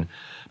proven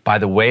by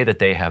the way that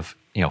they have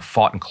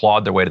fought and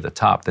clawed their way to the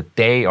top that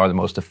they are the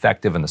most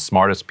effective and the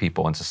smartest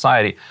people in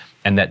society,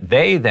 and that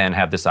they then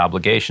have this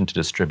obligation to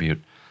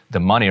distribute the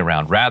money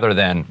around, rather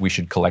than we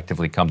should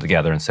collectively come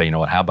together and say, you know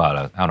what, how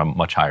about a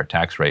much higher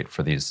tax rate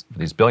for these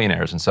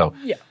billionaires? And so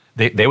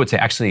they would say,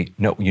 actually,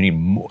 no, you need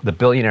more. The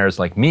billionaires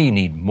like me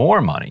need more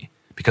money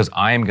because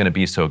I am going to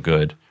be so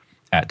good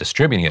at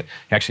distributing it.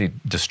 He actually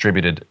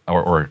distributed,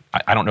 or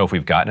I don't know if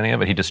we've gotten any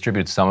of it, he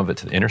distributed some of it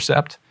to The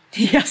Intercept.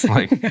 Yes.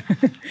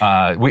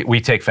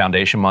 We take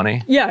foundation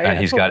money. And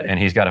he's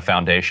got a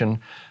foundation.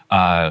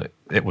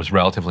 It was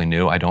relatively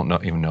new. I don't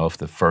even know if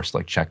the first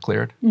check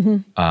cleared.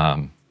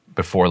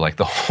 Before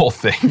the whole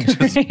thing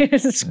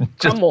just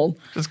crumbled.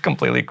 Just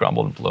completely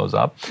crumbled and blows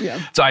up. Yeah.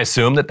 So I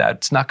assume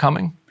that's not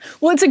coming.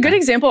 Well, it's a good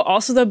example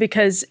also, though,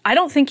 because I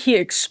don't think he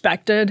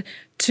expected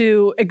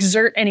to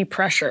exert any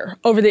pressure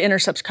over The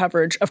Intercept's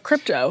coverage of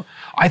crypto.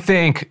 I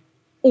think.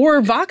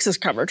 Or Vox's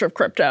coverage of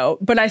crypto,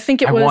 but I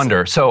think I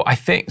wonder. So I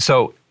think,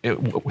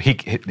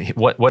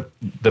 what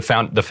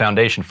the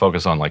foundation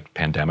focused on like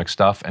pandemic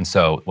stuff, and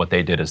so what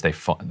they did is they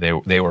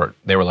were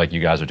like,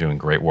 you guys are doing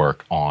great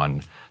work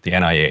on the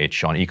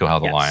NIH, on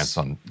EcoHealth Alliance,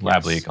 on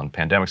LabLeak, on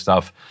pandemic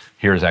stuff.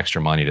 Here's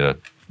extra money to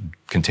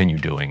continue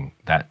doing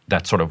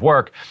that sort of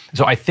work.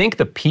 So I think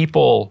the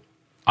people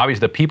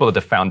that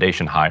the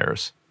foundation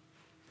hires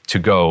to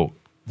go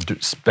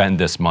spend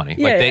this money,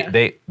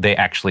 they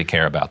actually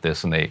care about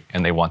this, and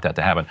they want that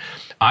to happen.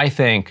 I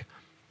think,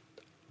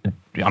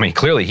 I mean,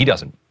 clearly he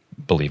doesn't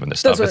believe in this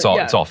stuff. It's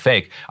all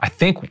fake. I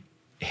think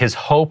his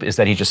hope is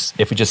that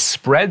if he just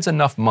spreads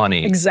enough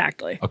money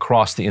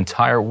across the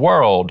entire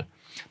world,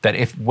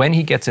 that when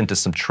he gets into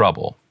some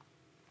trouble,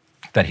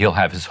 that he'll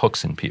have his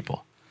hooks in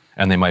people,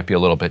 and they might be a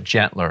little bit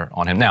gentler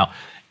on him. Now,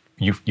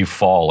 you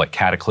fall like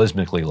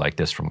cataclysmically like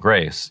this from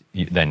grace,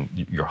 then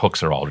your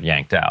hooks are all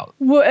yanked out.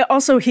 Well,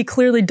 also, he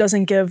clearly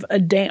doesn't give a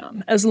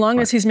damn. As long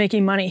as he's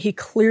making money, he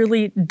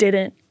clearly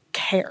didn't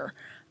care.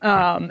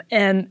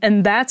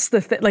 And that's the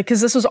thing, like,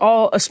 because this was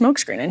all a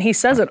smokescreen, and he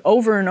says it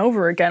over and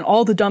over again.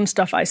 All the dumb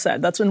stuff I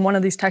said. That's in one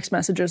of these text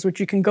messages, which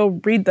you can go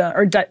read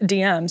or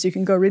DMs. You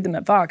can go read them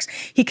at Vox.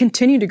 He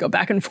continued to go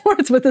back and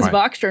forth with this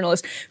Vox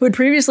journalist who had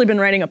previously been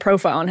writing a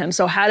profile on him,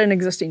 so had an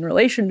existing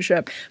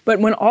relationship. But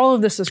when all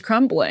of this is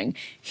crumbling,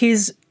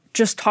 he's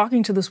just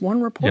talking to this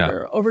one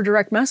reporter over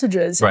direct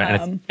messages.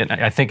 Right, and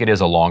I think it is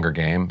a longer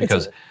game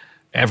because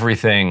every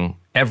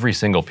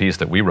single piece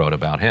that we wrote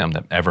about him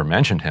that ever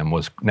mentioned him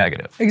was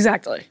negative.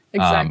 Exactly.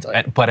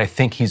 But I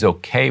think he's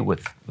okay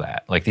with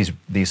that. Like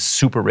these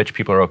super rich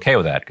people are okay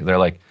with that because they're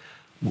like,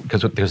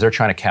 because they're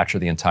trying to capture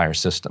the entire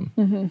system,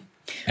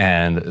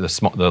 and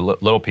the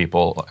little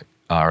people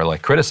are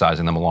like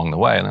criticizing them along the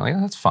way, and they're like,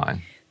 that's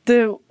fine.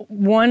 The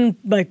one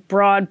like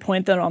broad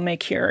point that I'll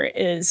make here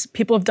is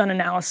people have done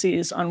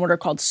analyses on what are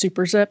called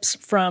super zips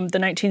from the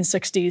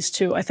 1960s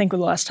to, I think the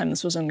last time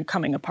this was in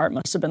coming apart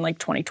must have been like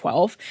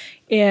 2012.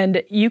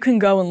 And you can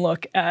go and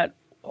look at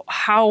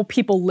how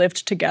people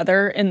lived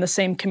together in the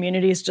same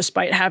communities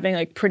despite having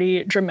like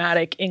pretty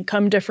dramatic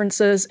income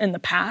differences in the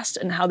past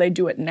and how they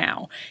do it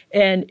now.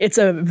 And it's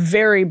a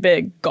very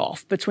big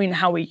gulf between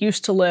how we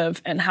used to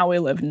live and how we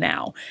live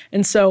now.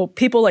 And so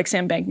people like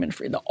Sam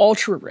Bankman-Fried, the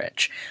ultra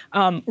rich,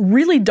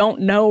 really don't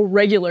know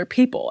regular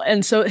people.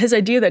 And so his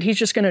idea that he's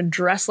just going to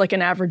dress like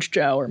an average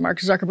Joe, or Mark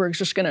Zuckerberg's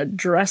just going to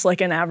dress like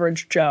an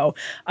average Joe,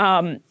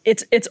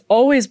 it's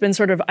always been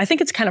sort of, I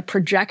think it's kind of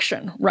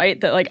projection,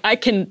 right? That like I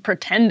can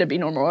pretend to be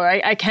normal.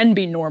 I can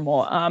be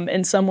normal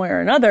in some way or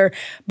another,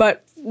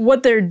 but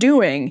what they're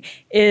doing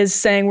is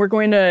saying we're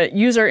going to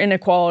use our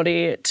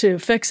inequality to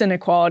fix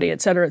inequality,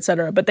 et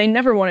cetera, but they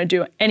never want to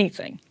do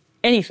anything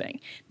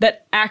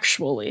that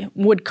actually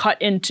would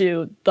cut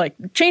into like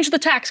change the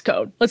tax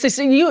code. Let's say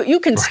so you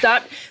can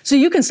stop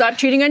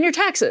cheating on your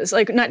taxes,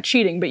 like not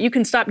cheating, but you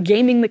can stop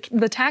gaming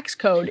the tax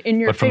code in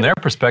your favor. But from their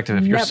perspective,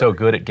 if you're so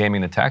good at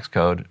gaming the tax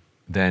code,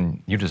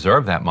 then you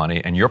deserve that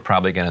money, and you're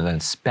probably going to then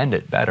spend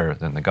it better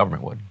than the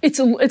government would. It's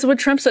what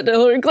Trump said to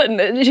Hillary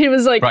Clinton. She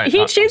was like,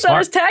 he cheats on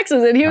his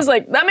taxes, and he was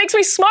like, that makes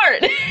me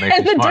smart.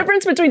 And the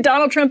difference between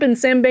Donald Trump and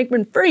Sam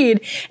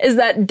Bankman-Fried is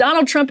that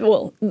Donald Trump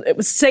will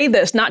say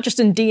this, not just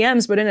in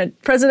DMs, but in a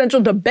presidential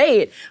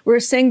debate,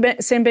 where Sam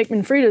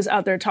Bankman-Fried is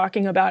out there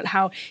talking about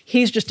how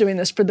he's just doing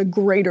this for the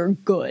greater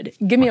good.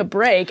 Give me a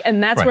break.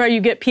 And that's where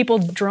you get people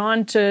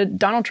drawn to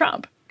Donald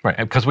Trump. Right,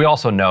 because we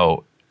also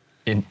know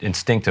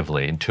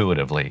instinctively,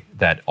 intuitively,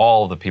 that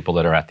all the people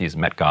that are at these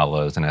Met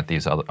Galas and at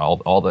these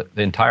all the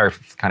entire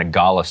kind of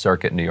gala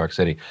circuit in New York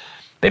City,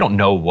 they don't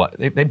know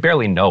they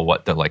barely know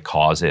what the like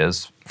cause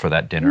is for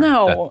that dinner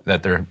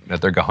that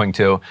they're going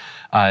to.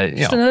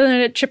 Just another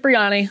night at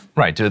Cipriani.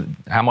 Right.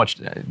 How much?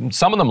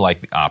 Some of them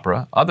like the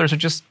opera. Others are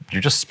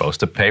you're just supposed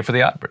to pay for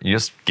the opera. You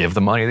just give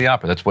the money to the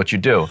opera. That's what you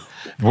do.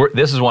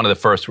 This is one of the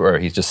first where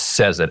he just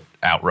says it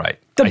outright.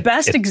 The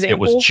best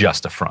example. It was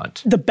just a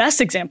front. The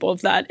best example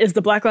of that is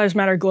the Black Lives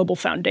Matter Global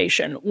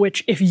Foundation,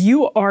 which if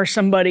you are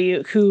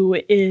somebody who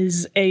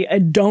is a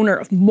donor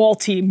of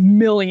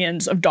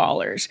multi-millions of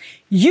dollars,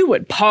 you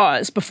would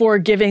pause before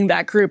giving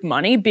that group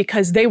money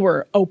because they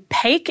were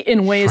opaque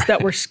in ways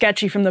that were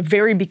sketchy from the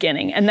very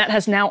beginning, and that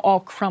has now all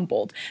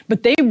crumbled.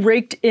 But they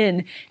raked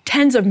in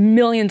tens of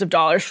millions of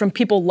dollars from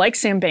people like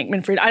Sam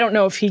Bankman-Fried. I don't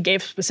know if he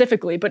gave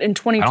specifically, but in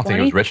 2020... I don't think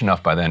he was rich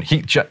enough by then.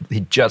 He just,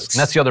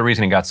 and that's the other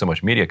reason he got so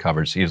much media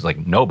coverage. He was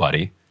like,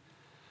 nobody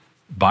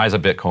buys a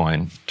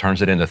Bitcoin,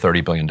 turns it into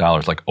 $30 billion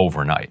like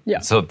overnight.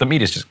 Yeah. So the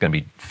media's just going to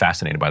be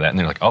fascinated by that. And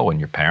they're like, oh, and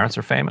your parents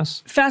are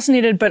famous?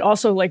 Fascinated, but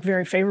also like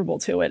very favorable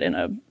to it in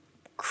a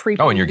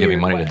creepy, and you're giving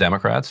money way to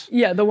Democrats?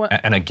 Yeah, the one.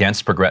 And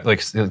against progressive,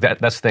 like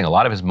that's the thing. A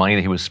lot of his money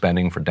that he was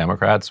spending for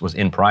Democrats was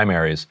in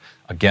primaries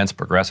against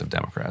progressive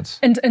Democrats.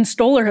 And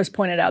Stoller has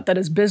pointed out that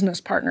his business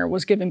partner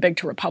was giving big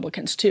to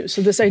Republicans too.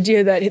 So this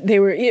idea that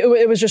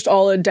it was just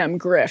all a Dem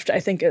grift, I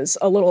think, is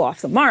a little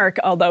off the mark.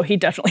 Although he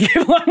definitely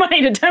gave a lot of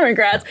money to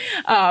Democrats.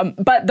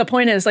 But the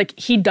point is, like,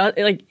 he does,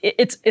 like,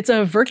 it's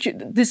a virtue.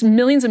 This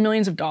millions and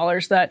millions of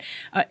dollars that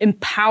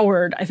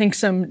empowered, I think,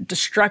 some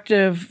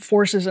destructive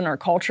forces in our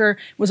culture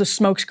was a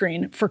smoke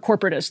smokescreen for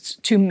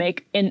corporatists to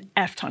make an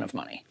F ton of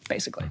money,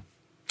 basically.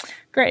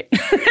 Great.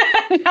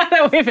 Now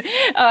that we've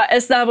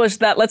established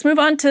that, let's move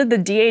on to the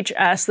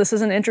DHS. This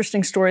is an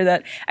interesting story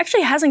that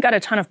actually hasn't got a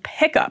ton of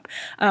pickup.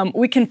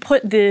 We can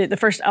put the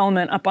first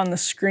element up on the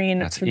screen.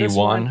 That's for this E1.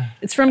 One.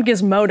 It's from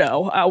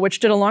Gizmodo,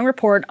 which did a long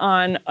report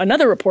on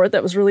another report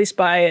that was released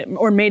by,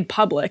 or made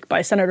public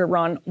by Senator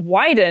Ron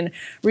Wyden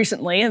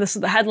recently. And this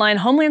is the headline: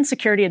 Homeland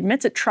Security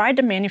admits it tried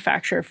to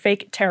manufacture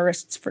fake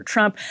terrorists for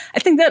Trump. I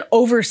think that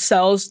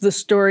oversells the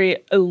story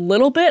a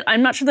little bit.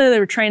 I'm not sure that they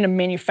were trying to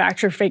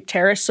manufacture fake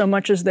terrorists so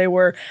much as they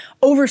were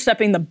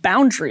overstepping the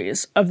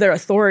boundaries of their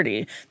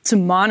authority to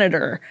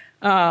monitor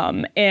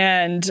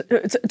and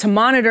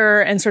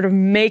sort of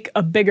make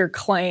a bigger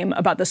claim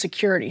about the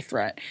security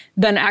threat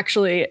than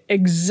actually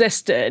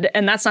existed.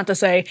 And that's not to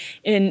say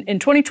in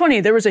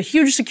 2020 there was a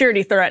huge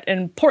security threat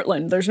in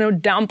Portland. There's no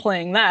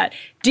downplaying that.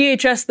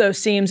 DHS, though,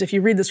 seems, if you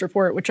read this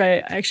report, which I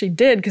actually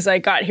did because I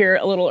got here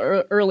a little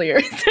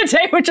earlier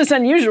today, which is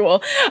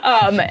unusual,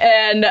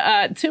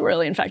 and too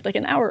early, in fact, like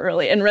an hour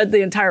early, and read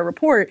the entire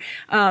report,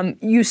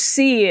 you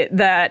see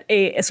that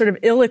a sort of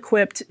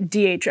ill-equipped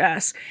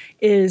DHS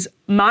is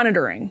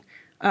monitoring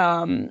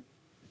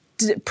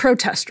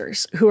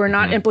protesters who are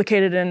not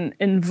implicated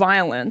in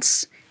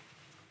violence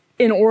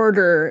in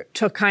order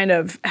to kind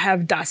of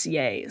have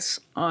dossiers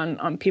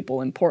on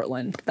people in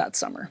Portland that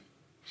summer.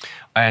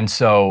 And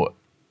so,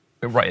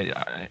 right,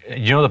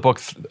 you know the book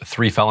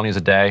 3 Felonies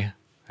a Day?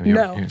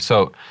 No.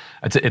 So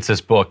it's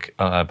this book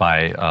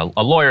by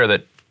a lawyer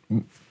that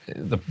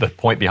the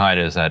point behind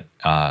it is that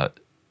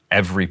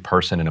every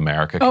person in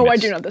America I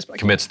do know this book.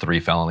 Commits 3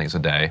 felonies a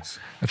day.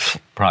 It's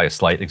probably a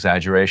slight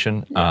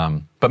exaggeration,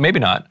 but maybe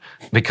not,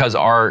 because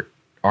our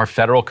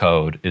federal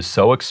code is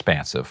so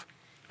expansive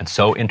and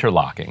so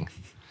interlocking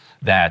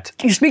that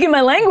you're speaking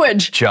my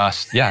language.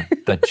 Just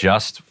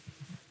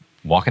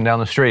walking down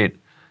the street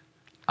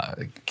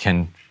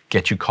can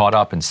get you caught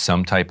up in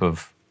some type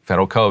of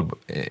federal code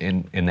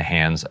in the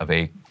hands of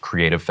a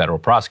creative federal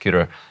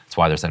prosecutor. That's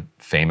why there's that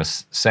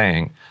famous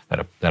saying that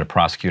a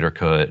prosecutor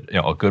could,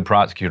 a good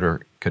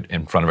prosecutor could,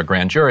 in front of a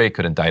grand jury,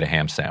 could indict a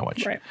ham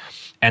sandwich. Right.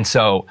 And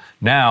so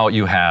now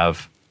you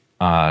have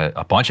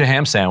a bunch of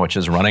ham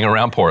sandwiches running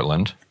around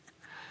Portland,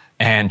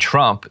 and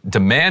Trump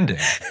demanding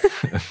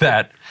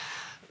that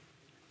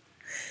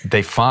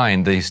they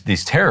find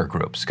these terror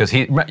groups. Because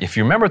if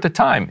you remember at the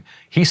time,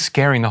 he's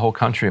scaring the whole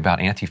country about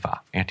Antifa.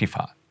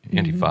 Antifa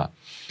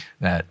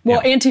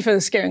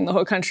is scaring the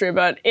whole country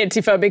about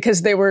Antifa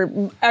because they were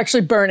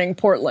actually burning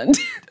Portland.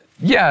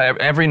 Yeah,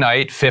 every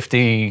night,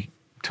 50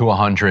 to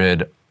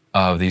 100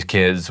 of these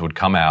kids would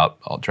come out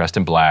all dressed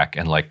in black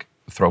and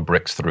throw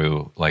bricks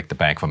through the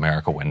Bank of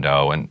America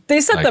window, and they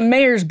set the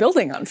mayor's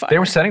building on fire. They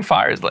were setting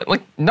fires.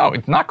 No,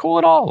 not cool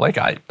at all.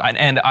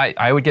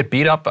 I would get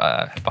beat up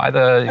by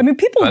the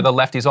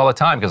lefties all the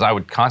time because I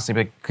would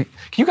constantly be, can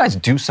you guys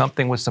do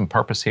something with some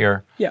purpose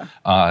here? Yeah.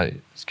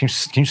 Can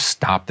you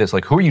stop this?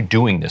 Who are you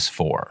doing this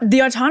for?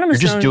 The autonomous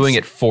zones, you're just doing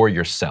it for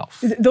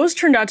yourself. Those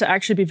turned out to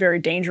actually be very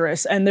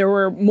dangerous, and there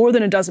were more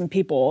than a dozen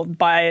people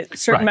by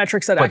certain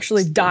metrics that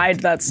actually died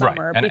that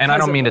summer. Right. And I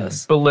don't mean to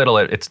belittle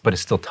it, but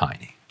it's still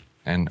tiny.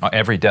 And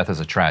every death is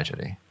a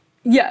tragedy.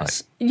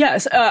 Yes,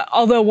 yes.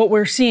 Although what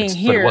we're seeing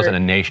here, but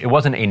it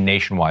wasn't a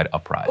nationwide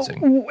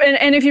uprising.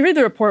 And if you read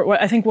the report,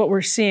 I think what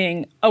we're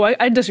seeing.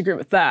 I disagree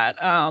with that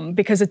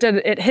because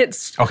it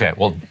hits. Okay,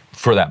 well,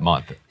 for that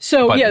month.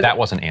 That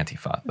wasn't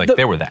Antifa.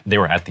 They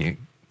were at the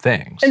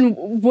things. And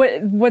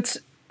what's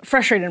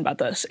frustrating about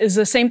this is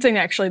the same thing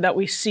actually that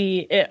we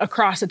see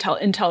across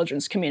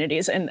intelligence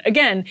communities. And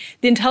again,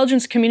 the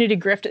intelligence community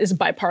grift is a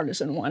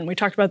bipartisan one. We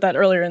talked about that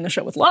earlier in the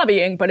show with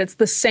lobbying, but it's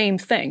the same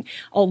thing.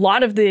 A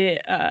lot of the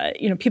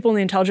people in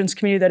the intelligence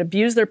community that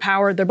abuse their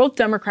power, they're both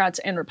Democrats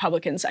and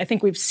Republicans. I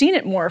think we've seen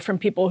it more from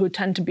people who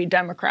tend to be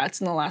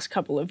Democrats in the last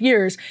couple of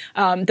years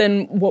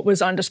than what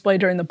was on display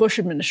during the Bush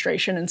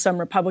administration. And some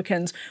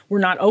Republicans were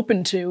not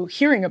open to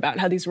hearing about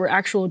how these were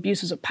actual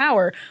abuses of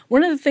power.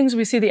 One of the things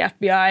we see the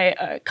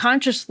FBI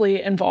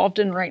consciously involved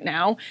in right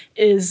now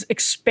is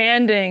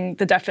expanding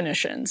the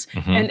definitions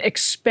and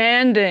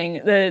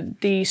expanding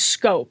the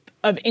scope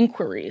of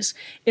inquiries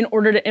in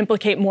order to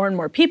implicate more and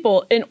more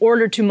people, in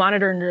order to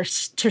monitor and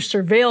to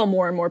surveil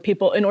more and more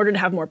people, in order to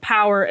have more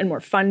power and more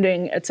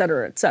funding, et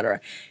cetera, et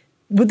cetera.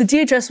 What the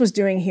DHS was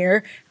doing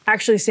here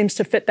actually seems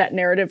to fit that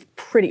narrative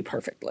pretty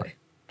perfectly.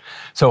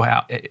 So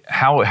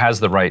how has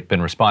the right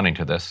been responding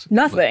to this?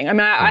 Nothing. I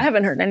mean, I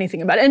haven't heard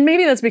anything about it. And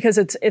maybe that's because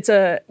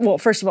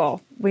first of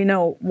all, we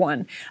know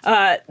one.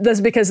 That's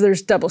because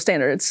there's double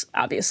standards,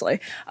 obviously.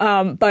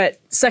 But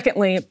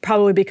secondly,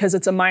 probably because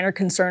it's a minor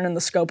concern in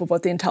the scope of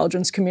what the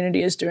intelligence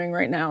community is doing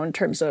right now in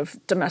terms of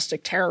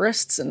domestic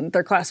terrorists and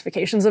their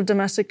classifications of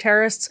domestic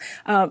terrorists.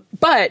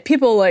 But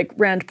people like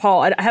Rand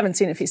Paul, I haven't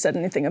seen if he said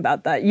anything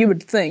about that, you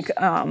would think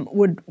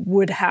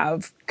would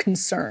have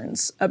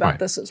concerns about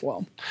this as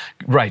well.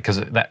 Right,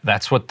 because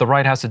that's what the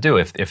right has to do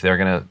if they're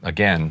going to,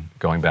 again,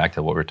 going back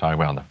to what we were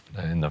talking about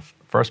in the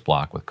first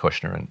block with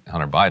Kushner and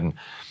Hunter Biden.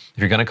 If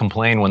you're going to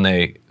complain when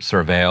they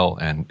surveil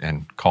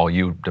and call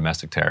you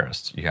domestic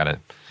terrorists, you got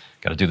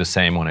to do the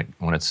same when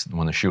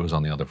the shoe is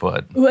on the other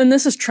foot. Well, and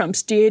this is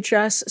Trump's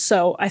DHS,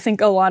 so I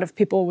think a lot of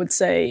people would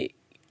say,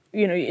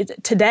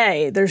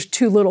 today there's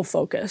too little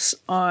focus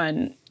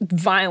on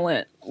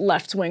violent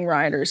left-wing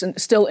rioters,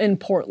 and still in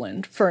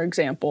Portland, for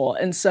example,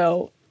 and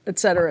so et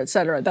cetera, et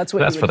cetera. That's what.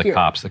 That's for the hear.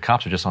 cops. The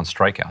cops are just on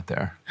strike out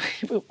there.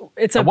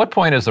 At what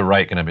point is the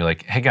right going to be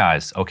like, hey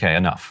guys, okay,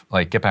 enough,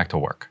 like get back to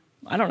work?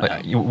 I don't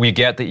know. We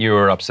get that you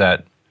were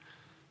upset.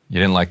 You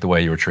didn't like the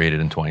way you were treated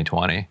in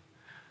 2020.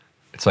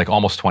 It's like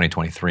almost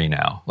 2023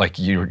 now. Like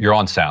you're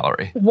on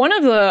salary. One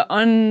of the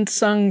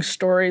unsung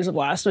stories of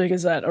last week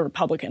is that a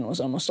Republican was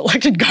almost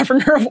elected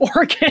governor of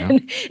Oregon.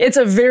 Yeah. It's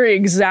a very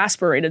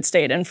exasperated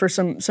state, and for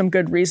some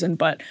good reason.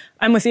 But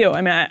I'm with you.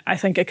 I mean, I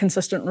think a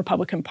consistent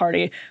Republican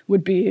Party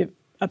would be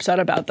upset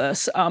about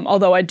this.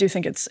 Although I do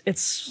think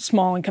it's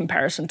small in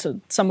comparison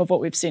to some of what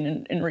we've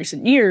seen in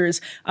recent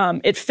years.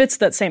 It fits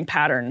that same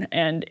pattern,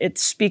 and it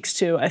speaks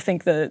to, I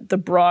think,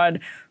 the broad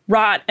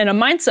rot and a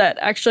mindset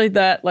actually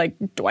that like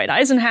Dwight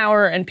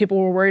Eisenhower and people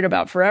were worried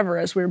about forever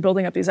as we were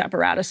building up these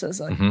apparatuses.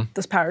 Like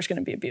this power is going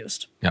to be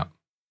abused. Yeah.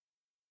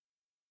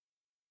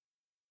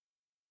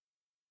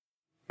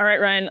 All right,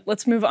 Ryan,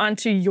 let's move on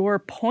to your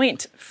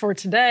point for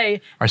today.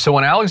 All right, so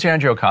when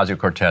Alexandria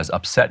Ocasio-Cortez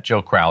upset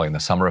Joe Crowley in the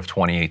summer of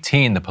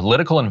 2018, the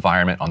political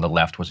environment on the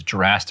left was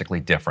drastically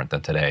different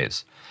than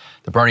today's.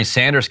 The Bernie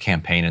Sanders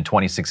campaign in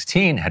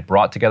 2016 had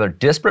brought together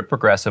disparate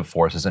progressive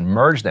forces and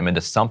merged them into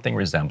something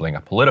resembling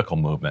a political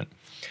movement.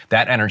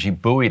 That energy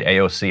buoyed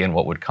AOC in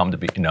what would come to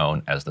be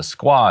known as the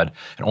Squad,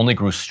 and only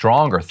grew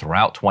stronger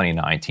throughout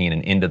 2019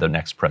 and into the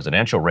next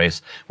presidential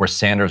race, where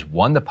Sanders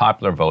won the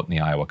popular vote in the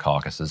Iowa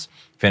caucuses,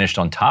 finished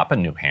on top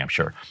in New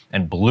Hampshire,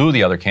 and blew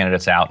the other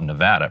candidates out in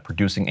Nevada,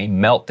 producing a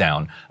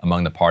meltdown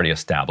among the party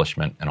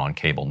establishment and on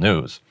cable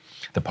news.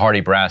 The party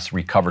brass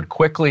recovered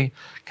quickly,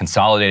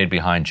 consolidated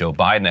behind Joe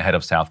Biden ahead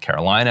of South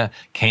Carolina,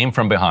 came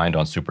from behind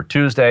on Super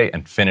Tuesday,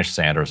 and finished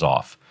Sanders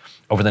off.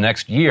 Over the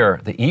next year,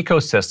 the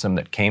ecosystem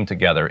that came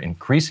together,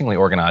 increasingly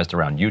organized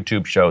around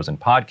YouTube shows and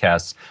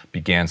podcasts,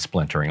 began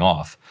splintering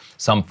off.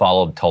 Some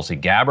followed Tulsi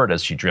Gabbard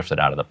as she drifted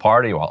out of the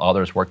party, while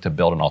others worked to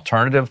build an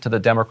alternative to the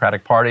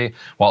Democratic Party,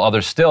 while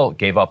others still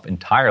gave up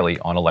entirely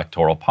on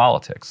electoral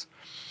politics.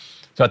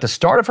 So at the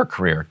start of her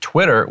career,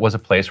 Twitter was a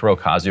place where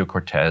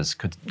Ocasio-Cortez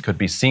could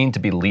be seen to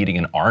be leading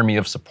an army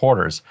of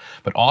supporters,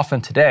 but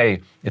often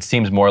today, it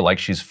seems more like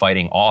she's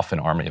fighting off an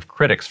army of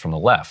critics from the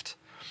left.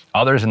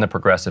 Others in the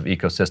progressive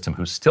ecosystem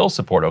who still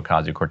support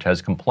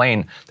Ocasio-Cortez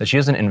complain that she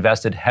hasn't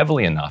invested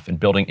heavily enough in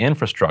building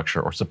infrastructure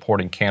or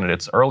supporting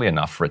candidates early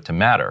enough for it to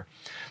matter.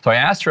 So I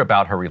asked her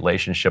about her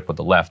relationship with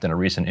the left in a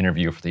recent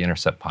interview for the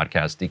Intercept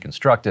podcast,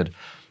 Deconstructed,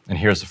 and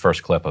here's the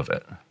first clip of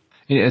it.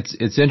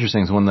 It's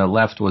interesting. So when the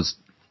left was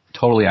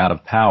totally out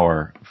of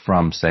power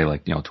from, say,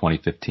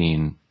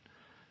 2015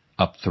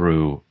 up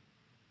through,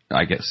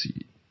 I guess,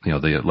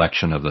 the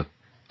election of the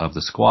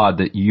Squad,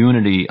 that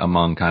unity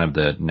among kind of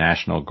the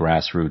national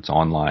grassroots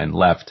online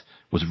left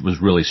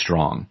was really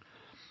strong.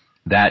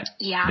 That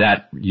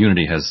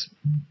unity has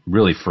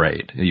really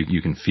frayed.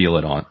 You can feel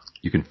it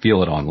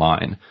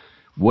online.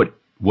 What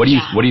do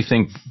you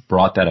think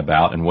brought that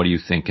about, and what do you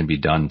think can be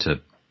done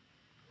to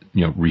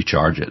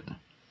recharge it?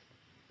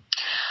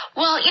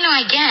 Well,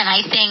 again,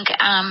 I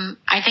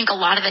think a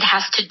lot of it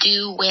has to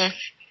do with,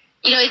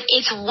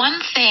 it's one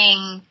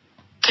thing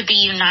to be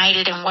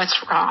united in what's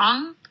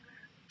wrong,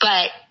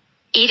 but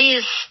it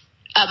is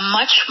a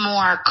much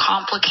more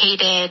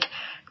complicated,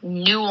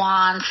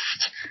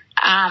 nuanced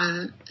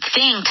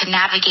thing to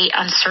navigate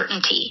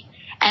uncertainty.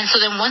 And so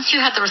then once you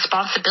have the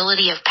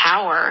responsibility of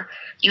power,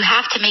 you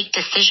have to make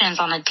decisions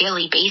on a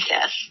daily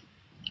basis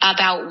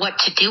about what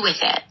to do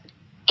with it.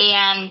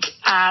 And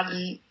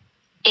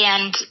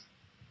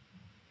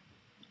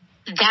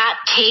that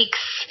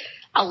takes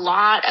a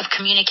lot of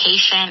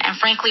communication and,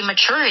 frankly,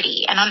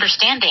 maturity and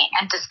understanding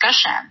and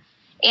discussion.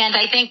 And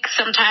I think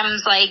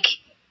sometimes,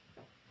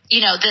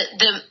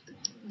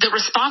 the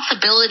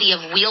responsibility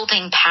of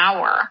wielding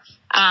power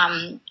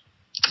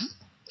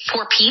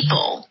for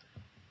people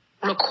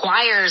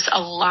requires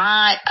a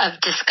lot of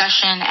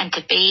discussion and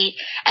debate,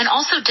 and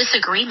also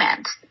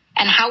disagreement,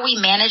 and how we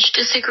manage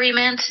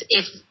disagreement.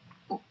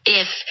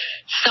 If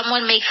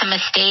someone makes a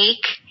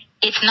mistake,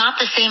 it's not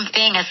the same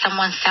thing as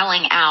someone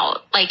selling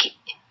out.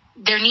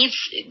 There needs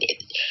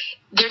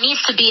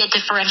to be a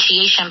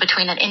differentiation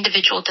between an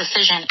individual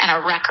decision and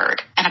a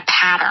record and a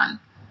pattern.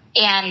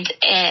 And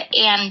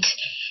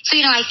so,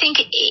 I think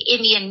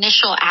in the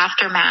initial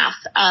aftermath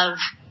of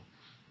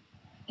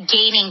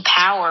gaining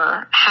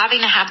power, having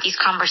to have these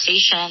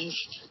conversations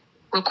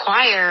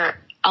require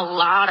a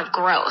lot of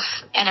growth,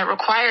 and it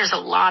requires a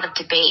lot of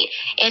debate.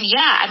 And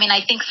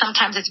I think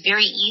sometimes it's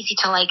very easy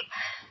to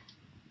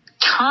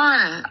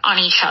turn on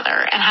each other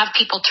and have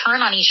people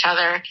turn on each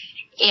other,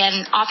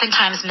 and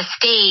oftentimes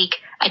mistake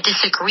a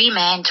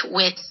disagreement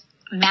with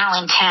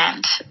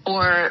malintent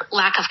or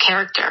lack of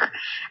character.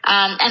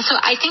 And so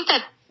I think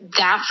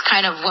that's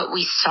kind of what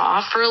we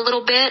saw for a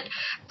little bit.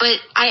 But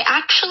I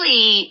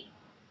actually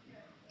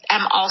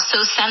am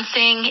also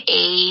sensing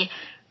a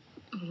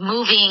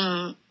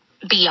moving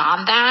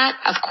beyond that.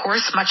 Of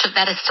course, much of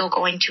that is still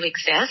going to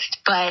exist,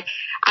 but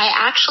I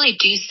actually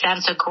do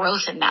sense a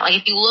growth in that. Like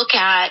if you look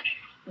at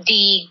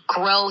the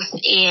growth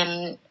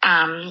in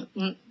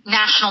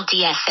national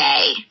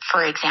DSA,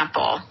 for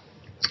example,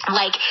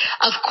 like,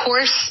 of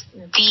course,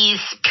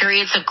 these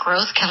periods of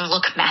growth can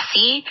look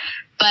messy,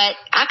 but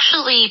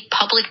actually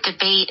public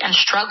debate and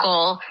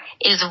struggle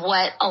is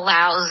what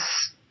allows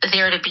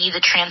there to be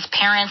the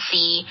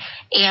transparency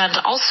and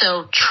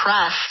also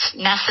trust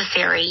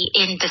necessary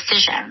in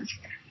decisions.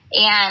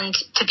 And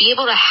to be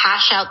able to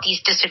hash out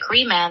these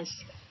disagreements,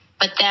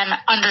 but then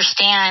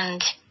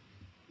understand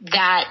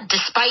that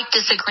despite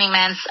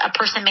disagreements, a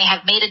person may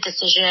have made a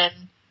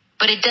decision,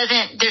 but it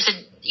doesn't, there's a,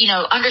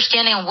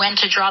 understanding when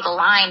to draw the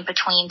line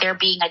between there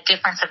being a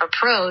difference of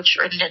approach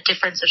or a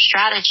difference of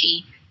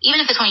strategy, even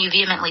if it's one you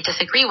vehemently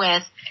disagree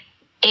with,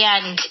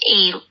 and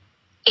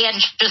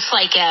just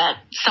like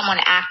someone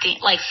acting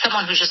like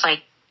someone who's just like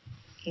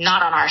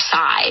not on our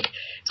side.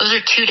 Those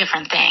are two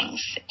different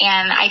things.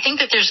 And I think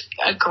that there's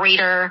a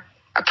greater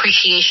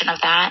appreciation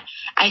of that.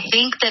 I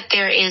think that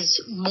there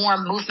is more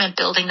movement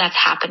building that's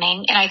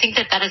happening. And I think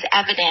that that is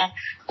evident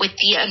with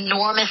the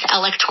enormous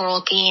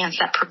electoral gains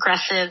that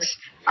progressives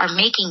are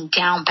making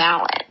down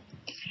ballot.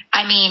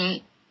 I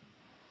mean,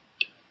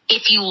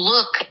 if you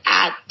look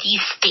at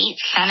these state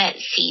Senate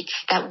seats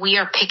that we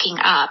are picking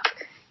up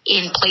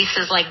in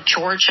places like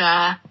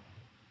Georgia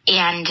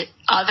and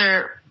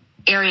other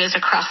areas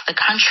across the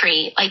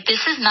country, like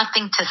this is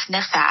nothing to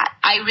sniff at.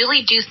 I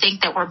really do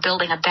think that we're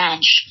building a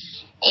bench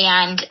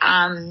and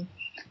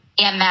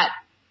that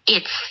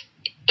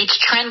it's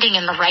trending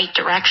in the right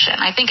direction.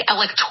 I think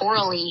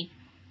electorally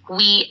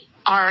we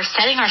are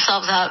setting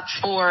ourselves up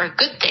for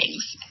good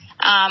things.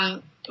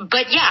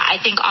 But yeah, I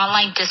think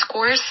online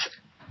discourse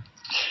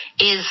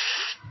is,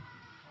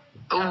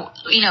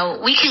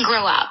 we can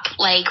grow up.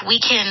 Like we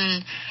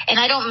can, and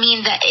I don't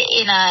mean that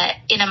in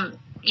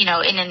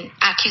an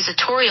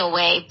accusatorial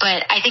way,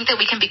 but I think that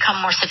we can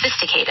become more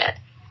sophisticated.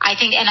 I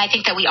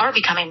think that we are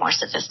becoming more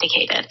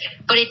sophisticated,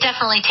 but it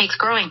definitely takes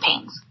growing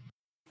pains.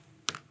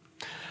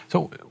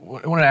 So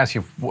I wanted to ask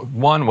you,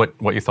 one,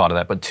 what you thought of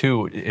that, but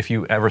two, if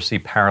you ever see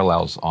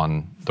parallels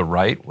on the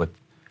right with,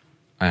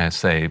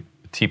 say,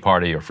 Tea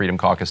Party or Freedom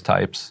Caucus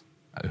types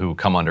who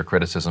come under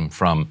criticism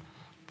from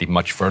the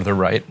much further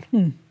right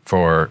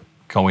for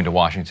going to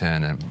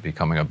Washington and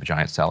becoming a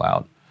giant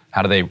sellout.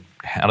 How do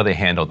they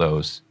handle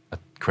those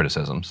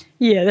criticisms?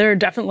 Yeah, there are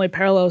definitely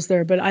parallels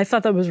there, but I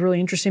thought that was really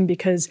interesting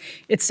because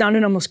it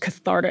sounded almost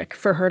cathartic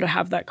for her to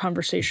have that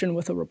conversation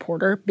with a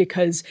reporter,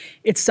 because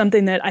it's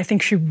something that I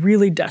think she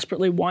really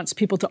desperately wants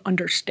people to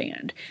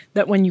understand,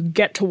 that when you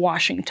get to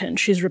Washington,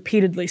 she's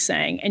repeatedly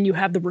saying, and you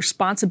have the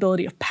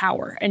responsibility of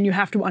power, and you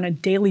have to on a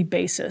daily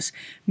basis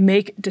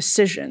make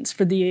decisions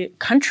for the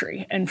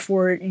country and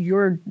for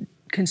your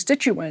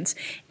constituents,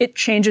 it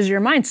changes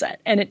your mindset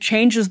and it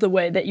changes the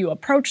way that you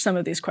approach some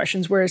of these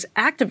questions. Whereas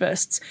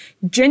activists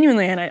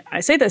genuinely, and I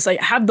say this,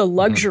 like have the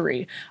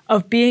luxury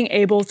of being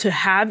able to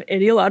have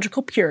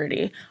ideological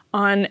purity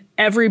on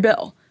every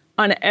bill,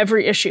 on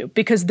every issue,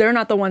 because they're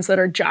not the ones that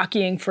are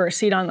jockeying for a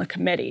seat on the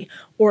committee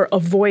or a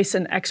voice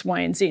in X, Y,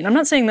 and Z. And I'm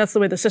not saying that's the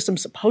way the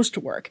system's supposed to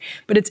work,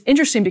 but it's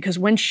interesting because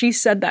when she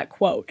said that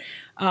quote,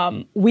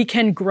 we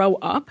can grow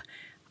up,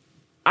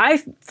 I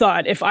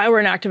thought if I were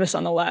an activist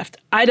on the left,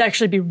 I'd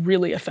actually be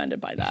really offended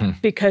by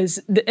that because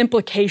the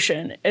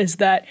implication is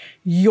that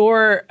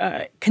your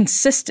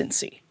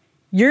consistency,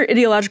 your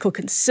ideological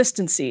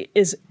consistency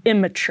is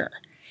immature.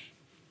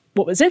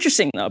 What was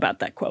interesting, though, about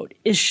that quote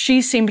is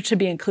she seemed to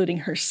be including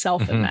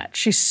herself in that.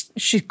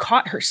 She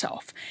caught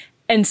herself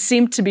and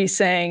seemed to be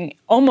saying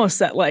almost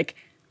that, like,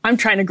 I'm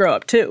trying to grow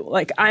up, too.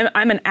 Like,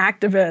 I'm an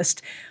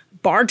activist,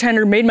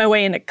 bartender, made my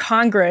way into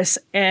Congress,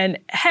 and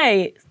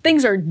hey,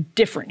 things are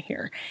different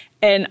here.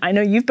 And I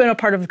know you've been a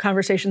part of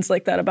conversations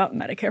like that about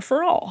Medicare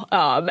for All.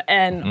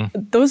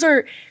 Those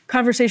are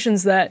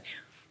conversations that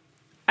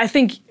I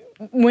think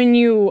when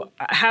you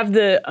have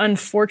the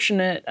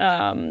unfortunate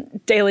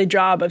daily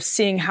job of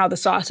seeing how the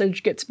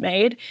sausage gets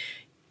made,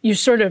 you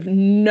sort of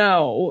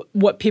know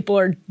what people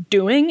are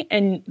doing,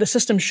 and the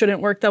system shouldn't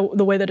work the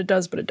way that it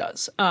does, but it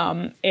does.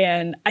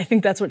 And I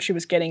think that's what she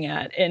was getting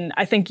at. And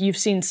I think you've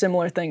seen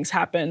similar things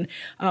happen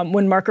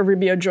when Marco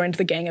Rubio joined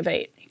the Gang of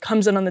Eight. He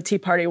comes in on the Tea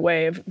Party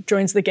wave,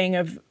 joins the Gang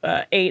of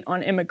Eight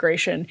on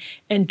immigration,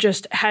 and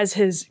just has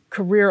his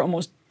career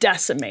almost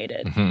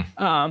decimated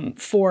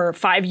for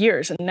 5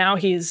 years, and now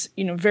he's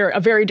a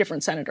very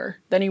different senator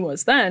than he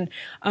was then.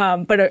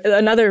 But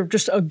another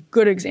just a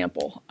good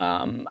example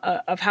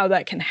of how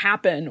that can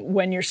happen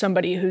when you're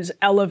somebody who's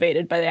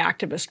elevated by the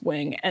activist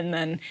wing and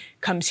then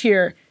comes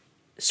here.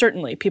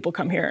 Certainly, people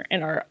come here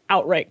and are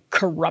outright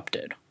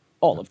corrupted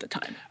all of the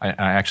time. I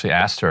actually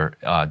asked her,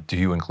 "Do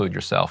you include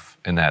yourself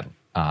in that?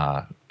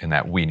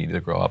 We need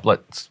to grow up."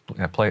 Let's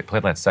play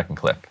that second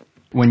clip.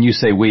 When you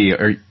say we,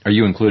 are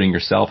you including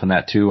yourself in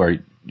that too? Or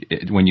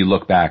when you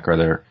look back, are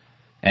there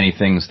any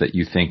things that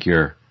you think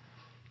your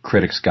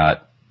critics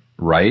got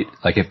right?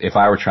 Like if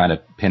I were trying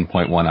to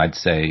pinpoint one, I'd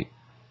say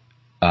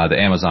the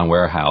Amazon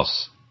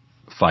warehouse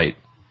fight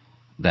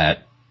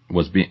that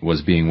was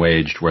being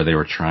waged, where they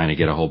were trying to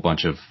get a whole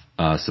bunch of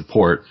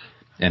support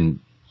and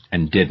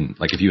didn't.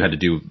 Like, if you had to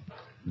do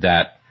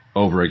that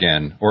over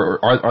again,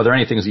 or are there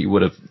any things that you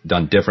would have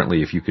done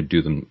differently if you could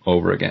do them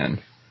over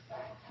again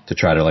to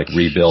try to like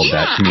rebuild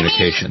that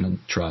communication and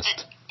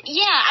trust?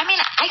 Yeah, I mean,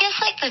 I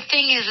guess like the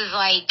thing is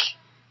like,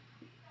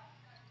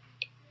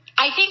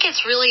 I think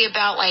it's really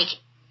about like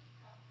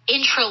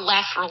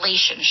intra-left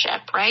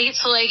relationship, right?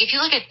 So like, if you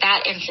look at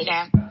that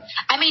incident,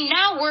 I mean,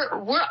 now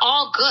we're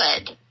all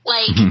good.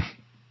 Like,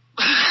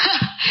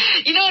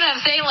 you know what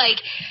I'm saying? Like,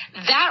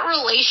 that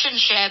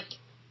relationship,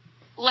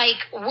 like,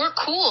 we're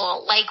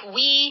cool. Like,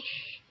 we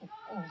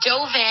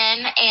dove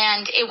in,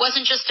 and it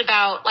wasn't just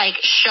about like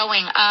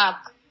showing up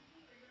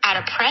at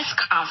a press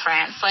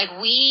conference.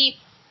 Like, we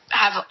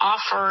have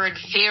offered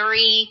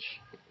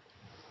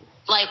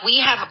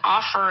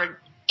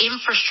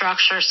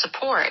infrastructure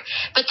support.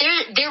 But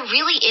there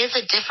really is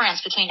a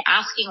difference between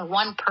asking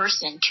one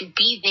person to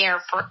be there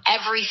for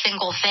every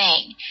single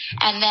thing,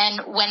 and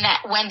then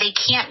when they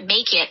can't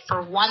make it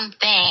for one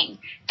thing,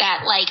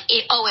 that like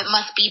it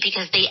must be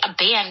because they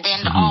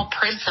abandoned all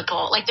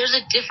principle. Like, there's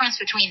a difference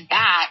between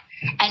that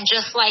and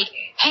just like,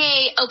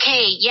 hey,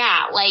 okay,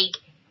 yeah, like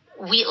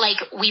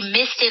we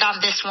missed it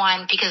on this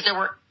one because there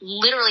were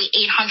literally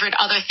 800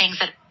 other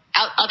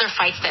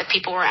fights that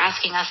people were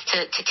asking us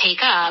to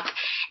take up.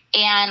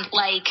 And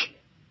like,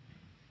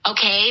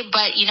 okay,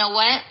 but you know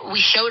what? We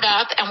showed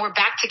up and we're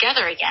back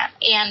together again.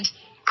 And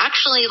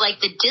actually,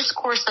 like, the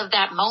discourse of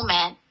that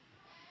moment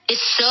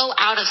is so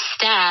out of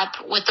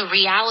step with the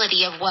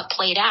reality of what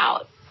played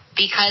out,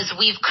 because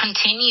we've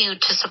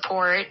continued to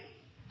support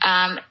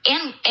and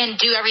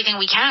do everything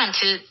we can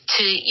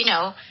to you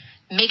know,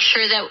 make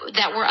sure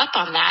that we're up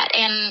on that.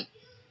 And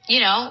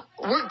you know,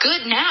 we're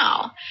good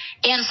now.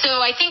 And so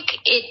I think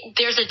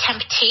there's a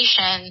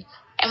temptation,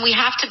 and we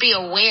have to be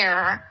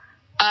aware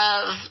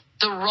of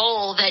the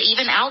role that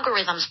even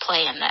algorithms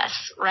play in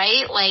this,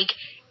 right? Like,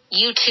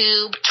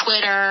 YouTube,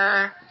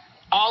 Twitter,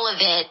 all of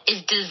it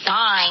is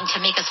designed to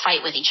make us fight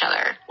with each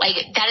other. Like,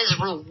 that is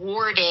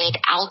rewarded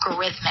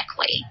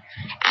algorithmically.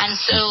 And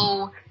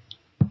so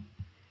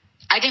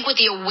I think with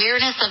the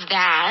awareness of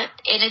that,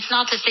 and it's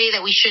not to say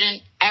that we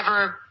shouldn't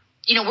ever,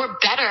 you know, we're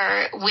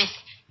better with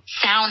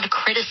sound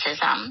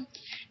criticism,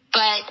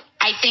 but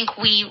I think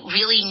we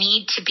really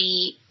need to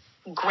be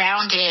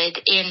grounded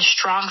in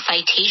strong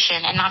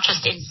citation and not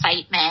just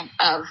incitement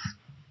of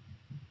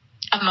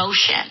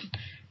emotion.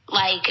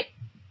 Like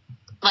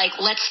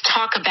let's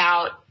talk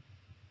about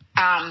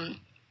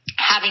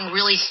having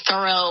really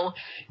thorough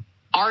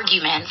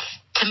arguments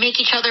to make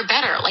each other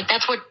better. Like,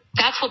 that's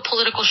what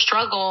political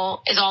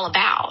struggle is all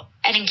about,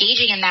 and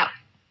engaging in that,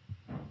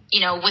 you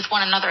know, with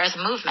one another as a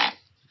movement.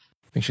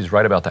 I think she's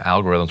right about the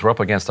algorithms. We're up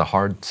against a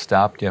hard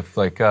stop. Do you have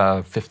like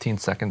a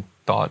 15-second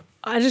thought?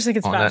 I just think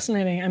it's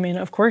fascinating. That? I mean,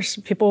 of course,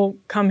 people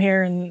come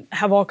here and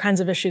have all kinds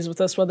of issues with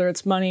this, whether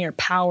it's money or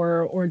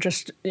power or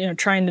just, you know,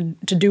 trying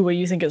to do what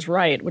you think is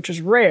right, which is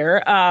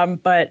rare.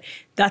 But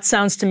that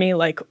sounds to me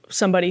like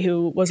somebody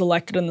who was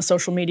elected in the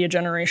social media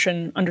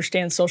generation,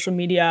 understands social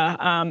media,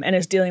 and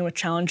is dealing with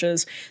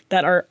challenges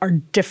that are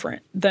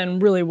different than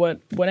really what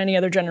any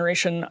other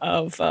generation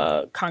of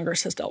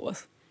Congress has dealt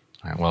with.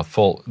 All right,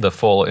 well, the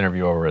full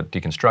interview over at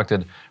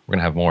Deconstructed. We're going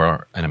to have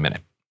more in a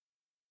minute.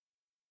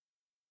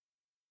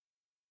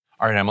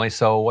 All right, Emily,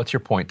 so what's your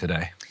point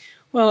today?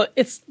 Well,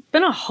 it's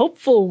been a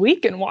hopeful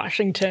week in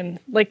Washington,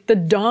 like the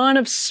dawn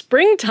of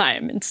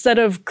springtime instead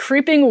of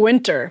creeping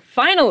winter.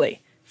 Finally,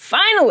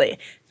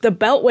 the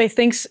Beltway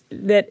thinks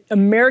that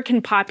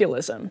American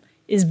populism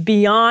is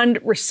beyond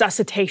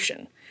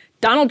resuscitation.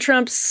 Donald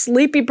Trump's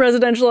sleepy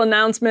presidential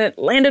announcement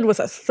landed with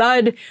a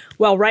thud,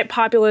 while right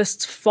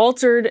populists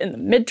faltered in the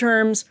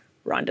midterms.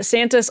 Ron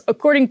DeSantis,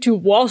 according to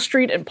Wall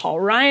Street and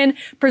Paul Ryan,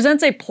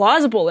 presents a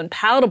plausible and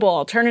palatable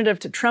alternative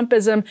to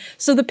Trumpism,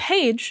 so the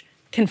page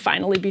can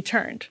finally be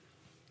turned.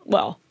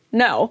 Well,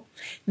 no.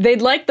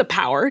 They'd like the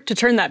power to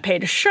turn that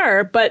page,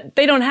 sure, but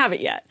they don't have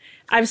it yet.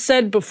 I've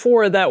said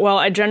before that while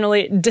I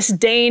generally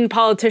disdain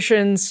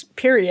politicians,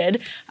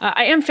 period,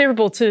 I am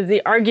favorable to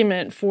the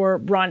argument for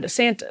Ron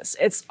DeSantis.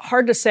 It's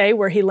hard to say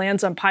where he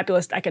lands on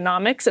populist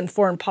economics and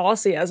foreign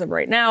policy as of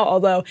right now,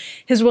 although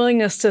his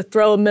willingness to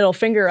throw a middle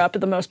finger up at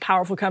the most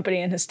powerful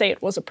company in his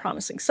state was a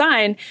promising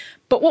sign.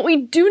 But what we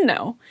do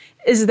know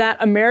is that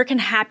American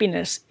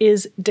happiness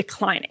is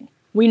declining.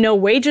 We know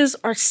wages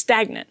are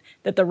stagnant,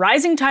 that the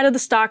rising tide of the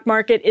stock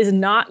market is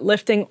not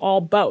lifting all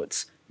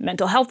boats.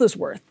 Mental health is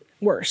worse.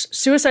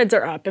 Suicides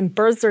are up and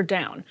births are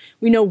down.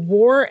 We know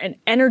war and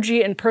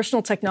energy and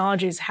personal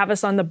technologies have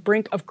us on the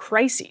brink of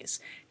crises.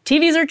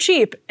 TVs are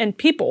cheap and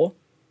people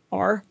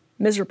are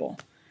miserable.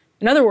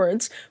 In other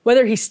words,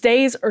 whether he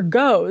stays or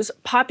goes,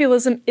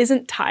 populism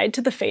isn't tied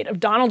to the fate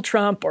of Donald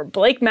Trump or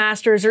Blake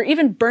Masters or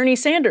even Bernie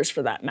Sanders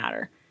for that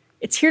matter.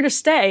 It's here to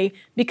stay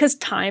because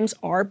times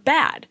are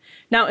bad.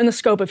 Now, in the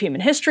scope of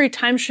human history,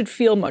 times should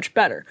feel much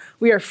better.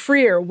 We are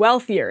freer,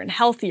 wealthier, and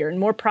healthier and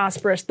more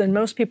prosperous than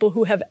most people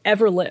who have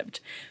ever lived.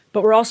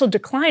 But we're also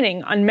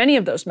declining on many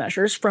of those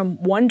measures from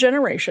one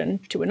generation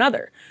to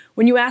another.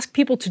 When you ask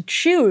people to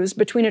choose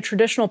between a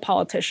traditional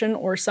politician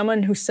or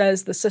someone who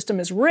says the system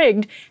is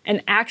rigged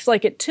and acts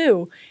like it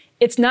too,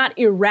 it's not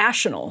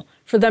irrational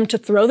for them to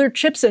throw their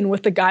chips in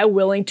with the guy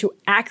willing to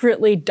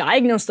accurately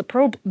diagnose the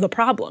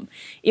problem,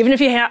 even if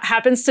he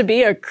happens to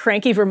be a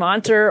cranky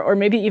Vermonter or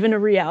maybe even a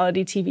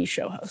reality TV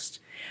show host.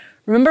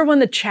 Remember when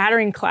the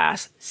chattering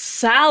class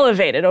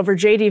salivated over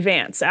J.D.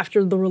 Vance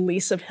after the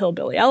release of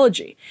Hillbilly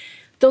Elegy?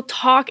 They'll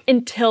talk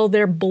until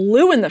they're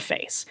blue in the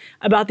face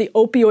about the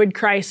opioid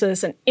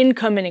crisis and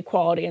income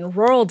inequality and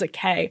rural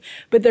decay,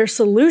 but their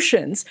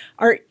solutions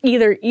are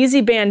either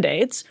easy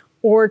Band-Aids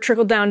or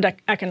trickle-down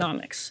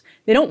economics.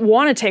 They don't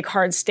want to take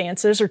hard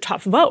stances or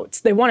tough votes.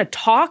 They want to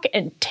talk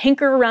and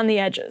tinker around the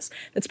edges.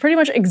 That's pretty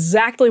much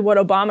exactly what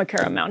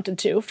Obamacare amounted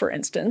to, for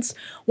instance.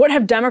 What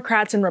have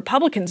Democrats and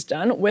Republicans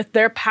done with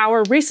their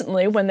power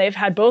recently when they've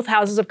had both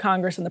houses of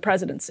Congress and the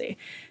presidency?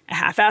 A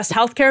half-assed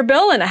health care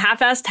bill and a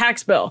half-assed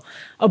tax bill.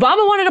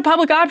 Obama wanted a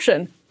public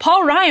option.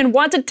 Paul Ryan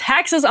wanted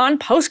taxes on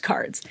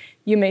postcards.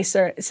 You may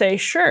say,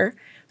 sure,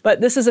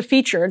 but this is a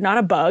feature, not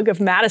a bug, of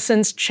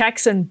Madison's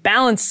checks and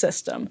balance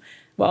system.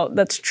 Well,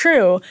 that's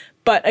true,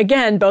 but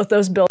again, both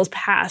those bills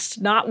passed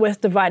not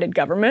with divided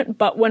government,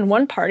 but when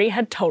one party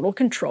had total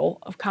control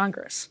of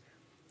Congress.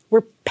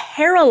 We're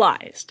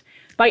paralyzed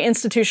by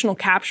institutional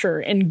capture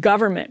in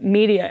government,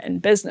 media,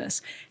 and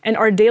business, and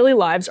our daily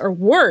lives are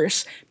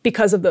worse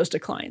because of those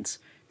declines.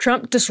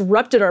 Trump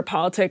disrupted our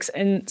politics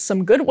in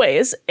some good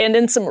ways and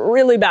in some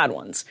really bad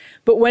ones.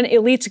 But when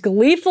elites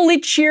gleefully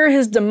cheer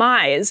his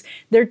demise,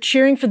 they're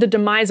cheering for the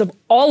demise of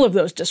all of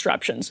those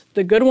disruptions,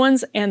 the good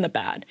ones and the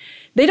bad.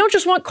 They don't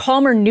just want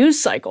calmer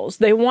news cycles.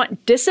 They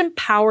want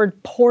disempowered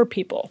poor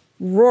people,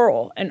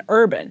 rural and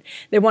urban.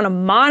 They want to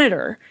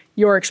monitor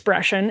your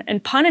expression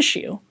and punish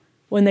you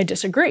when they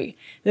disagree.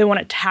 They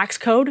want a tax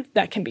code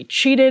that can be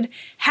cheated,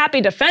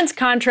 happy defense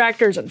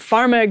contractors and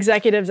pharma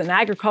executives and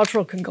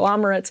agricultural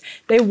conglomerates.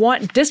 They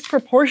want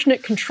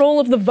disproportionate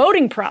control of the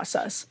voting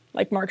process,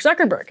 like Mark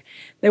Zuckerberg.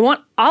 They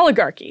want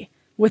oligarchy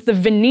with the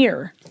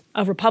veneer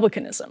of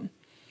republicanism.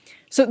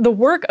 So the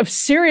work of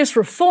serious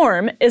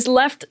reform is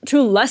left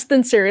to less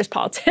than serious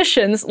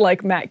politicians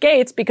like Matt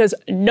Gaetz because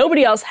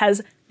nobody else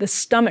has the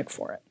stomach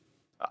for it.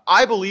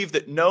 I believe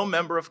that no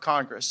member of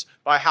Congress,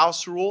 by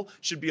House rule,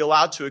 should be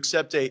allowed to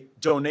accept a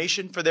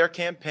donation for their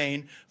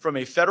campaign from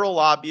a federal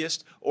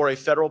lobbyist or a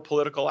federal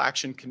political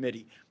action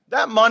committee.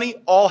 That money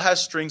all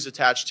has strings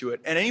attached to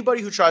it, and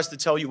anybody who tries to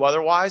tell you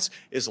otherwise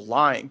is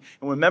lying.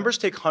 And when members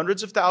take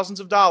hundreds of thousands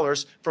of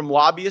dollars from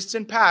lobbyists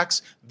and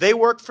PACs, they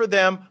work for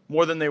them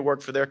more than they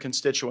work for their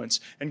constituents.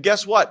 And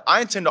guess what?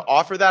 I intend to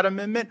offer that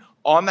amendment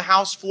on the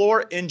House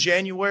floor in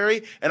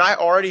January, and I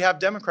already have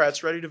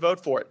Democrats ready to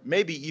vote for it,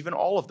 maybe even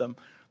all of them.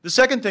 The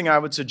second thing I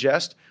would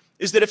suggest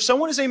is that if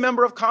someone is a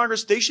member of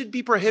Congress, they should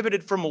be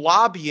prohibited from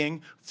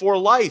lobbying for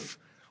life.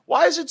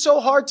 Why is it so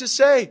hard to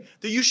say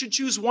that you should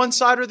choose one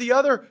side or the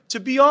other to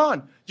be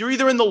on? You're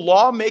either in the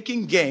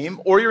law-making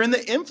game or you're in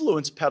the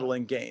influence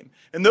peddling game.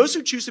 And those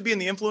who choose to be in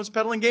the influence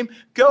peddling game,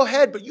 go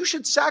ahead, but you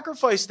should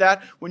sacrifice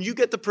that when you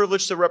get the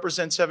privilege to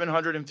represent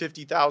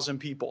 750,000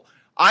 people.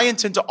 I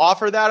intend to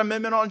offer that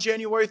amendment on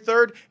January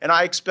 3rd, and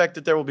I expect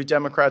that there will be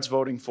Democrats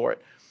voting for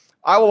it.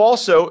 I will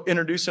also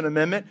introduce an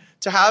amendment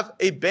to have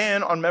a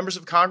ban on members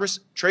of Congress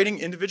trading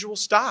individual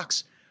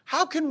stocks.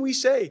 How can we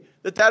say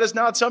that that is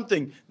not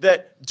something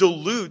that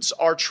dilutes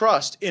our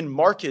trust in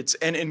markets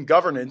and in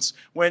governance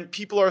when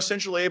people are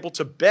essentially able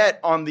to bet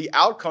on the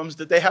outcomes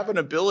that they have an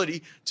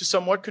ability to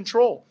somewhat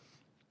control?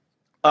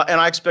 And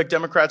I expect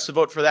Democrats to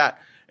vote for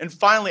that. And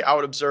finally, I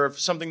would observe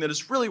something that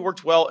has really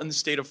worked well in the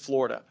state of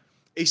Florida,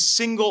 a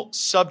single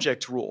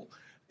subject rule.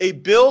 A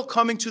bill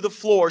coming to the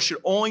floor should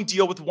only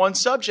deal with one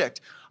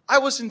subject. I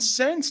was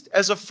incensed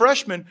as a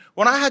freshman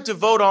when I had to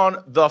vote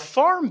on the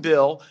farm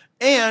bill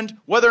and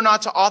whether or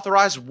not to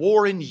authorize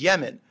war in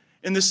Yemen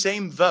in the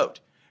same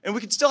vote. And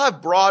we could still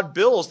have broad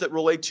bills that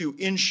relate to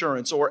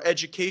insurance or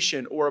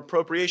education or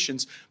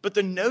appropriations, but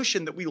the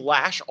notion that we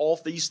lash all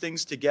these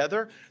things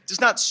together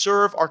does not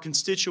serve our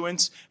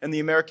constituents and the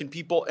American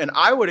people. And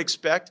I would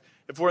expect,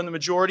 if we're in the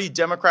majority,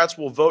 Democrats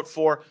will vote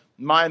for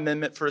my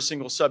amendment for a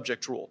single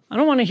subject rule. I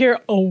don't want to hear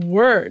a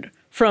word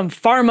from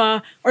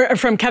pharma or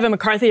from Kevin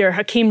McCarthy or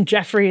Hakeem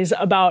Jeffries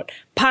about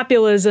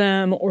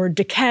populism or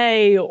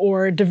decay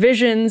or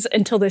divisions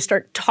until they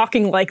start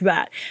talking like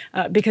that,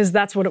 because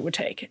that's what it would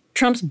take.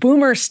 Trump's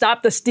boomer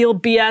stop the steal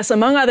BS,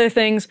 among other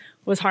things,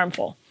 was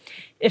harmful.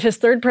 If his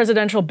third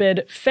presidential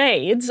bid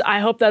fades, I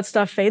hope that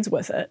stuff fades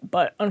with it.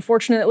 But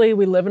unfortunately,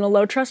 we live in a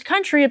low-trust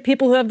country, and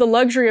people who have the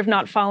luxury of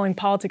not following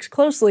politics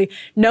closely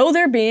know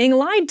they're being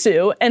lied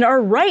to and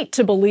are right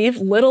to believe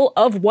little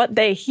of what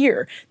they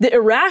hear. The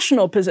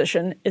irrational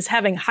position is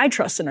having high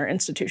trust in our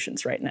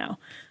institutions right now.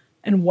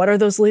 And what are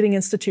those leading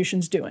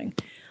institutions doing?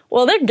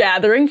 Well, they're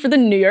gathering for the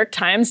New York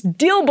Times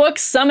DealBook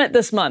Summit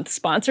this month,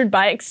 sponsored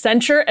by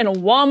Accenture and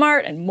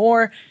Walmart and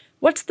more.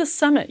 What's the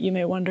summit, you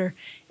may wonder?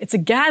 It's a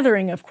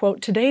gathering of,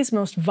 quote, today's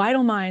most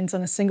vital minds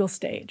on a single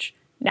stage.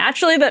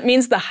 Naturally, that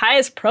means the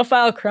highest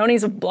profile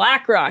cronies of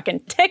BlackRock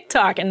and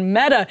TikTok and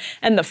Meta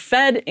and the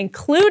Fed,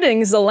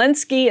 including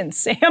Zelensky and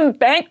Sam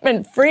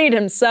Bankman-Fried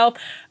himself,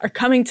 are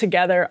coming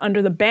together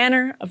under the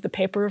banner of the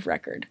paper of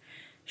record.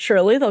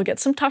 Surely they'll get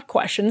some tough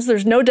questions.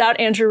 There's no doubt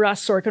Andrew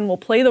Ross Sorkin will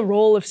play the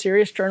role of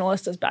serious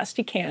journalist as best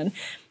he can.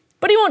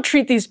 But he won't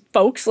treat these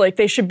folks like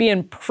they should be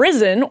in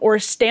prison or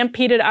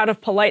stampeded out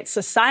of polite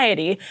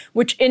society,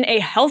 which in a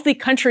healthy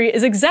country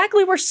is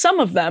exactly where some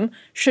of them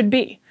should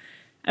be.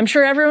 I'm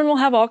sure everyone will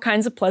have all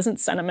kinds of pleasant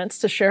sentiments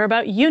to share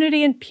about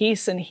unity and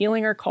peace and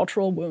healing our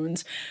cultural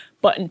wounds.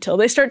 But until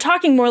they start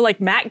talking more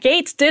like Matt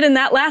Gaetz did in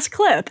that last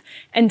clip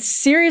and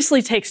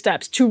seriously take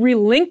steps to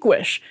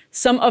relinquish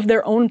some of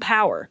their own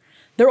power,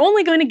 they're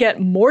only going to get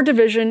more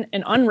division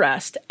and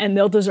unrest, and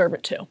they'll deserve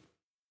it too.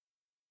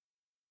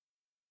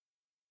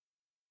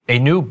 A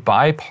new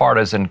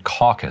bipartisan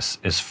caucus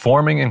is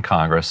forming in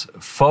Congress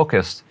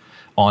focused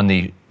on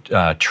the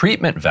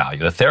treatment value,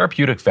 the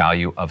therapeutic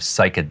value of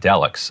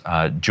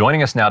psychedelics.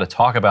 Joining us now to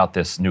talk about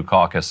this new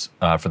caucus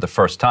for the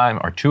first time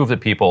are two of the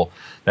people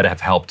that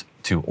have helped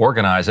to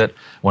organize it.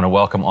 I want to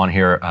welcome on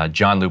here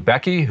John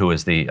Lubecki, who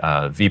is the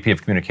VP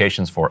of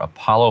Communications for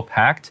Apollo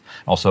Pact.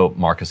 Also,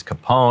 Marcus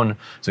Capone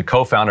is a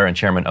co-founder and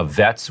chairman of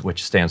VETS,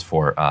 which stands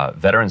for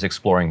Veterans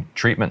Exploring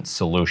Treatment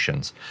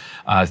Solutions.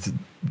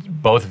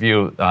 Both of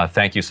you,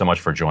 thank you so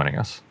much for joining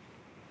us.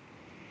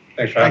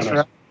 Thanks for having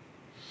us.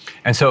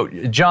 And so,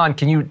 John,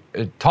 can you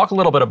talk a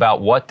little bit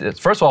about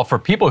first of all, for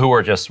people who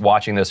are just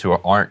watching this who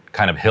aren't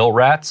kind of Hill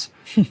rats,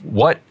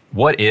 what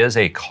is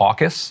a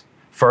caucus,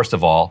 first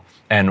of all,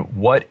 and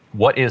what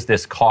is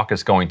this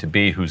caucus going to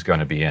be? Who's going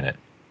to be in it?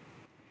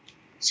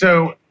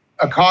 So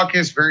a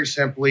caucus, very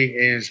simply,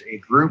 is a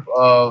group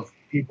of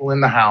people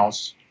in the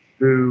House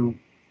who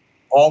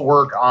all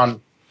work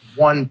on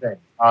one thing.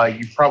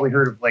 You've probably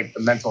heard of like the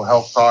mental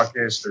health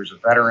caucus. There's a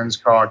veterans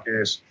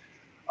caucus.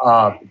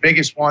 The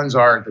biggest ones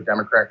are the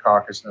Democrat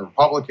caucus and the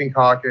Republican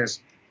caucus.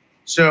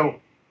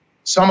 So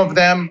some of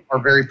them are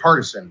very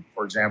partisan.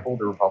 For example,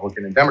 the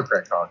Republican and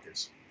Democrat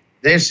caucus.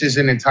 This is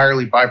an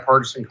entirely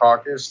bipartisan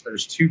caucus.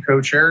 There's two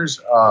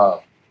co-chairs,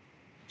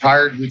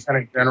 retired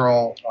Lieutenant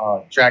General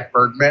Jack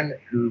Bergman,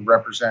 who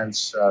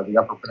represents the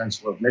Upper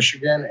Peninsula of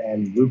Michigan,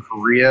 and Lou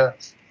Correa,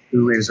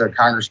 who is a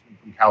congressman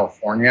from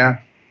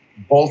California.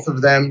 Both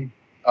of them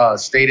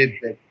stated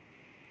that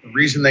the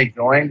reason they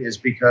joined is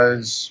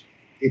because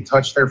it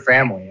touched their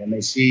family, and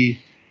they see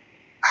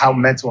how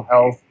mental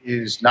health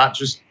is not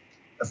just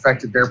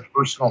affected their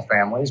personal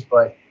families,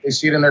 but they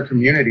see it in their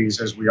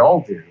communities, as we all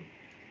do.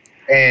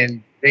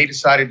 And they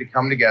decided to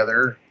come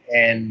together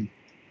and,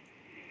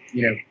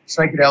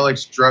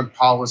 psychedelics, drug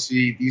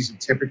policy, these have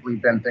typically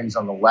been things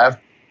on the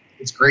left.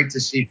 It's great to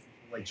see people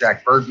like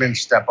Jack Bergman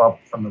step up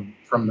from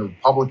the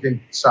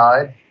Republican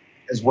side,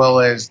 as well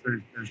as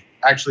there's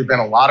actually been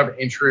a lot of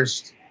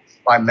interest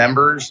by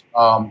members.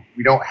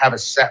 We don't have a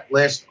set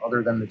list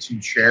other than the two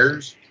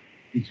chairs,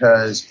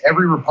 because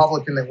every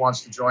Republican that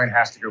wants to join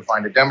has to go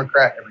find a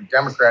Democrat. Every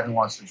Democrat who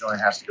wants to join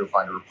has to go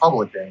find a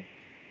Republican.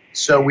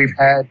 So we've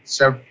had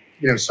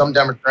some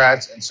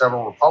Democrats and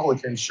several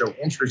Republicans show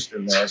interest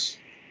in this.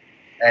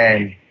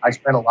 And I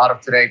spent a lot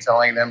of today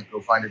telling them, go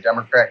find a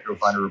Democrat, go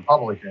find a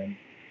Republican.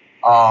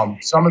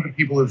 Some of the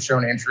people who have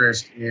shown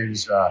interest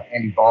is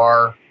Andy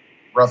Barr,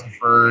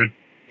 Rutherford,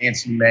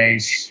 Nancy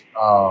Mace,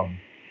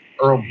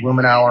 Earl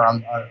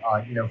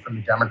Blumenauer from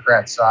the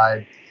Democrat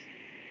side.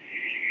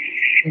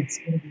 It's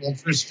going to be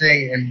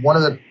interesting. And one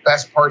of the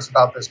best parts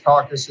about this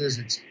caucus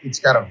is it's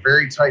got a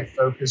very tight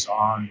focus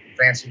on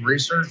advancing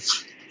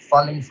research,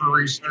 funding for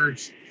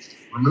research,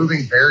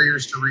 removing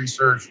barriers to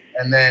research,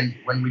 and then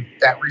when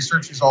that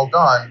research is all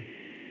done,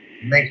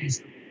 making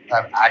sure people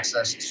have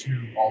access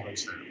to all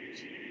those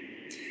therapies.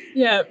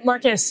 Yeah,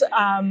 Marcus,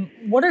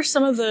 what are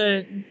some of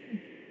the,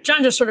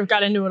 John just sort of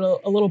got into it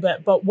a little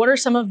bit, but what are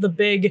some of the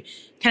big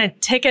kind of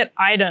ticket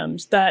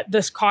items that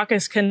this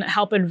caucus can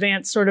help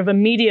advance sort of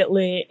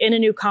immediately in a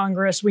new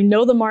Congress? We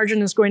know the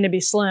margin is going to be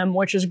slim,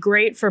 which is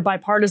great for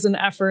bipartisan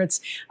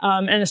efforts,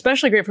 and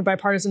especially great for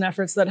bipartisan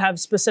efforts that have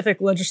specific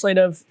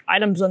legislative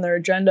items on their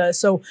agenda.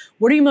 So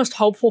what are you most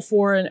hopeful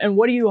for, and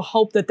what do you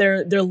hope that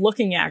they're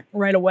looking at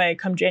right away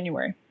come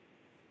January?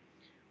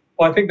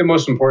 Well, I think the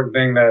most important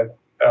thing that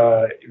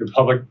the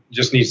public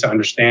just needs to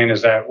understand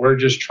is that we're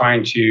just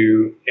trying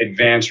to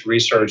advance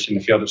research in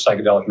the field of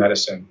psychedelic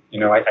medicine.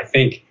 I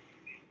think,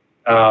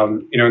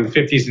 in the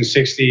 50s and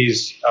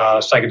 60s,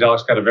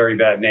 psychedelics got a very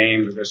bad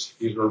name because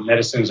these were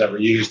medicines that were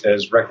used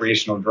as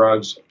recreational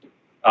drugs.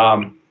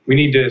 We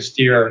need to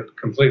steer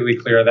completely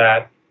clear of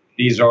that.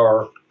 These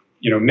are,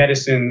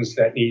 medicines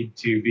that need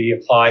to be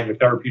applied with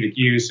therapeutic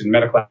use and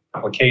medical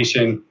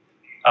application.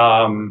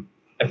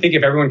 I think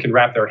if everyone can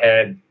wrap their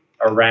head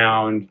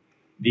around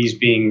these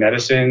being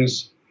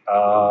medicines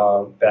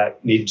that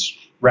needs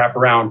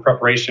wraparound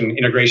preparation,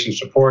 integration,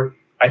 support,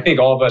 I think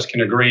all of us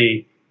can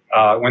agree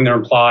when they're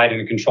applied in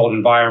a controlled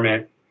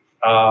environment,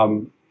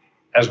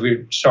 as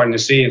we're starting to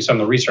see in some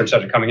of the research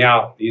that are coming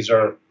out, these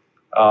are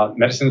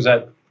medicines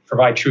that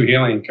provide true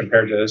healing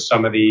compared to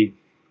some of the,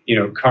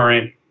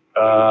 current,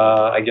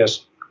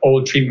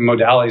 old treatment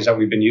modalities that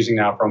we've been using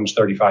now for almost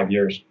 35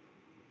 years.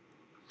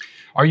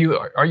 Are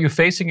you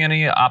facing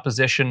any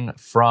opposition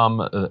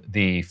from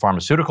the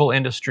pharmaceutical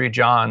industry,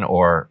 John,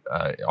 or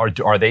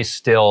are they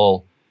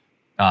still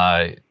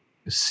are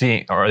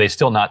they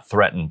still not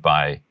threatened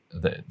by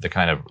the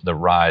kind of the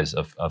rise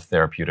of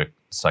therapeutic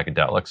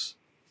psychedelics?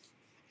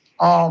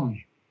 Or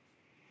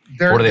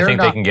do they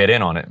think they can get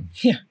in on it?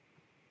 Yeah.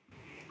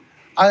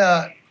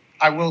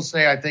 I will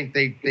say I think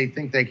they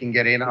think they can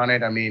get in on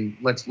it. I mean,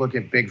 let's look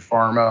at big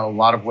pharma. A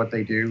lot of what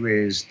they do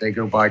is they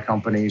go buy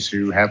companies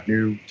who have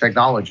new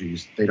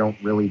technologies. They don't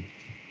really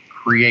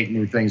create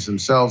new things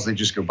themselves. They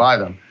just go buy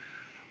them.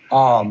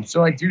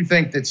 So I do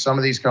think that some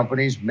of these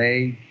companies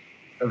may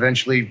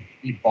eventually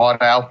be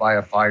bought out by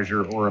a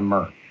Pfizer or a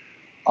Merck,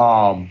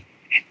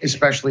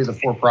 especially the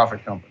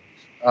for-profit companies.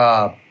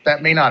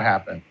 That may not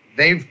happen.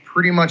 They've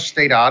pretty much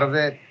stayed out of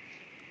it.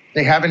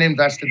 They haven't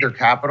invested their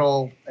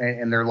capital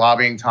and their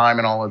lobbying time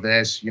and all of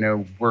this.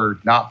 We're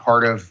not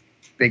part of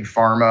big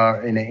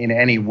pharma in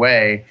any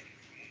way.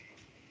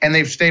 And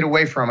they've stayed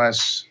away from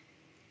us.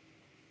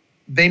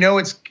 They know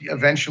it's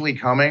eventually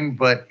coming,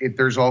 but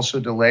there's also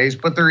delays.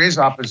 But there is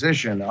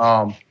opposition.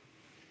 A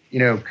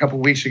couple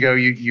of weeks ago,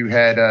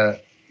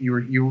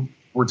 you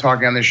were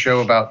talking on this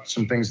show about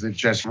some things that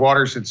Jesse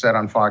Waters had said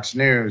on Fox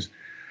News.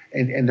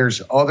 And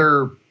there's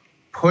other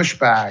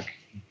pushback,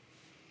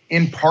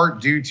 in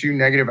part due to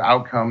negative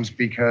outcomes,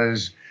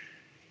 because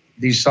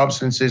these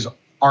substances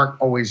aren't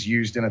always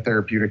used in a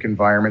therapeutic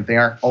environment. They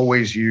aren't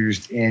always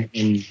used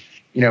in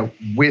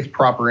with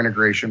proper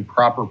integration,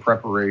 proper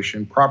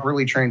preparation,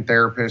 properly trained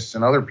therapists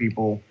and other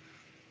people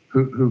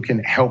who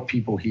can help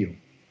people heal.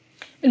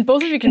 And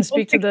both of you can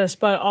speak to this,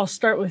 but I'll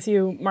start with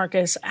you,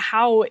 Marcus,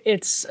 how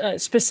it's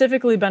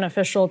specifically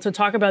beneficial to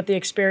talk about the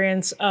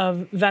experience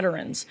of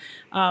veterans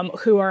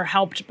who are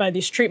helped by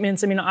these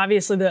treatments. I mean,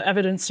 obviously, the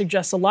evidence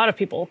suggests a lot of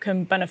people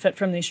can benefit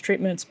from these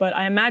treatments, but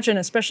I imagine,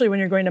 especially when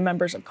you're going to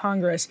members of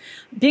Congress,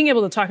 being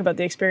able to talk about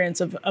the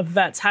experience of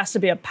vets has to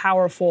be a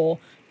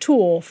powerful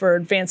tool for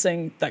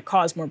advancing that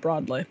cause more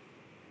broadly.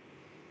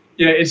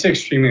 Yeah, it's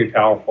extremely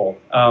powerful.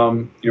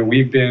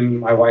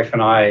 My wife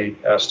and I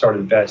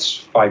started VETS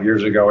 5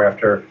 years ago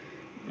after,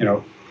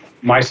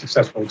 my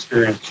successful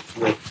experience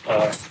with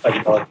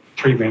psychedelic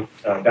treatment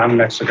down in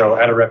Mexico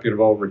at a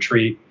reputable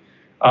retreat.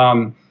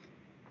 I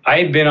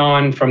had been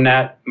on from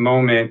that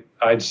moment,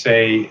 I'd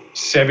say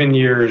 7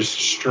 years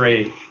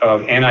straight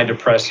of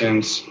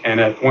antidepressants.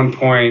 And at one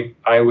point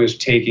I was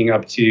taking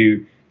up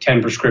to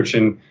 10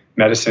 prescription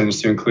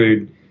medicines to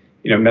include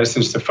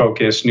medicines to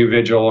focus,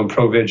 Nuvigil and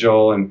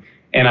Provigil, and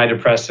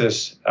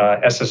antidepressants,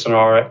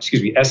 SSRIs,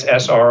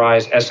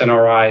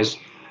 SNRIs,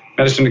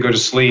 medicine to go to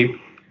sleep.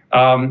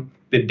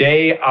 The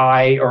day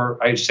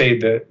I'd say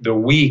the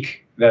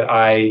week that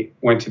I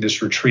went to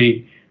this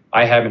retreat,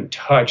 I haven't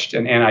touched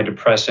an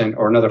antidepressant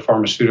or another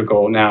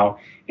pharmaceutical now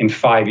in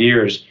 5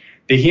 years.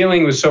 The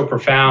healing was so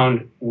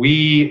profound,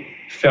 we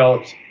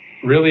felt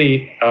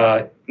really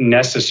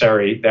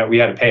necessary that we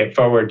had to pay it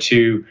forward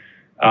to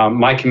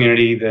my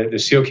community, the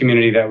SEAL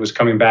community that was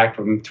coming back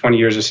from 20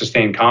 years of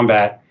sustained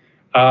combat.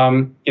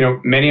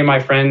 Many of my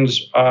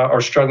friends are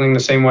struggling the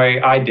same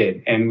way I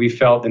did, and we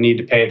felt the need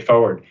to pay it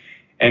forward.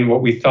 And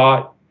what we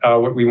thought,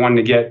 what we wanted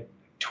to get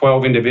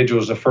 12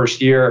 individuals the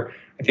first year,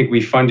 I think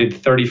we funded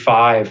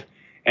 35.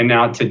 And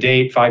now to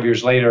date, 5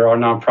 years later, our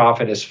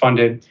nonprofit has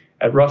funded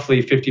at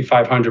roughly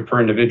 $5,500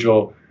 per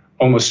individual,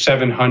 almost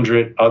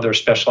 700 other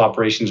special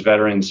operations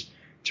veterans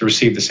to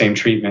receive the same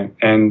treatment.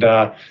 And,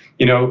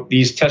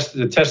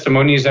 the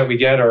testimonies that we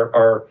get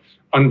are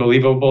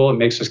unbelievable. It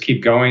makes us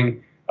keep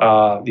going.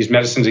 These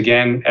medicines,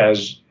 again,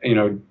 as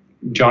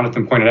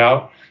Jonathan pointed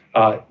out,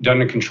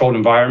 done in a controlled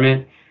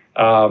environment,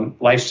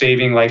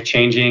 life-saving,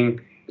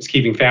 life-changing. It's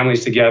keeping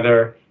families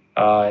together.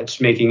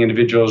 It's making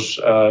individuals,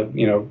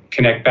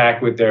 connect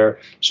back with their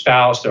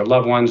spouse, their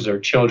loved ones, their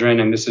children,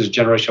 and this is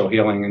generational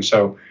healing. And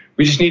so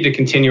we just need to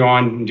continue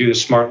on and do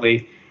this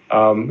smartly.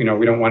 We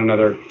don't want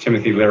another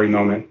Timothy Leary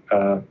moment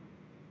to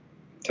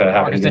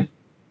happen.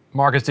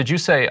 Marcus, did you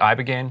say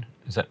Ibogaine?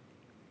 Is that?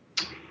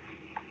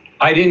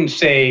 I didn't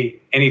say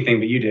anything,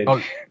 but you did.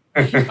 Oh,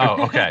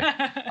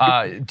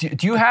 okay.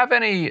 Do you have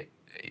any?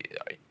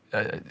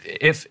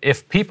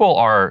 If people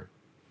are,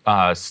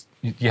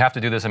 you have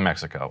to do this in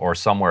Mexico or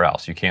somewhere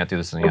else. You can't do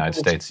this in the United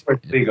States.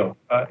 It's legal.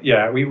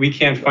 We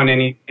can't fund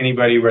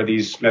anybody where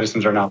these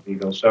medicines are not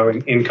legal. So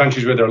in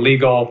countries where they're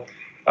legal,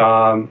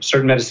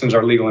 certain medicines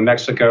are legal in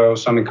Mexico,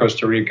 some in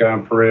Costa Rica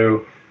and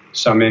Peru,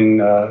 some in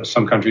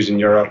some countries in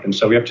Europe, and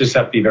so we just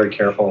have to be very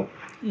careful.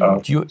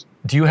 Do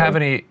you have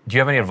any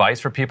advice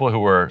for people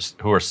who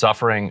are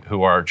suffering,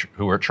 who are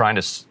trying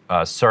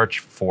to search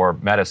for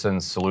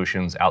medicines,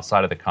 solutions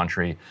outside of the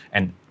country,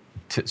 and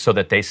so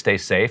that they stay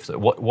safe?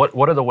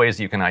 What are the ways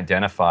that you can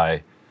identify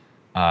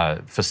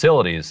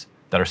facilities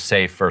that are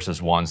safe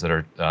versus ones that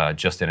are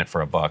just in it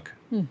for a buck?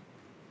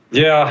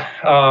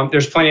 Yeah,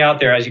 there's plenty out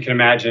there, as you can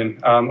imagine.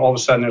 All of a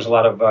sudden, there's a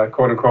lot of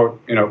quote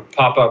unquote,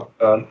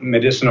 pop-up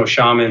medicinal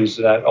shamans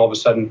that all of a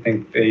sudden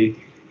think they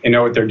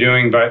know what they're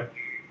doing. But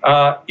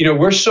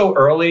we're so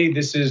early.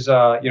 This is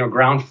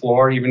ground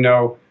floor. Even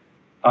though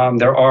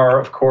there are,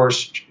 of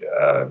course,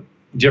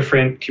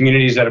 different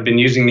communities that have been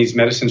using these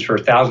medicines for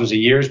thousands of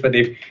years, but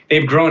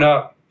they've grown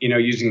up,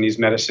 using these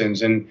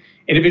medicines, and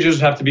individuals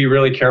have to be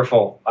really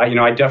careful. I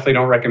definitely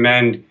don't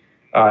recommend,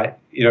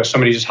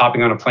 somebody just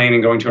hopping on a plane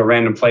and going to a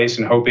random place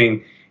and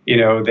hoping,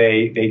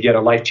 they get a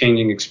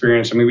life-changing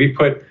experience. I mean, we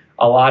put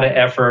a lot of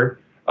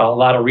effort, a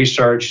lot of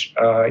research.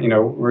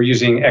 We're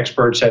using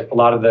experts at a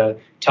lot of the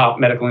top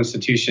medical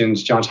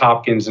institutions, Johns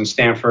Hopkins and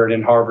Stanford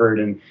and Harvard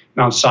and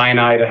Mount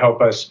Sinai to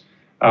help us.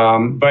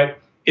 But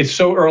it's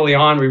so early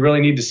on, we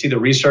really need to see the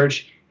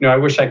research. I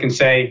wish I can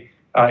say,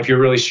 if you're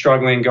really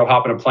struggling, go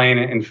hop on a plane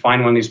and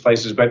find one of these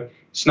places, but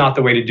it's not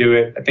the way to do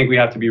it. I think we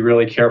have to be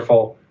really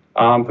careful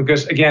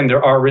because, again,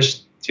 there are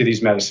risks to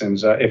these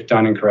medicines if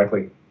done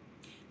incorrectly.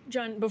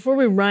 John, before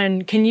we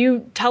run, can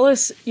you tell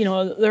us,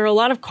 there are a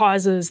lot of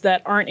causes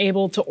that aren't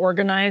able to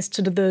organize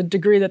to the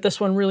degree that this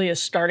one really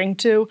is starting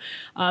to.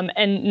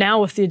 And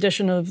now with the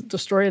addition of the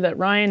story that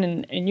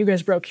Ryan and you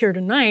guys broke here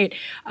tonight,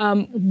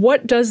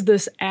 what does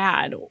this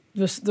add,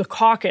 the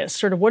caucus,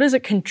 sort of what does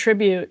it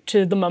contribute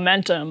to the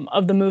momentum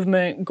of the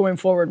movement going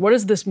forward? What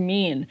does this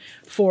mean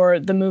for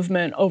the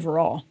movement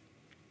overall?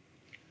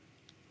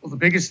 Well, the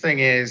biggest thing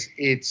is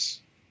it's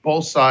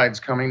both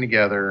sides coming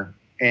together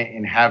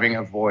and having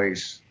a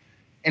voice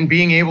and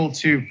being able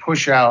to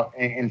push out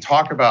and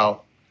talk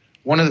about.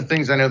 One of the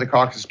things I know the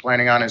caucus is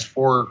planning on is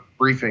 4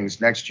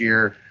 briefings next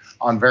year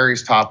on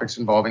various topics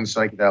involving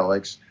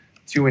psychedelics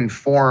to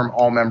inform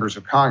all members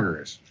of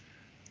Congress.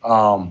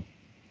 There'll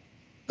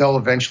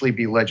eventually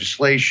be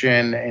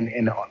legislation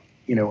and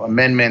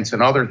amendments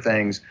and other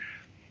things.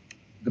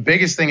 The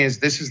biggest thing is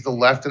this is the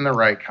left and the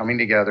right coming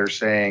together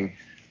saying,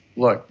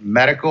 look,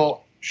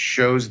 medical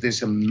shows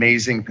this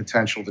amazing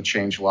potential to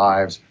change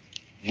lives.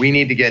 We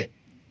need to get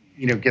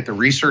the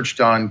research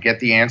done, get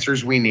the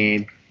answers we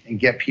need, and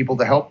get people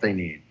the help they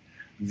need.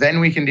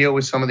 Then we can deal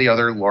with some of the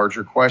other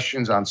larger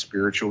questions on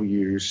spiritual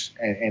use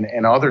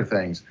and other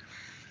things.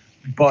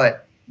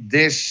 But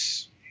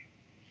this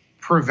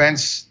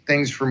prevents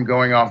things from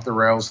going off the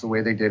rails the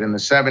way they did in the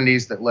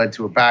 70s that led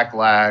to a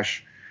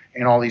backlash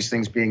and all these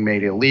things being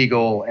made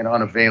illegal and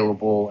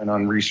unavailable and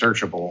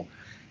unresearchable.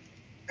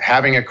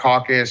 Having a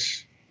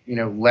caucus,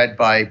 led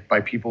by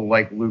people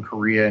like Lou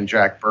Correa and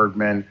Jack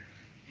Bergman,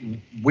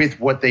 with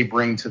what they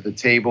bring to the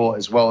table,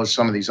 as well as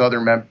some of these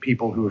other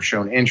people who have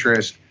shown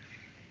interest.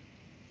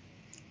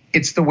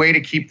 It's the way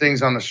to keep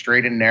things on the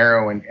straight and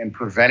narrow and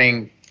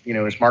preventing,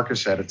 as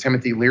Marcus said, a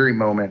Timothy Leary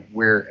moment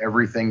where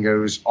everything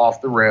goes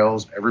off the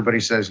rails.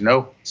 Everybody says,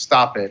 nope,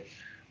 stop it.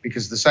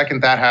 Because the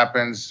second that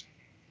happens,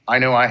 I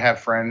know I have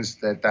friends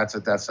that's a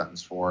death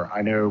sentence for.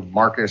 I know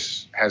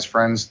Marcus has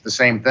friends, the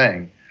same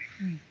thing.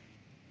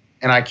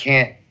 And I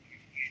can't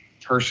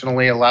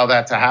personally allow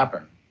that to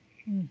happen.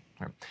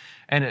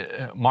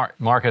 And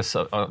Marcus,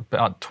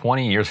 about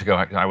 20 years ago,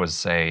 I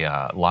was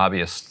a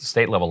lobbyist,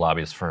 state-level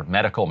lobbyist for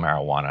medical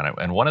marijuana.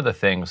 And one of the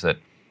things that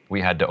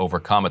we had to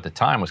overcome at the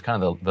time was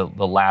kind of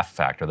the laugh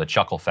factor, the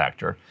chuckle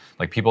factor.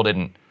 Like people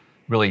didn't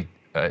really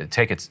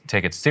take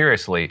it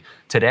seriously.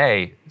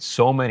 Today,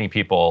 so many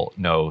people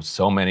know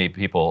so many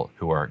people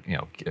who are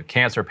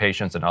cancer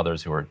patients and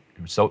others who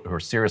are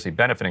seriously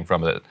benefiting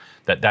from it.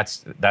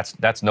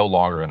 That's no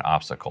longer an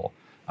obstacle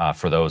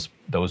for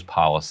those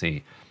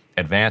policy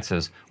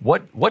advances.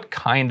 What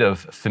kind of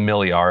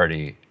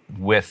familiarity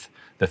with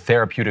the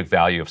therapeutic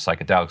value of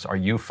psychedelics are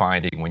you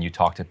finding when you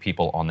talk to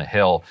people on the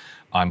Hill?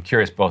 I'm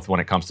curious both when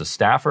it comes to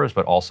staffers,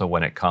 but also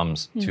when it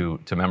comes to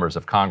members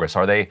of Congress.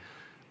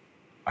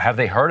 Have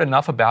they heard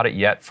enough about it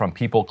yet from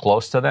people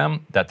close to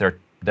them that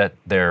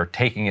they're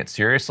taking it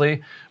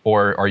seriously,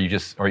 or are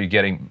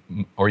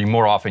you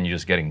more often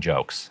just getting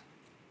jokes?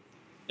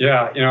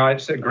 Yeah,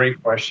 it's a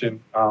great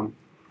question.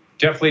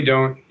 Definitely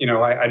don't.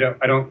 I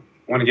don't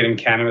want to get in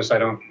cannabis. I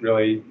don't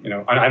really,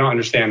 I don't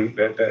understand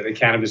the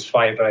cannabis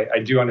fight, but I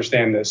do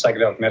understand the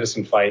psychedelic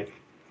medicine fight.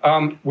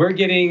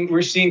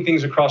 We're seeing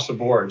things across the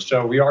board.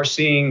 So we are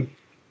seeing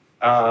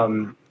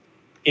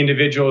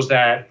individuals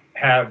that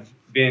have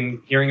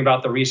been hearing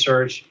about the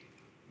research.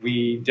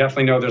 We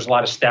definitely know there's a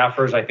lot of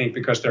staffers, I think,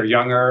 because they're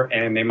younger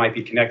and they might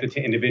be connected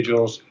to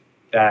individuals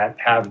that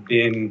have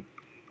been,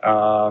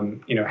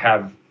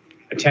 have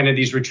attended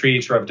these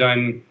retreats or have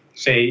done,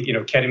 say,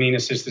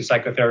 ketamine-assisted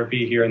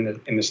psychotherapy here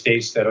in the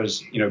States that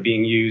is,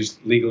 being used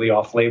legally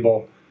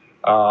off-label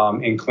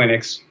in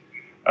clinics.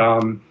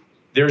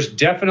 There's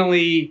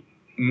definitely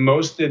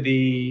most of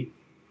the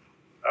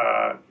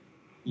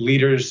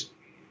leaders,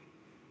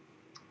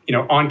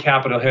 on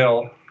Capitol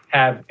Hill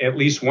have at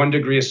least one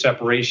degree of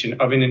separation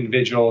of an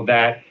individual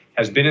that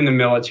has been in the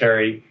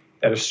military,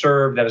 that has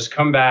served, that has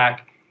come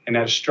back, and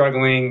that is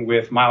struggling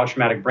with mild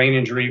traumatic brain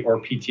injury or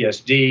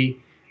PTSD.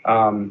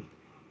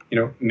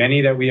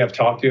 Many that we have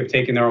talked to have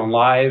taken their own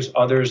lives,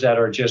 others that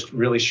are just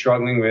really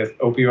struggling with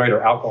opioid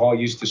or alcohol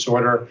use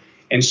disorder.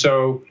 And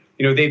so,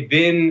 they've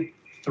been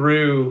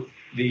through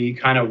the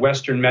kind of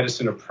Western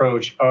medicine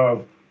approach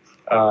of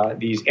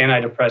these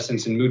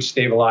antidepressants and mood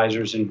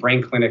stabilizers and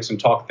brain clinics and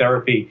talk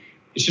therapy.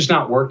 It's just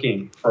not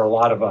working for a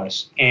lot of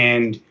us.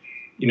 And,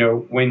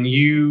 when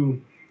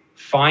you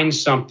find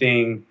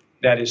something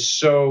that is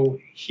so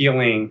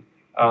healing,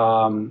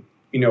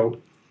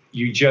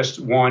 you just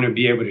want to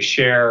be able to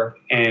share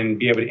and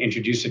be able to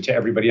introduce it to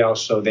everybody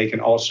else so they can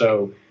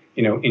also,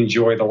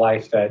 enjoy the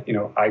life that,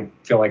 I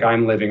feel like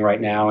I'm living right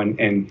now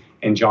and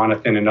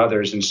Jonathan and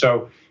others. And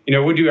so,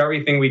 we'll do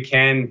everything we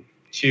can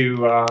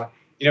to,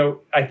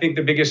 I think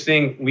the biggest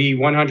thing, we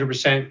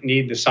 100%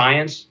 need the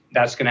science.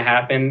 That's going to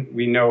happen.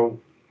 We know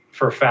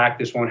for a fact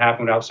this won't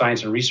happen without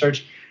science and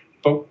research,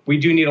 but we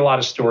do need a lot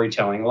of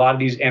storytelling. A lot of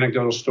these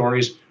anecdotal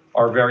stories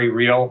are very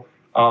real.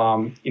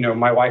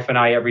 My wife and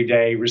I every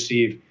day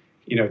receive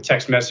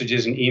text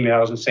messages and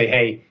emails and say,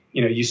 hey,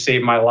 you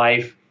saved my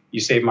life, you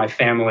saved my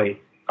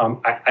family.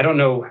 I don't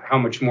know how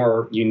much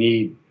more you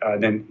need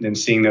than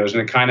seeing those.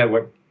 And it kind of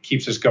what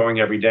keeps us going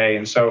every day.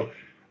 And so,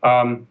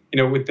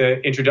 with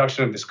the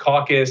introduction of this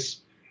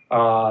caucus,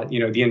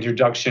 the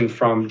introduction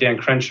from Dan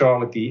Crenshaw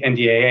with the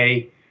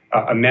NDAA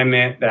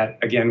amendment that,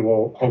 again,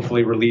 will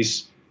hopefully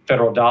release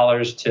federal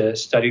dollars to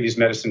study these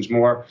medicines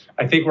more,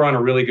 I think we're on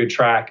a really good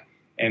track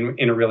and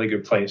in a really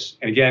good place.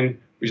 And again,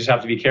 we just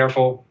have to be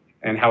careful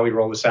and how we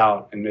roll this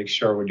out and make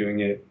sure we're doing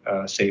it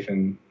safe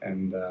and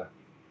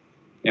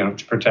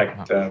to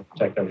protect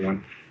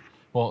everyone.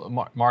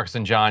 Well, Marcus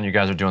and John, you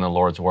guys are doing the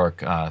Lord's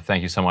work.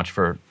 Thank you so much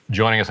for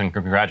joining us, and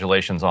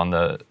congratulations on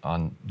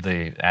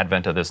the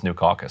advent of this new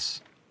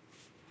caucus.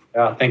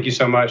 Thank you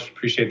so much.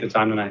 Appreciate the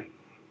time tonight.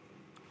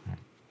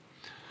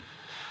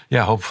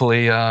 Yeah,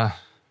 hopefully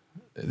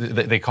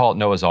they call it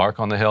Noah's Ark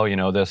on the Hill. You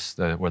know this,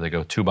 where they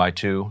go 2 by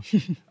 2.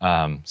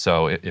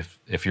 So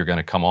if you're going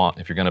to come on,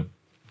 if you're going to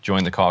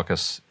join the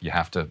caucus, you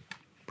have to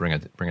bring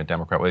a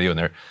Democrat with you.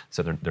 And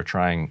they're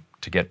trying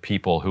to get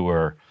people who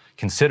are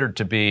considered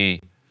to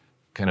be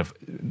kind of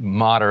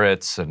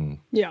moderates, and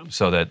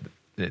so that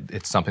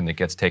it's something that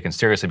gets taken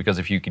seriously. Because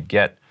if you could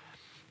get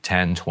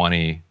 10,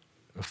 20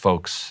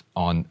 folks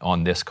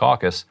on this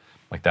caucus,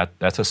 like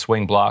that's a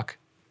swing block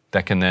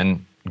that can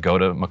then go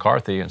to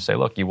McCarthy and say,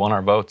 look, you won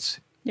our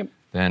votes. Yep.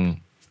 Then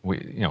we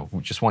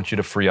just want you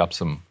to free up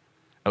some,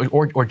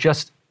 or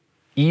just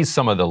ease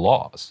some of the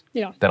laws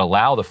that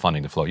allow the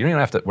funding to flow. You don't even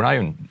have to.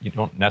 You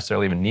don't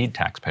necessarily even need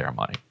taxpayer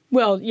money.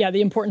 Well,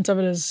 the importance of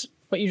it is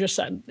what you just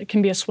said. It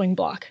can be a swing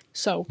block.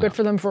 So good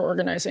for them for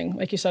organizing.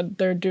 Like you said,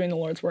 they're doing the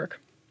Lord's work.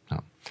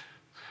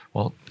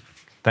 Well,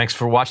 thanks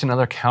for watching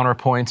another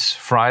Counterpoints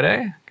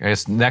Friday. I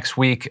guess next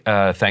week,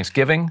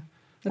 Thanksgiving.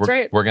 That's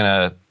right. We're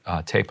going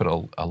to tape it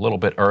a little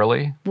bit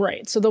early.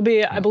 Right. So there'll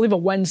be, I believe, a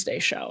Wednesday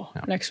show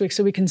next week.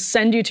 So we can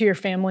send you to your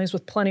families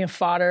with plenty of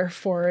fodder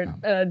for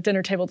a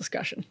dinner table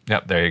discussion.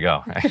 Yep, there you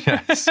go.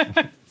 Yes.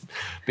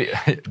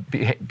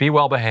 Be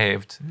well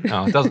behaved.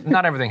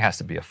 Not everything has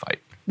to be a fight.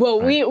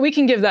 Well, right. we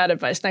can give that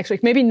advice next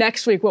week. Maybe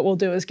next week what we'll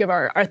do is give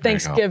our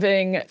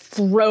Thanksgiving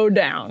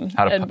throwdown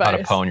advice. How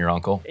to pwn your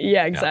uncle.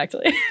 Yeah,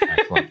 exactly. Yeah.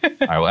 Excellent.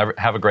 All right, well,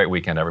 have a great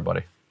weekend,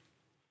 everybody.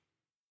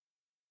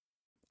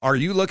 Are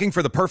you looking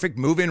for the perfect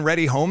move-in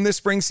ready home this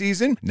spring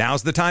season?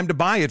 Now's the time to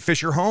buy at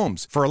Fisher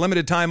Homes. For a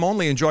limited time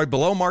only, enjoy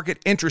below-market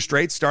interest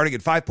rates starting at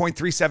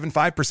 5.375%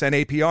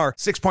 APR,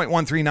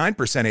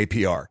 6.139%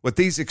 APR. With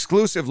these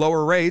exclusive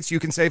lower rates, you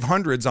can save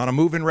hundreds on a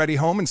move-in ready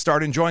home and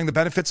start enjoying the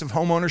benefits of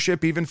home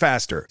ownership even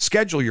faster.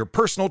 Schedule your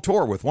personal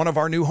tour with one of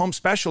our new home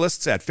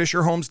specialists at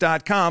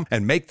FisherHomes.com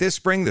and make this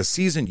spring the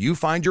season you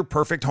find your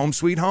perfect home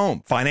sweet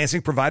home.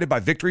 Financing provided by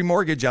Victory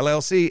Mortgage,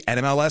 LLC,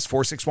 NMLS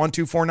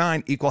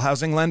 461249, Equal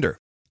Housing Lender.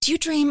 Do you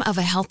dream of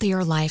a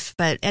healthier life,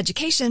 but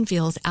education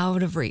feels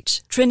out of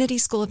reach? Trinity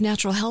School of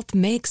Natural Health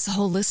makes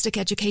holistic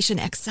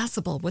education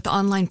accessible with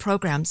online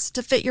programs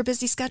to fit your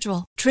busy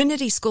schedule.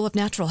 Trinity School of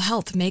Natural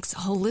Health makes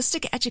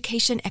holistic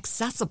education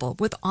accessible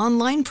with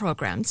online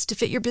programs to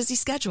fit your busy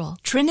schedule.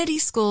 Trinity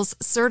School's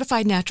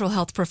Certified Natural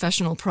Health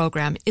Professional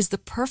Program is the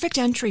perfect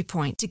entry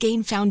point to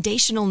gain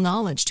foundational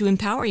knowledge to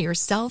empower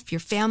yourself, your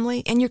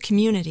family, and your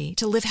community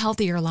to live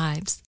healthier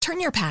lives.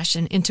 Turn your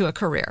passion into a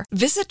career.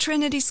 Visit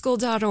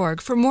trinityschool.org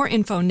for more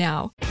info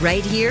now.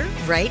 Right here,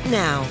 right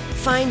now.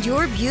 Find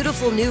your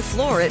beautiful new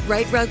floor at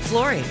Right Rug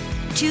Flooring.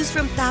 Choose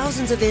from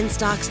thousands of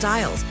in-stock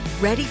styles,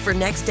 ready for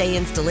next day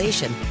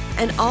installation,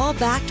 and all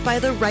backed by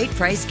the right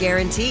price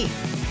guarantee.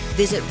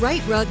 Visit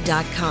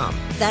rightrug.com.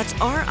 That's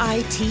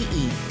RITERUG.com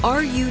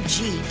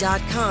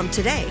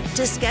today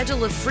to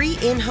schedule a free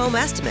in-home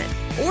estimate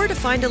or to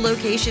find a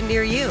location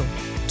near you.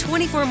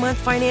 24-month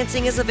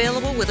financing is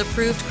available with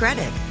approved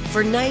credit.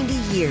 For 90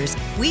 years,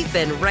 we've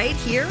been right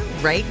here,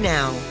 right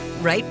now.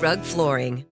 Right Rug Flooring.